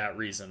me for that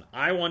reason.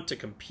 I want to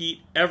compete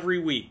every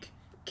week.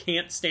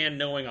 Can't stand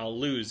knowing I'll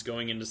lose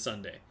going into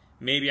Sunday.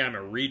 Maybe I'm a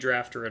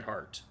redrafter at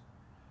heart.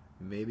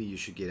 Maybe you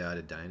should get out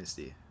of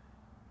Dynasty.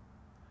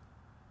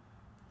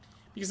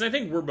 Because I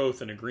think we're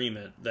both in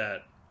agreement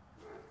that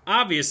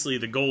obviously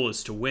the goal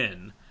is to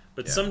win,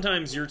 but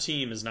sometimes your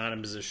team is not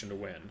in position to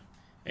win.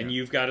 And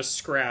you've got to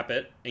scrap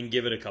it and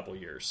give it a couple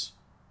years.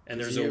 And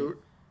there's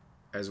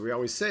as we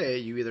always say,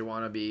 you either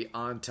want to be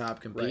on top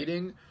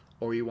competing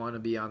or you want to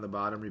be on the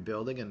bottom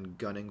rebuilding and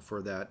gunning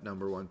for that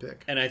number one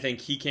pick. And I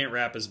think he can't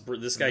wrap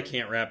this guy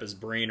can't wrap his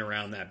brain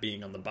around that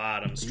being on the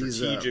bottom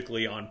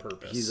strategically on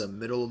purpose. He's a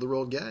middle of the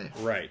road guy.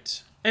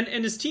 Right. And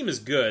his team is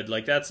good.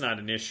 Like, that's not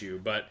an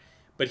issue, but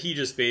he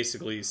just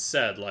basically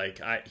said, like,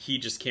 he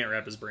just can't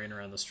wrap his brain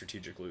around the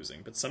strategic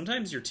losing. But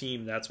sometimes your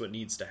team, that's what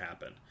needs to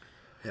happen.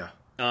 Yeah.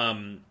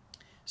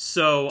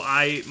 So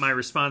my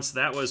response to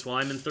that was, well,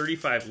 I'm in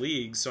 35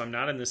 leagues, so I'm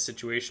not in this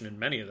situation in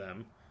many of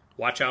them.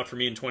 Watch out for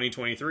me in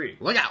 2023.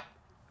 Look out.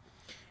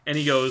 And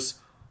he goes,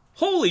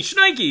 holy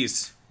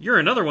shnikes! You're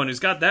another one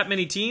who's got that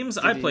many teams.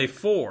 I play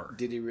 4.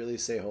 Did he really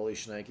say holy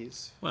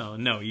shnikes? Well,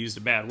 no, he used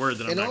a bad word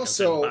that I'm And not going to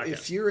say on also, the podcast.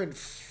 if you're in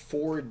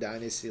 4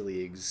 dynasty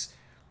leagues,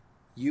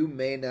 you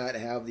may not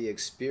have the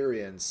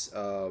experience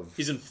of.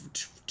 He's in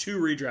 2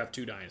 redraft,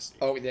 2 dynasty.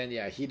 Oh, then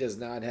yeah, he does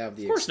not have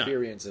the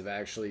experience of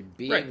actually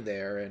being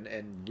there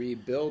and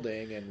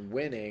rebuilding and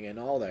winning and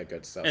all that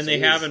good stuff. And So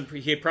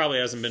he probably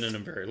hasn't been in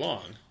them very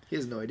long. He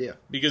has no idea.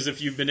 Because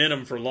if you've been in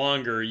them for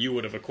longer, you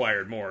would have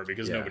acquired more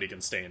because Yeah. nobody can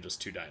stay in just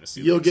 2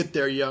 dynasty You'll leagues. get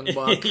there, young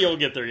buck. You'll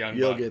get there, young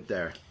You'll buck. get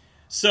there.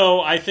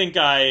 So I think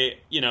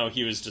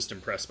he was just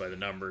impressed by the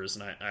numbers,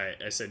 and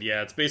I said,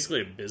 yeah, it's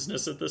basically a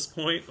business at this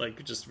point,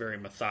 like just very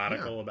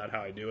methodical about how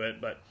I do it,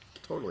 but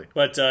Totally.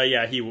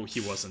 yeah, he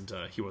wasn't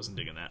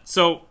digging that.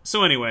 So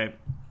anyway,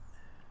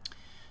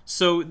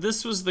 so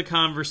this was the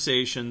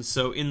conversation.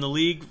 So in the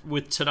league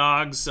with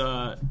Tadog's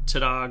the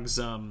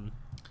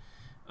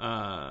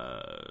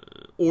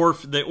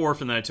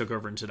orphan that I took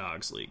over in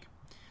Tadog's league,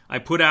 I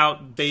put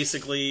out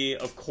basically,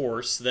 of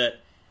course,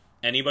 that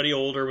anybody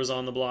older was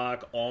on the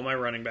block. All my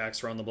running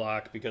backs were on the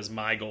block because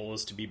my goal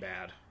is to be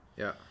bad.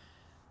 Yeah.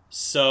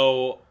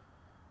 So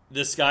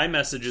this guy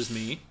messages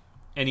me,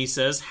 and he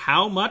says,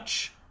 how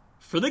much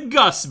for the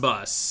Gus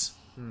bus?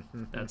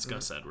 That's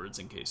Gus Edwards,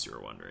 in case you were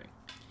wondering.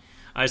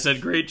 I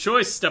said, great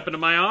choice. Step into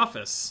my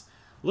office.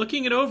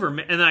 Looking it over,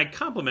 and I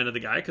complimented the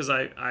guy because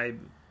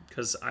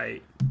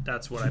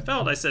that's what I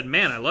felt. I said,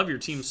 man, I love your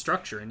team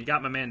structure, and you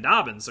got my man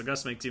Dobbins, so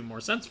Gus makes even more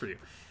sense for you.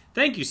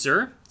 Thank you,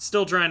 sir.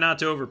 Still trying not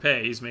to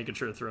overpay. He's making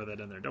sure to throw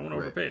that in there. Don't want to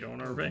overpay. Don't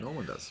want to overpay. No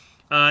one does.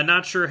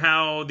 Not sure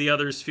how the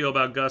others feel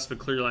about Gus, but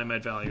clearly I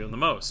might value him the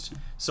most.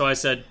 So I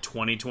said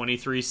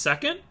 2023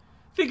 second.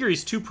 Figure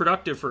he's too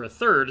productive for a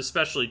third,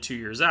 especially 2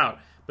 years out.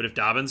 But if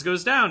Dobbins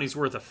goes down, he's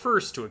worth a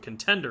first to a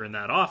contender in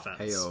that offense.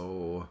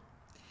 Heyo.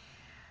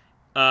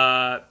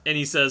 And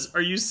he says,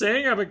 are you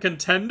saying I'm a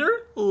contender?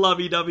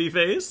 Lovey-dovey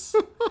face.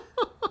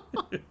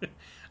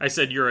 I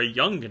said, you're a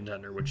young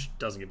contender, which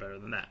doesn't get better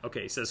than that.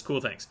 Okay, he says,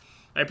 cool, thanks.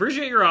 I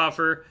appreciate your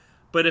offer,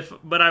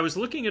 but I was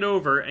looking it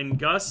over, and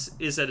Gus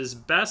is at his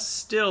best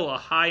still a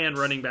high-end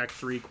running back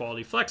 3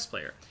 quality flex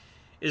player.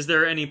 Is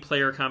there any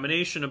player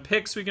combination of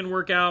picks we can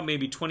work out?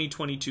 Maybe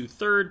 2022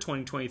 third,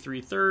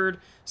 2023 third,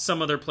 some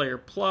other player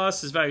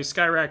plus. His value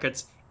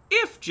skyrockets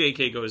if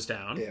JK goes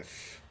down.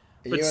 If.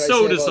 But You know what so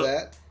I say does about the-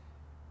 that?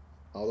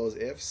 All those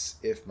ifs.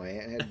 If my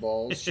aunt had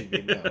balls, she'd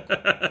be milk.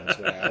 That's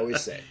what I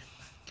always say.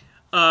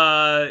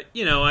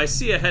 I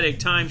see a headache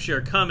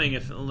timeshare coming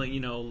if,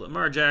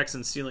 Lamar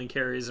Jackson stealing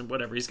carries and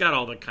whatever. He's got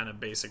all the kind of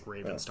basic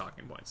Ravens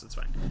talking points. It's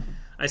fine.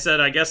 I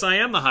said, I guess I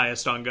am the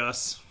highest on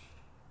Gus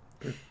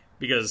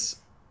because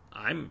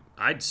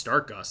I'd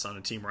start Gus on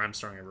a team where I'm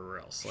starting everywhere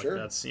else. Like, Sure.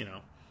 that's,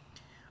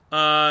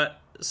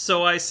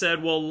 so I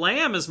said, well,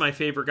 Lamb is my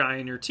favorite guy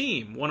in your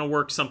team. Want to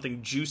work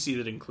something juicy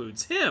that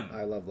includes him.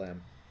 I love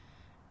Lamb.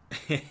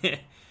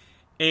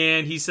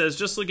 And he says,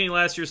 just looking at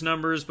last year's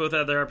numbers, both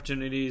had their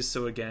opportunities.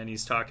 So again,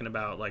 he's talking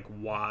about like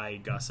why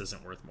Gus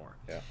isn't worth more.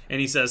 Yeah.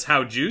 And he says,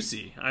 how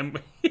juicy?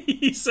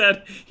 He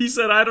said,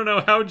 I don't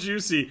know how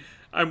juicy.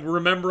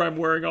 Remember I'm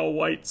wearing all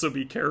white, so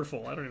be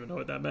careful. I don't even know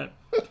what that meant.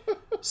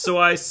 So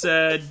I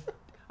said,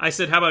 how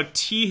about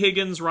T.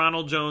 Higgins,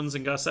 Ronald Jones,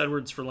 and Gus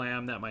Edwards for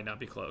Lamb? That might not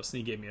be close. And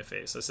he gave me a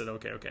face. I said,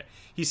 okay.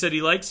 He said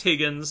he likes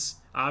Higgins.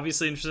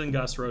 Obviously interested in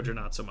Gus. Roger,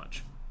 not so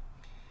much.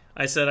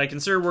 I said, I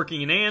consider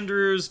working in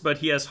Andrews, but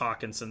he has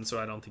Hawkinson,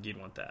 so I don't think he'd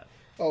want that.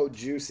 Oh,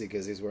 juicy,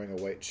 because he's wearing a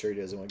white shirt.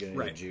 He doesn't want to get any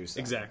Right, juice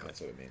on. exactly.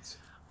 That's what it means.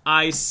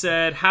 I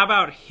said, how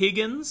about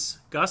Higgins,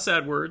 Gus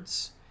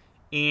Edwards,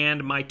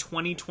 and my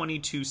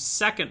 2022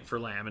 second for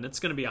Lamb? And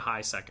it's going to be a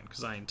high second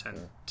because I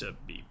intend to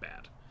be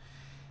bad.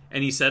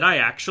 And he said, I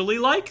actually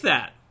like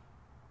that.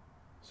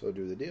 So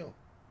do the deal.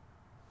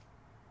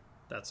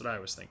 That's what I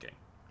was thinking.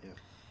 Yeah.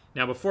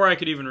 Now, before I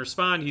could even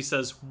respond, he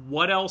says,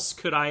 what else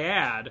could I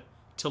add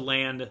to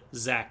land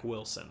Zach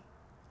Wilson?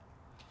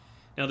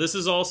 Now, this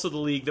is also the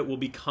league that will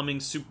be becoming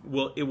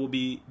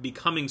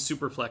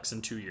Superflex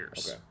in 2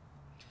 years. Okay.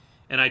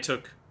 And I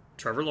took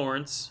Trevor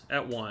Lawrence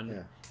at 1,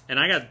 Yeah. and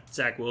I got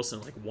Zach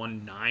Wilson like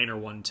 1.9 or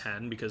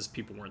 1.10 because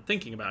people weren't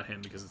thinking about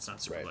him because it's not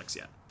Superflex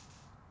yet.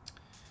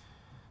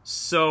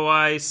 So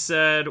I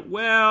said,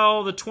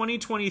 well, the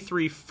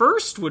 2023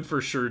 first would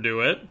for sure do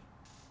it.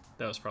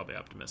 That was probably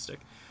optimistic.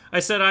 I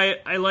said,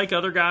 I like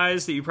other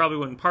guys that you probably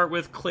wouldn't part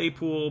with.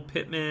 Claypool,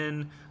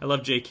 Pittman. I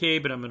love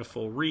JK, but I'm in a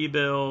full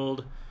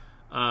rebuild.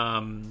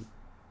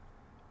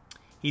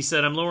 He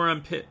said, I'm lower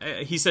on Pitt.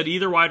 He said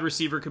either wide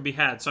receiver could be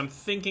had. So I'm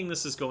thinking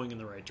this is going in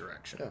the right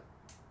direction.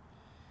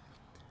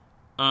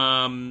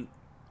 Yeah.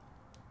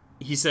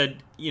 He said,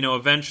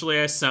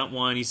 eventually I sent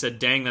one. He said,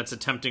 dang, that's a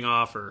tempting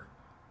offer,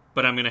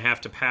 but I'm going to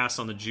have to pass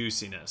on the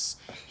juiciness.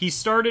 He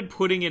started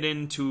putting it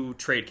into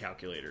trade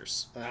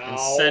calculators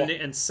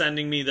and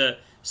sending me the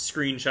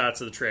screenshots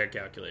of the trade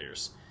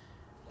calculators.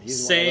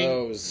 He's saying, one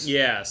of those.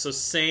 Yeah, so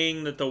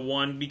saying that the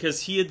one,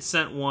 because he had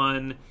sent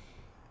one,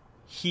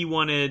 he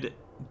wanted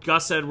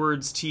Gus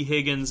Edwards, T.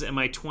 Higgins, and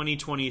my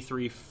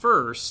 2023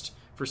 first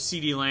for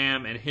CeeDee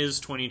Lamb and his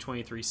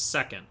 2023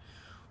 second.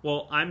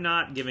 well, I'm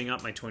not giving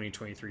up my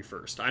 2023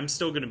 first. I'm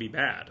still going to be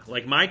bad.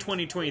 Like, my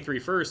 2023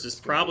 first is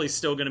probably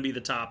still going to be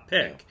the top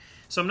pick. Yeah.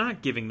 So I'm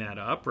not giving that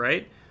up,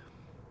 right?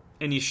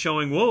 And he's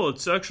showing, well,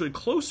 it's actually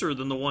closer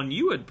than the one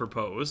you had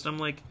proposed. I'm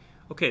like,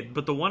 okay,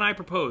 but the one I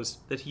proposed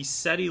that he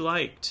said he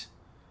liked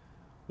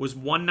was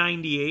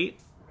 198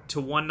 to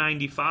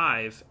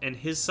 195, and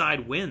his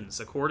side wins,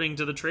 according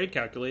to the trade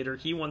calculator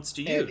he wants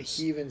to use. And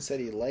he even said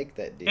he liked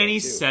that deal, And he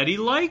too. said he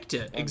liked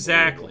it.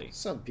 Exactly.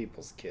 Some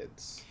people's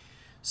kids.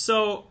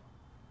 So,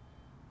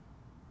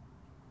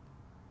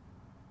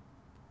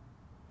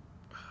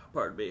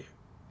 pardon me.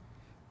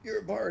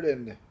 You're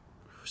pardoned.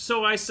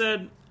 So I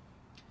said,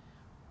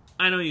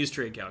 I don't use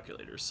trade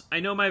calculators. I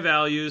know my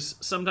values.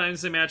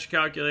 Sometimes they match a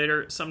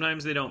calculator.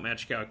 Sometimes they don't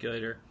match a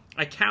calculator.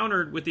 I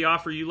countered with the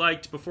offer you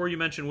liked before you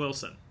mentioned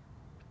Wilson.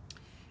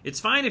 It's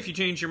fine if you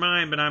change your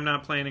mind, but I'm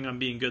not planning on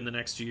being good in the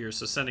next 2 years,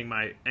 so sending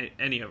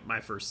any of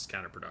my firsts is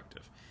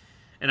counterproductive.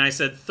 And I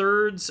said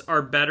thirds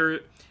are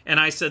better. And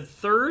I said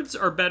thirds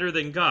are better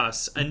than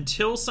Gus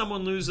until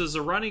someone loses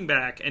a running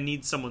back and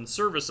needs someone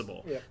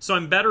serviceable. Yeah. So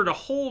I'm better to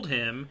hold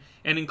him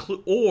and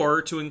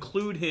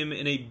include him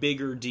in a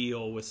bigger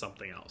deal with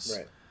something else.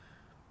 Right.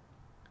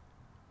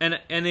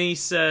 And he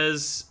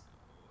says,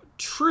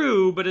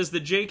 true, but as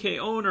the JK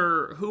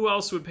owner, who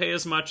else would pay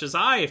as much as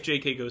I if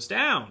JK goes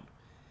down?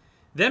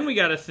 Then we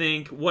got to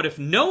think, what if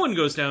no one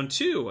goes down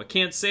too? I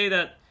can't say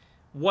that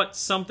what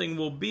something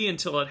will be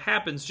until it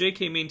happens.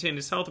 JK maintained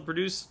his health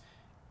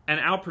and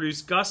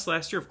outproduced Gus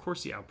last year. Of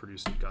course he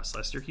outproduced Gus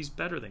last year. He's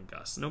better than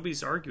Gus.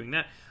 Nobody's arguing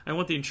that. I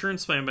want the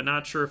insurance plan, but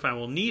not sure if I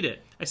will need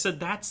it. I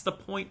said that's the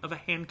point of a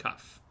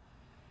handcuff.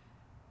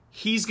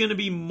 He's going to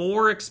be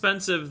more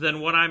expensive than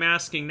what I'm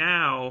asking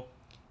now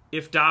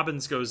if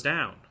Dobbins goes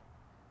down.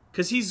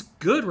 Because he's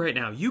good right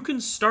now. You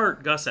can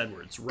start Gus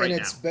Edwards right now.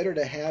 And it's better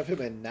to have him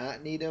and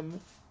not need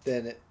him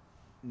than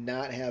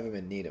not have him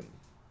and need him.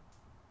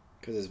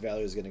 Because his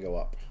value is going to go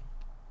up.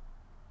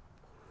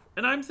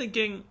 And I'm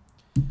thinking,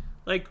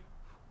 like,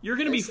 you're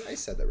going to be... I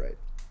said that right.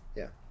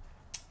 Yeah.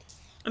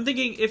 I'm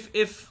thinking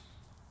if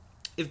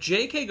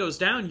JK goes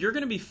down, you're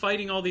going to be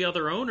fighting all the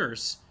other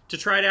owners to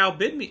try to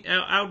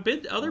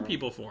outbid other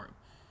people for him.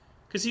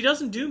 Because he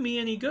doesn't do me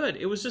any good.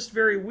 It was just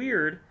very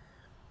weird.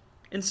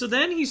 And so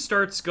then he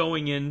starts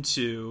going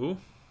into...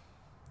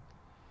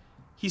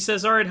 He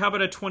says, all right, how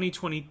about a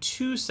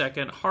 2022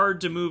 second?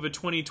 Hard to move a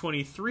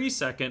 2023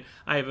 second.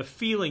 I have a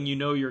feeling you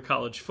know your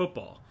college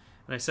football.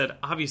 And I said,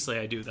 obviously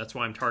I do. That's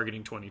why I'm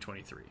targeting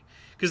 2023.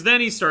 Because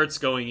then he starts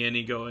going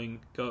in,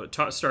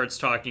 starts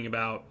talking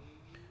about,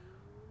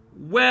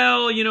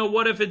 well, you know,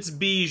 what if it's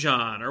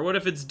Bijan? Or what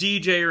if it's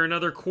DJ or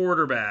another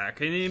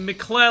quarterback? And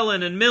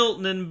McClellan and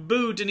Milton and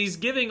Boot. And he's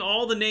giving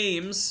all the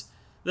names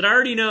that I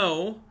already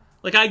know.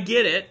 Like, I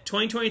get it.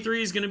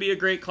 2023 is going to be a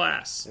great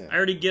class. Yeah. I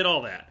already get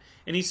all that.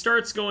 And he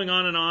starts going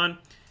on and on.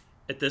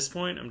 At this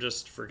point, I'm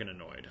just freaking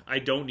annoyed. I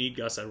don't need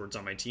Gus Edwards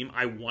on my team.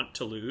 I want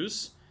to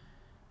lose.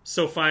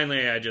 So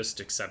finally, I just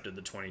accepted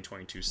the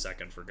 2022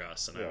 second for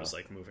Gus, and I was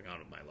like moving on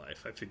with my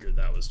life. I figured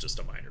that was just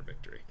a minor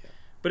victory. Yeah.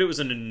 But it was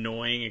an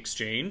annoying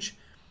exchange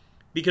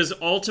because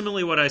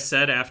ultimately what I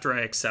said after I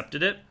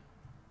accepted it,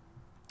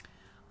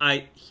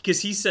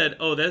 because he said,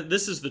 oh,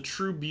 this is the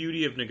true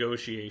beauty of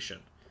negotiation.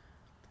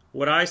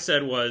 What I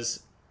said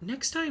was,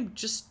 next time,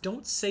 just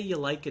don't say you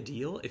like a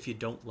deal if you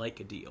don't like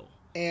a deal.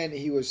 And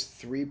he was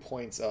 3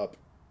 points up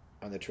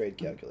on the trade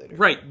calculator.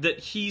 Right, that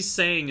he's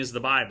saying is the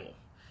Bible.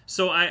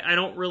 So I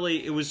don't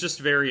really, it was just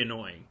very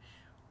annoying.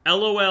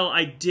 LOL,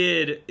 I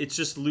did, it's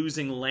just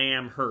losing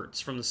Lamb hurts.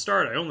 From the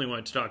start, I only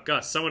wanted to talk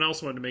Gus. Someone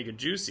else wanted to make it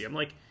juicy. I'm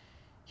like,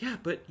 yeah,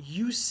 but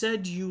you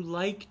said you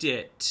liked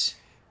it.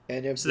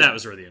 And if that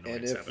was where the annoyance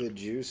And if happened. the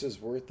juice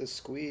is worth the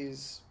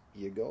squeeze,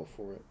 you go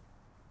for it.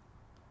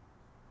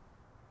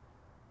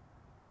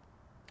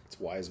 It's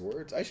wise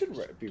words. I should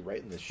be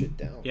writing this shit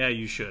down. Yeah,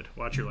 you should.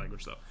 Watch your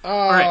language, though. Oh,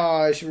 all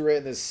right. I should be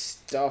writing this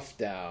stuff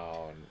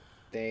down.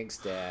 Thanks,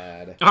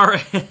 Dad. All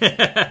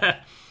right.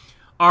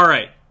 All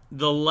right.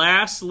 The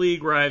last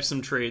league where I have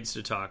some trades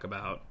to talk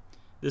about.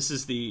 This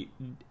is the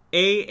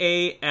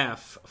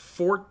AAF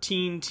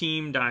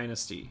 14-team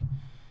dynasty.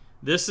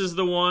 This is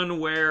the one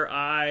where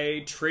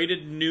I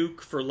traded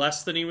Nuke for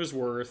less than he was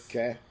worth.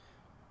 Okay.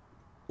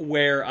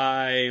 Where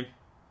I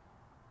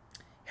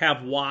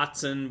have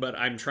Watson, but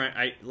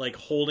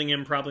holding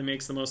him probably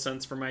makes the most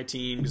sense for my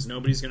team because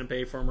nobody's going to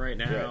pay for him right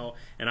now, right.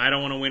 And I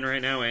don't want to win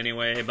right now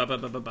anyway.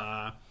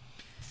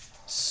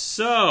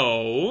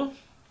 So,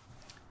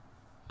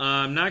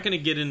 I'm not going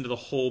to get into the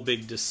whole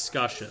big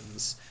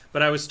discussions,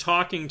 but I was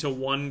talking to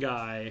one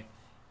guy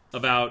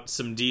about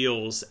some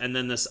deals, and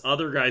then this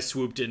other guy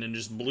swooped in and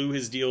just blew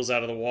his deals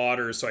out of the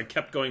water, so I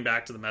kept going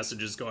back to the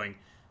messages going,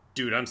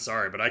 dude, I'm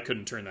sorry, but I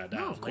couldn't turn that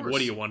down. No, what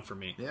do you want from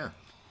me? Yeah.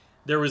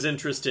 There was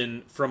interest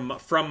in, from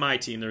my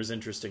team, there was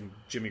interest in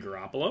Jimmy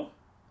Garoppolo.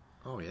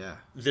 Oh, yeah.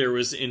 There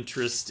was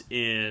interest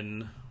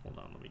in, hold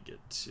on, let me get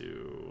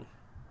to...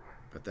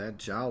 But that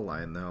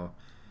jawline, though...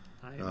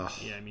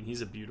 Yeah, I mean,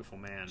 he's a beautiful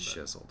man. But...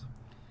 Chiseled.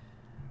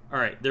 All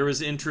right, there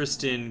was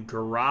interest in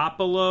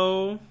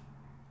Garoppolo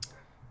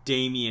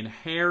Damian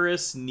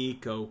Harris,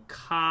 Nico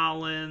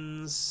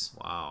Collins.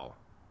 Wow.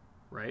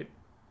 Right?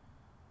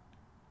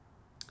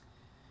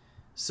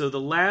 So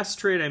the last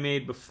trade I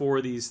made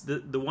before these,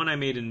 the one I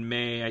made in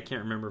May, I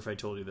can't remember if I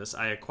told you this,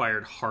 I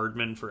acquired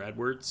Hardman for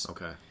Edwards.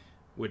 Okay.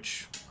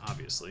 Which,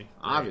 obviously.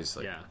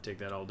 Obviously. Right? Yeah, take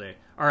that all day.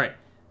 All right.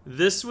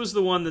 This was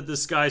the one that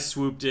this guy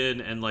swooped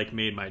in and, like,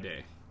 made my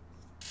day.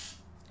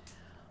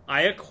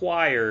 I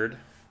acquired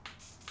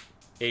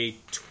a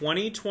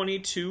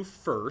 2022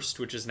 first,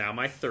 which is now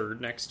my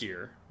third next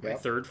year. My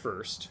third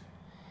first.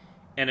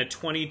 And a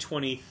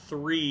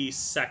 2023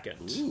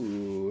 second.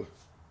 Ooh.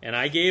 And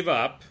I gave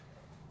up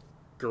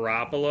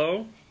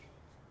Garoppolo,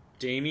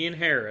 Damian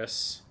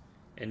Harris,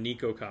 and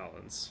Nico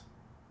Collins.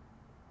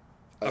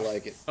 I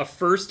like it. A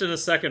first and a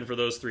second for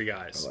those three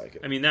guys. I like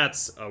it. I mean,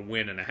 that's a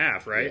win and a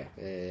half, right?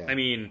 Yeah. I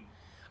mean,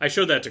 I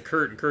showed that to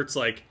Kurt, and Kurt's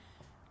like,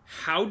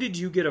 how did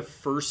you get a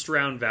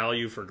first-round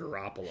value for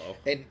Garoppolo?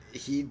 And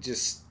he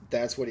just,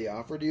 that's what he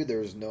offered you?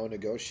 There was no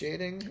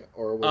negotiating?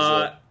 Or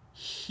was it...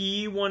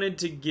 He wanted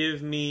to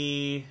give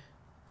me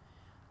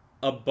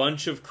a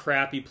bunch of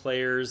crappy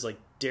players, like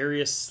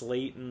Darius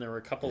Slayton. There were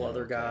a couple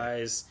other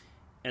guys.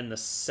 And the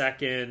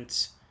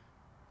second...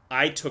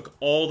 I took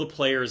all the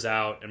players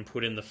out and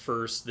put in the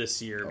first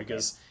this year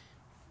because,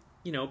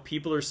 you know,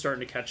 people are starting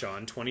to catch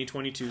on.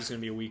 2022 is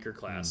going to be a weaker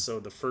class. So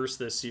the first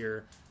this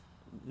year,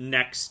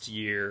 next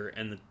year,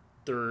 and the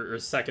third or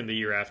second the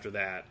year after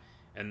that.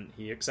 And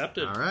he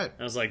accepted. All right.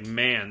 I was like,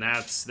 man,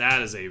 that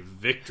is a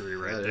victory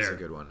right there. That is a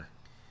good one.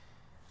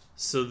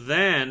 So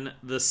then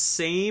the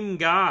same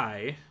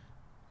guy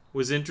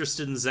was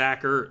interested in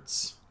Zach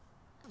Ertz.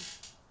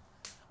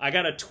 I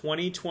got a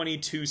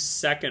 2022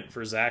 second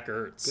for Zach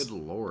Ertz. Good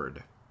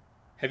Lord.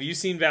 Have you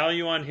seen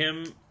value on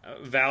him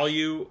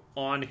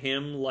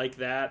like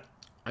that?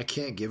 I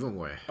can't give him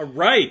away.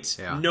 Right.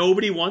 Yeah.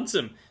 Nobody wants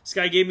him. This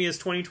guy gave me his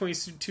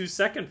 2022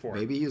 second for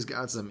him. Maybe he's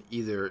got some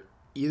either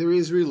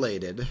he's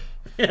related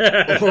or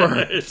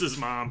it's his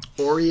mom.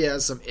 Or he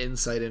has some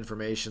inside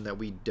information that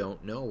we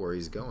don't know where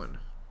he's going.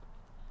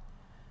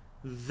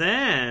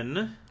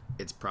 Then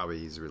it's probably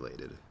he's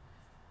related.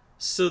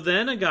 So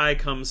then a guy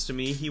comes to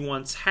me, he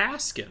wants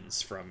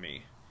Haskins from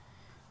me.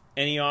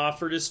 And he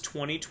offered his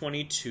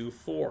 2022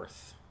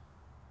 fourth.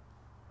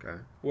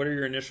 Okay. What are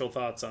your initial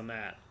thoughts on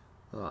that?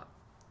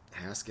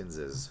 Haskins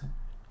is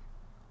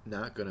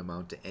not going to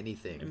amount to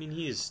anything. I mean,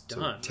 he's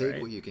done, so take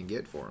right? what you can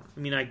get for him. I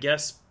mean, I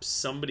guess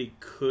somebody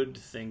could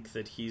think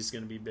that he's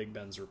going to be Big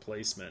Ben's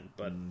replacement,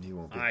 but he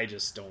won't be. I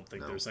just don't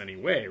think there's any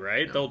way,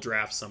 right? No. They'll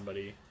draft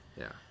somebody.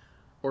 Yeah.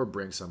 Or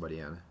bring somebody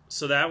in.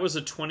 So that was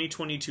a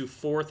 2022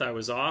 fourth I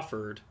was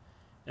offered,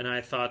 and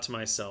I thought to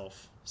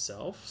myself,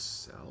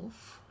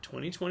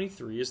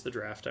 2023 is the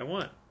draft I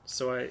want.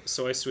 So I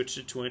switched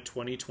it to a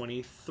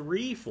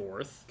 2023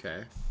 fourth.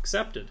 Okay.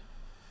 Accepted.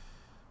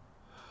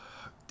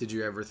 Did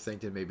you ever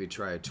think to maybe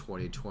try a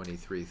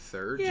 2023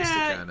 third? Yeah, just to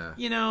kind of...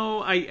 You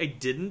know, I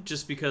didn't,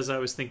 just because I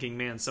was thinking,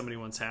 man, somebody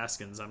wants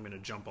Haskins. I'm going to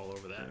jump all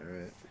over that. All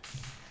right.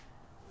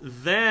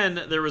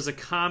 Then there was a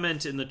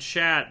comment in the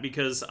chat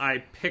because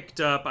I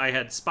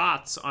had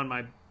spots on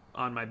my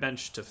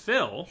bench to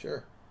fill.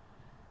 Sure.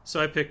 So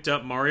I picked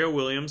up Mario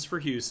Williams for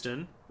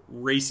Houston,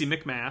 Racy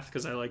McMath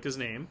because I like his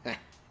name,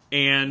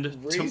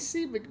 and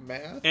Racy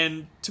McMath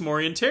and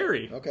Tamorrion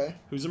Terry. Okay.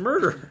 Who's a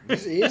murderer.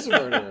 He is a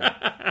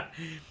murderer.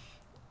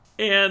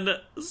 And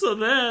so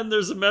then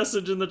there's a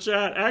message in the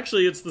chat.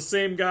 Actually, it's the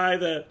same guy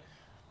that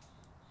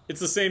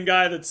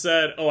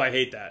said, "Oh, I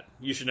hate that.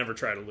 You should never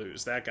try to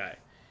lose." That guy.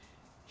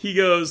 He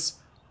goes,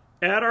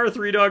 at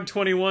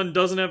R3Dog21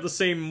 doesn't have the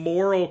same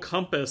moral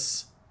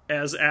compass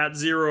as at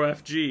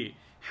 0FG.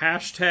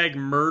 #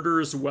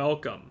 murders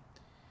welcome.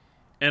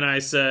 And I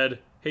said,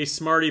 hey,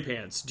 Smarty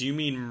Pants, do you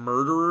mean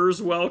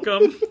murderers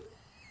welcome?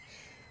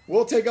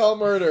 We'll take all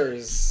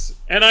murders.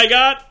 And I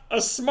got a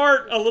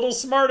little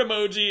smart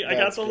emoji. I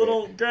got the great.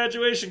 little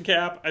graduation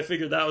cap. I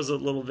figured that was a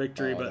little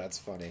victory. But that's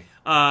funny.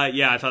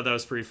 Yeah, I thought that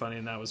was pretty funny,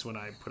 and that was when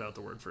I put out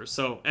the word first.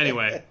 So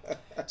anyway,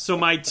 so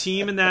my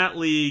team in that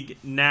league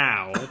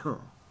now,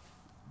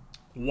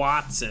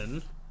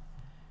 Watson,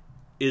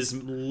 is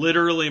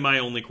literally my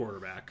only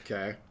quarterback.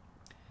 Okay.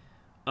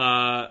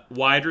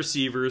 Wide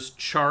receivers,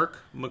 Chark,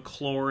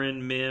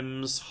 McLaurin,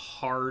 Mims,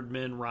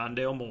 Hardman,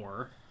 Rondale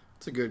Moore.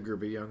 It's a good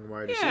group of young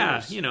wide receivers.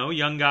 Yeah, you know,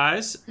 young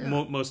guys. Yeah.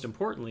 Most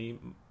importantly,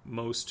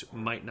 most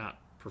might not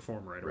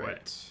perform right away.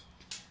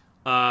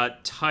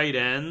 Right. Tight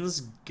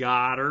ends,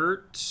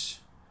 Goddard.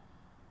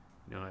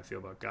 You know how I feel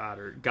about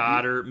Goddard.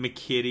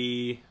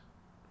 McKitty.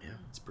 Yeah,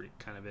 that's pretty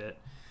kind of it.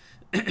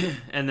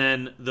 And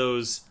then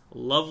those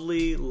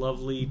lovely,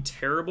 lovely,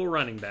 terrible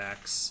running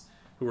backs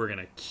who are going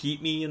to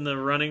keep me in the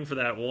running for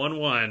that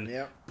 1-1.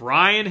 Yep.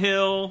 Brian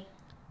Hill,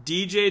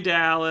 DJ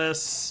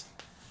Dallas,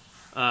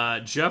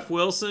 Jeff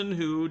Wilson,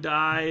 who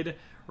died,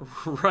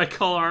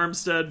 Rykel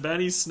Armstead,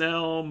 Benny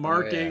Snell,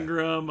 Mark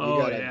Ingram. You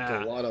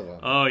got a lot of them.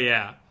 Oh,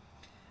 yeah.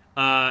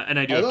 And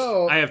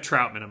I have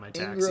Troutman on my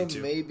taxi, Ingram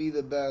too. may be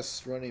the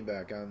best running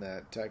back on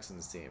that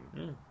Texans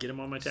team. Get him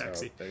on my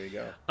taxi. So, there you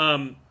go.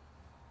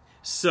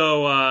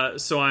 So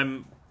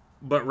I'm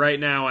But right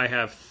now I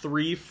have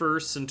 3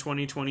 firsts in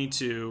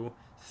 2022,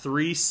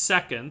 3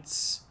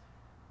 seconds,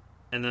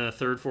 and then a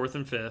third, fourth,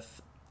 and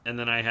fifth. And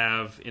then I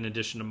have, in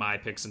addition to my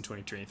picks in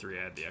 2023,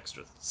 I had the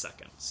extra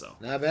second. So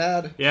Not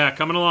bad. yeah,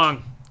 coming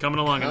along. Coming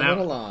along.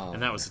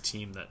 And that was a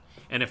team that.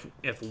 And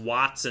if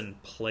Watson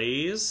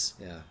plays,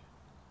 Yeah.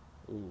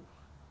 ooh,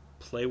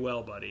 play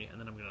well, buddy. And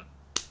then I'm gonna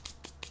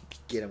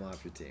Get him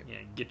off your team.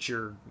 get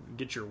your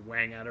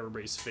wang out of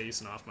everybody's face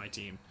and off my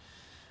team.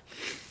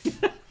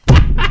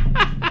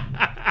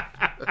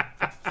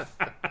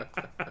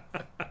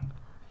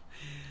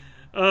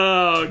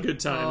 Oh, good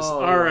times.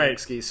 Oh, All right.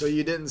 Lexi, so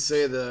you didn't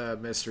say the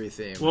mystery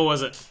theme. What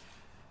was it?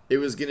 It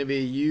was going to be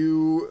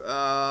you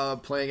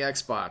playing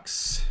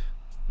Xbox.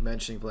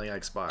 Mentioning playing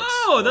Xbox.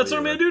 Oh, that's what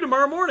I'm going to do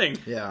tomorrow morning.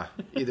 Yeah.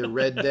 Either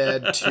Red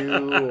Dead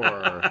 2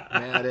 or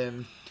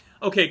Madden.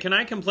 Okay, can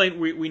I complain?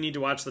 We need to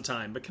watch the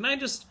time, but can I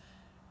just...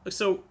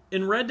 So,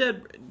 in Red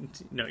Dead...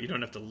 No, you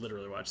don't have to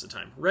literally watch the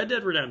time. Red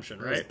Dead Redemption,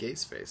 That was right?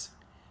 Gates face.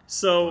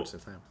 So, Watch the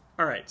time.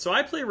 all right. So,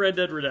 I play Red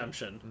Dead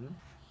Redemption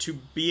to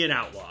be an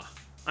outlaw.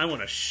 I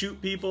want to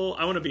shoot people.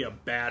 I want to be a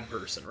bad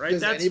person, right?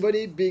 Does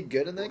anybody be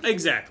good in that game?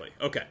 Exactly.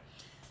 Okay.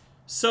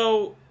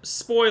 So,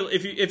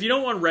 if you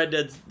don't want Red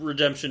Dead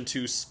Redemption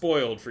 2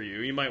 spoiled for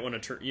you, you might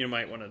want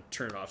to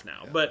turn it off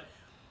now. Yeah. But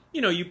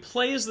you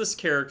play as this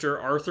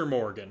character Arthur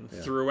Morgan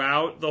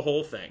throughout the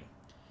whole thing.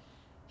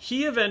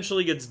 He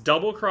eventually gets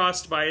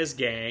double-crossed by his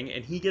gang,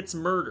 and he gets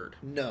murdered.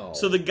 No.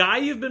 So the guy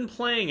you've been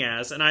playing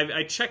as, and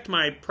I checked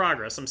my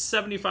progress, I'm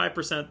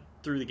 75%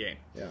 through the game.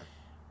 Yeah.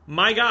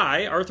 My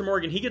guy, Arthur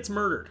Morgan, he gets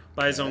murdered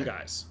by his own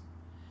guys.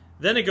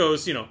 Then it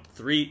goes,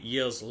 3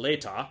 years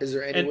later. Is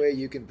there any way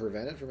you can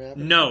prevent it from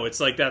happening? No, it's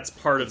like that's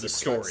part of the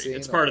story.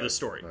 It's part of the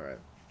story. All right.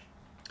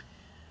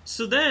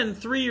 So then,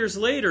 3 years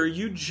later,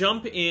 you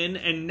jump in,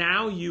 and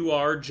now you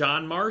are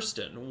John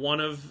Marston,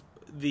 one of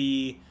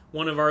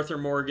Arthur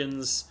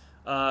Morgan's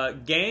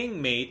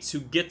gang mates who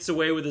gets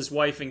away with his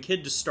wife and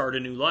kid to start a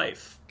new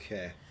life.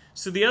 Okay.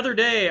 So the other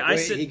day,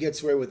 he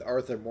gets away with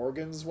Arthur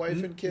Morgan's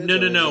wife and kids?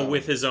 No,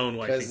 with his own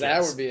wife and kids. Because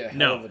that would be a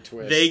hell of a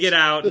twist. They get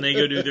out and they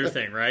go do their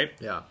thing, right?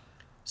 Yeah.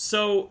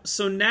 So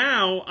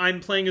now I'm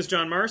playing as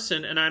John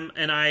Marston, and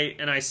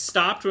I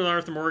stopped with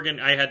Arthur Morgan.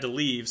 I had to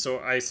leave, so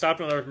I stopped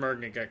with Arthur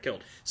Morgan and got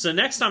killed. So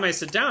next time I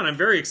sit down, I'm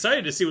very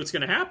excited to see what's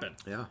going to happen.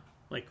 Yeah.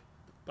 Like,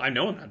 I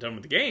know I'm not done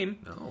with the game.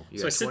 No.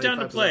 So I sit down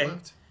to play.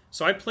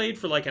 So I played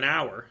for like an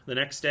hour the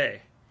next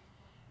day.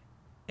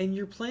 And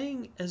you're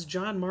playing as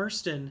John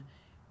Marston,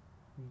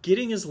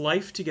 getting his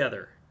life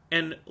together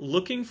and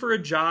looking for a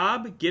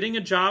job, getting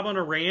a job on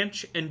a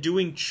ranch, and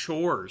doing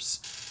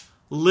chores.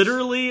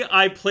 Literally,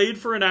 I played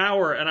for an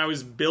hour and I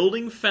was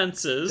building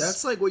fences.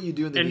 That's like what you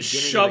do in the beginning and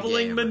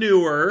shoveling of the game.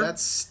 manure.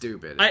 That's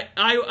stupid.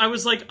 I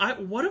was like,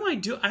 what am I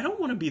doing? I don't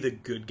want to be the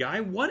good guy.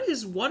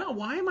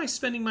 Why am I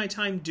spending my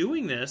time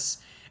doing this?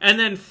 And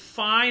then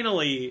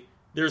finally,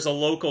 there's a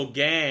local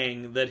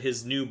gang that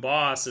his new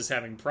boss is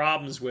having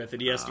problems with that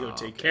he has to go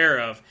take care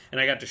of, and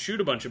I got to shoot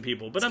a bunch of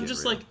people. But I'm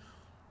just like,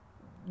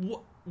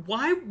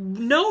 why?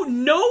 No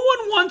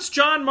one wants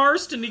John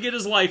Marston to get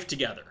his life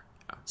together.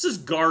 This is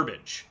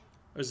garbage.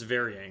 I was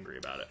very angry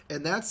about it.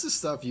 And that's the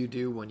stuff you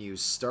do when you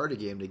start a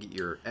game to get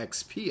your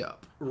XP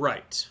up.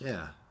 Right.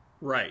 Yeah.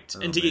 Right.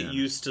 And to get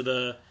used to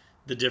the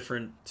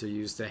different... To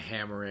use the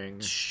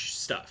hammering...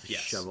 stuff,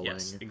 yes. Shoveling.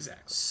 Yes,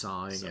 exactly.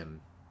 Sawing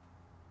and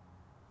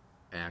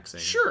axing.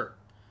 Sure.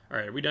 All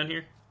right, are we done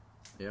here?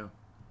 Yeah.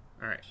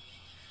 All right.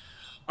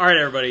 All right,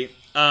 everybody.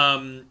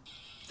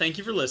 Thank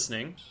you for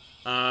listening.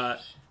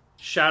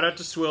 Shout out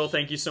to Swill.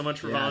 Thank you so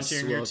much for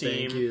volunteering your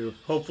team. Thank you.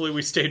 Hopefully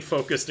we stayed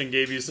focused and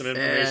gave you some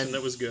information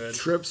that was good.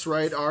 Trips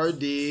Right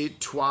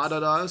RD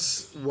twatted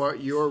us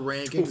what your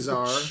rankings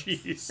are.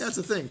 Jeez. That's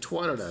the thing.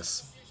 Twatted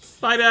us.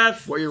 Bye,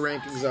 Beth. What your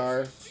rankings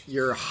are.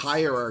 Your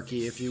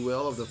hierarchy, if you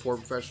will, of the 4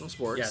 professional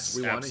sports. Yes,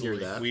 we want to hear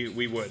absolutely. that.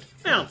 We would.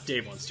 Well,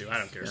 Dave wants to. I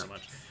don't care so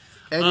much.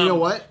 And you know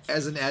what?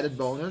 As an added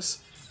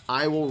bonus,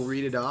 I will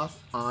read it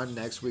off on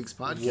next week's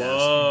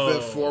podcast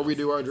before we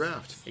do our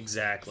draft.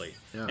 Exactly.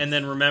 Yeah. And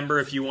then remember,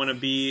 if you want to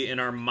be in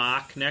our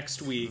mock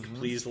next week,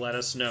 please let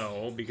us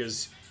know,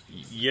 because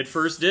you get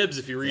first dibs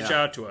if you reach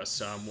out to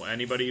us.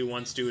 Anybody who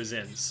wants to is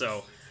in.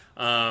 So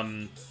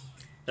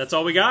that's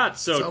all we got.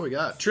 So that's all we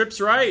got. Trips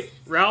Right,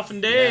 Ralph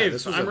and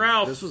Dave. I'm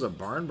Ralph. This was a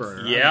barn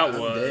burner. Yeah, I'm it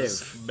was.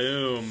 Dave.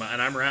 Boom.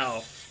 And I'm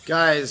Ralph.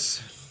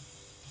 Guys,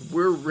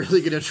 we're really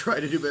going to try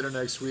to do better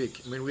next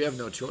week. I mean, we have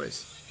no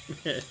choice.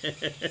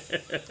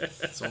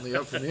 It's only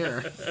up from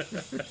here.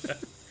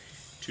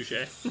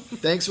 Touche.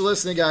 Thanks for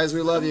listening, guys. We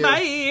love you.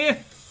 Bye. Yeah,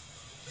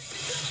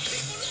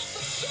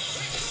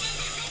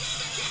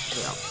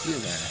 you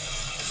there.